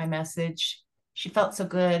about my message. She felt so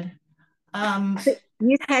good.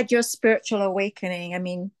 You've had your spiritual awakening, I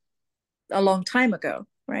mean, a long time ago,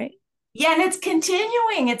 right? Yeah, and it's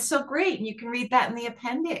continuing. It's so great. And you can read that in the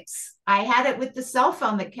appendix. I had it with the cell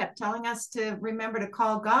phone that kept telling us to remember to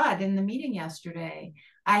call God in the meeting yesterday.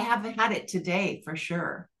 I haven't had it today for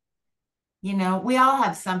sure. We all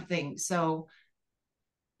have something. So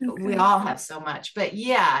we all have so much. But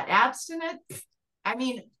yeah, abstinence. I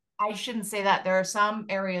mean, I shouldn't say that. There are some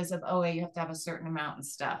areas of OA you have to have a certain amount and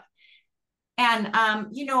stuff. And,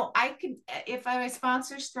 I could, if my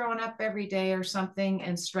sponsor's throwing up every day or something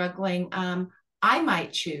and struggling, I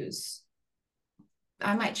might choose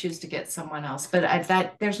to get someone else, but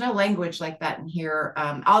there's no language like that in here.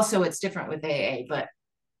 Also, it's different with AA, but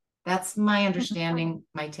that's my understanding,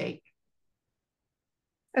 my take.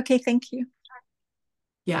 Okay, thank you.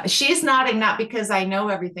 Yeah, she's nodding not because I know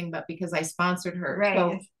everything, but because I sponsored her. Right.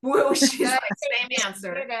 So woo, she's like, same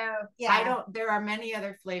answer. Yeah. There are many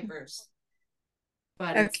other flavors,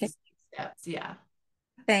 but okay. It's steps. Yeah.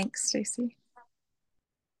 Thanks, Stacey.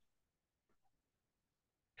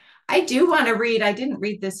 I do want to read. I didn't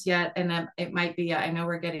read this yet, and it might be, I know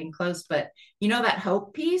we're getting close, but that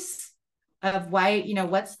hope piece of why,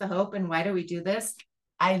 what's the hope and why do we do this?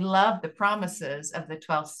 I love the promises of the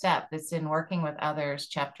 12th step. It's in Working with Others,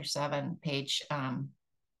 chapter 7, page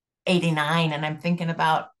 89. And I'm thinking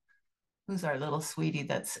about who's our little sweetie,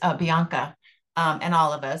 that's Bianca, and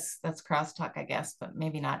all of us. That's crosstalk, I guess, but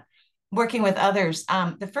maybe not. Working with others.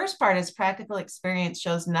 The first part is practical experience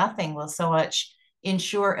shows nothing will so much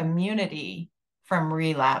ensure immunity from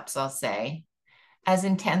relapse, I'll say, as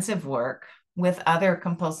intensive work with other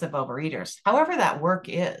compulsive overeaters. However that work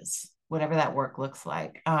is, whatever that work looks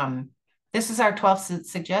like. This is our 12th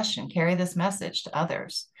suggestion. Carry this message to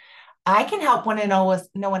others. I can help when no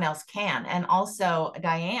one else can. And also,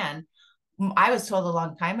 Diane, I was told a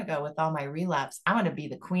long time ago with all my relapse, I'm going to be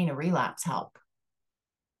the queen of relapse help.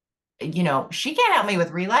 She can't help me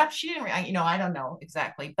with relapse. She didn't, I don't know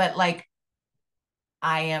exactly, but like,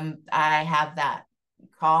 I have that.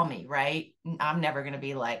 Call me, right? I'm never going to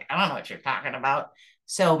be like, I don't know what you're talking about.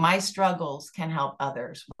 So my struggles can help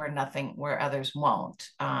others where others won't.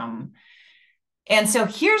 And so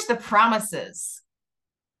here's the promises,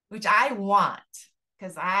 which I want,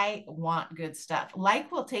 because I want good stuff.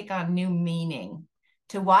 Like will take on new meaning.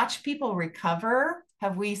 To watch people recover.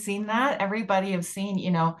 Have we seen that? Everybody have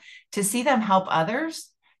seen, to see them help others,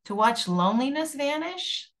 to watch loneliness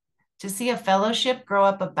vanish, to see a fellowship grow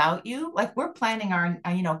up about you. Like we're planning our,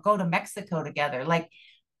 go to Mexico together. Like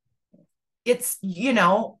it's,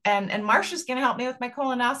 and Marcia's going to help me with my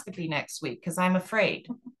colonoscopy next week because I'm afraid.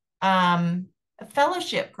 A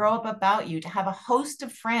fellowship grow up about you, to have a host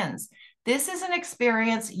of friends. This is an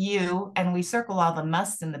experience and we circle all the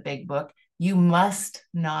musts in the big book, you must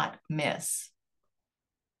not miss.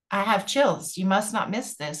 I have chills. You must not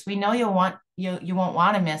miss this. We know you won't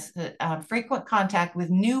want to miss the frequent contact with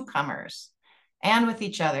newcomers and with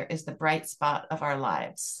each other is the bright spot of our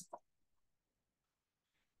lives.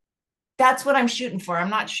 That's what I'm shooting for.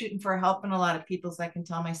 I'm not shooting for helping a lot of people so I can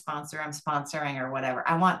tell my sponsor I'm sponsoring or whatever.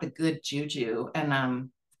 I want the good juju. And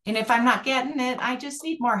if I'm not getting it, I just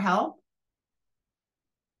need more help.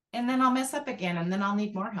 And then I'll mess up again and then I'll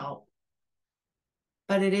need more help.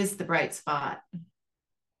 But it is the bright spot.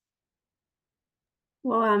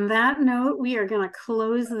 Well, on that note, we are going to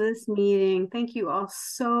close this meeting. Thank you all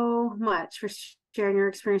so much for sharing your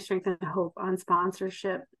experience, strength, and hope on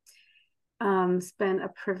sponsorship. It's been a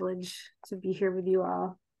privilege to be here with you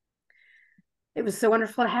all. It was so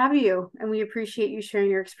wonderful to have you, and we appreciate you sharing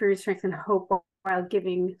your experience, strength, and hope while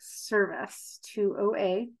giving service to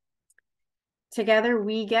OA. Together,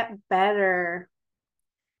 we get better.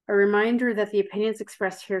 A reminder that the opinions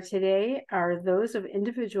expressed here today are those of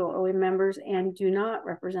individual OA members and do not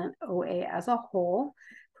represent OA as a whole.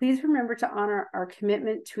 Please remember to honor our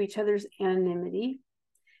commitment to each other's anonymity.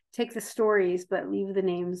 Take the stories, but leave the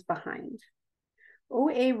names behind.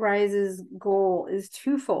 OA Rise's goal is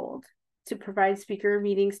twofold: to provide speaker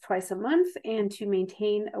meetings twice a month and to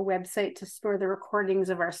maintain a website to store the recordings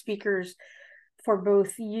of our speakers for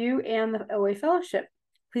both you and the OA Fellowship.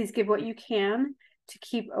 Please give what you can to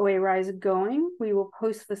keep OA Rise going. We will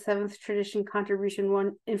post the 7th tradition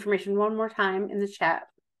contribution information one more time in the chat.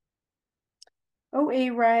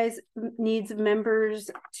 OA Rise needs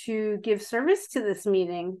members to give service to this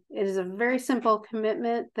meeting. It is a very simple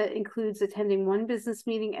commitment that includes attending one business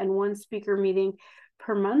meeting and one speaker meeting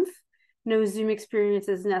per month. No Zoom experience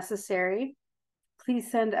is necessary.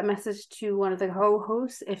 Please send a message to one of the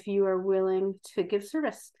co-hosts if you are willing to give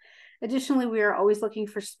service. Additionally, we are always looking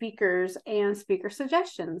for speakers and speaker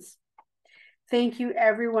suggestions. Thank you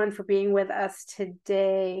everyone for being with us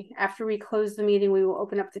today. After we close the meeting, we will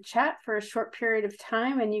open up the chat for a short period of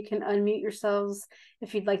time, and you can unmute yourselves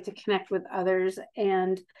if you'd like to connect with others.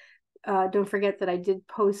 And don't forget that I did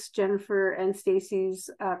post Jennifer and Stacey's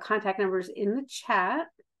contact numbers in the chat.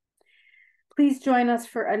 Please join us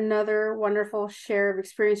for another wonderful share of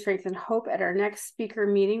experience, strength, and hope at our next speaker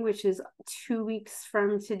meeting, which is 2 weeks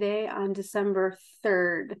from today on December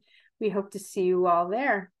 3rd. We hope to see you all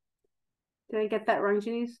there. Did I get that wrong,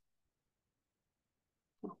 Janice?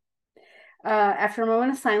 After a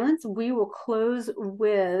moment of silence, we will close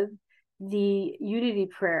with the unity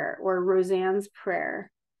prayer, or Roseanne's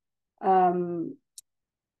prayer. Bianca,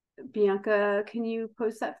 can you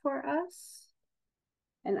post that for us?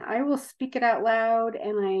 And I will speak it out loud,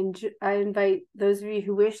 and I invite those of you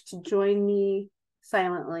who wish to join me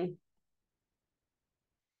silently.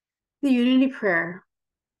 The unity prayer.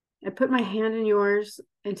 I put my hand in yours,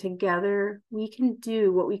 and together we can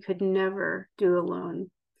do what we could never do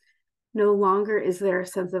alone. No longer is there a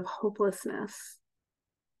sense of hopelessness.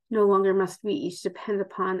 No longer must we each depend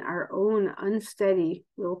upon our own unsteady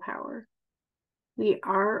willpower. We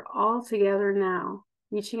are all together now,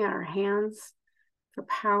 reaching out our hands for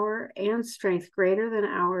power and strength greater than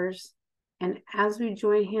ours. And as we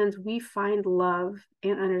join hands, we find love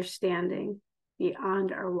and understanding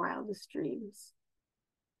beyond our wildest dreams.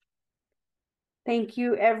 Thank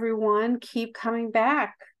you, everyone. Keep coming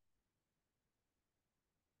back.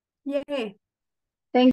 Yay.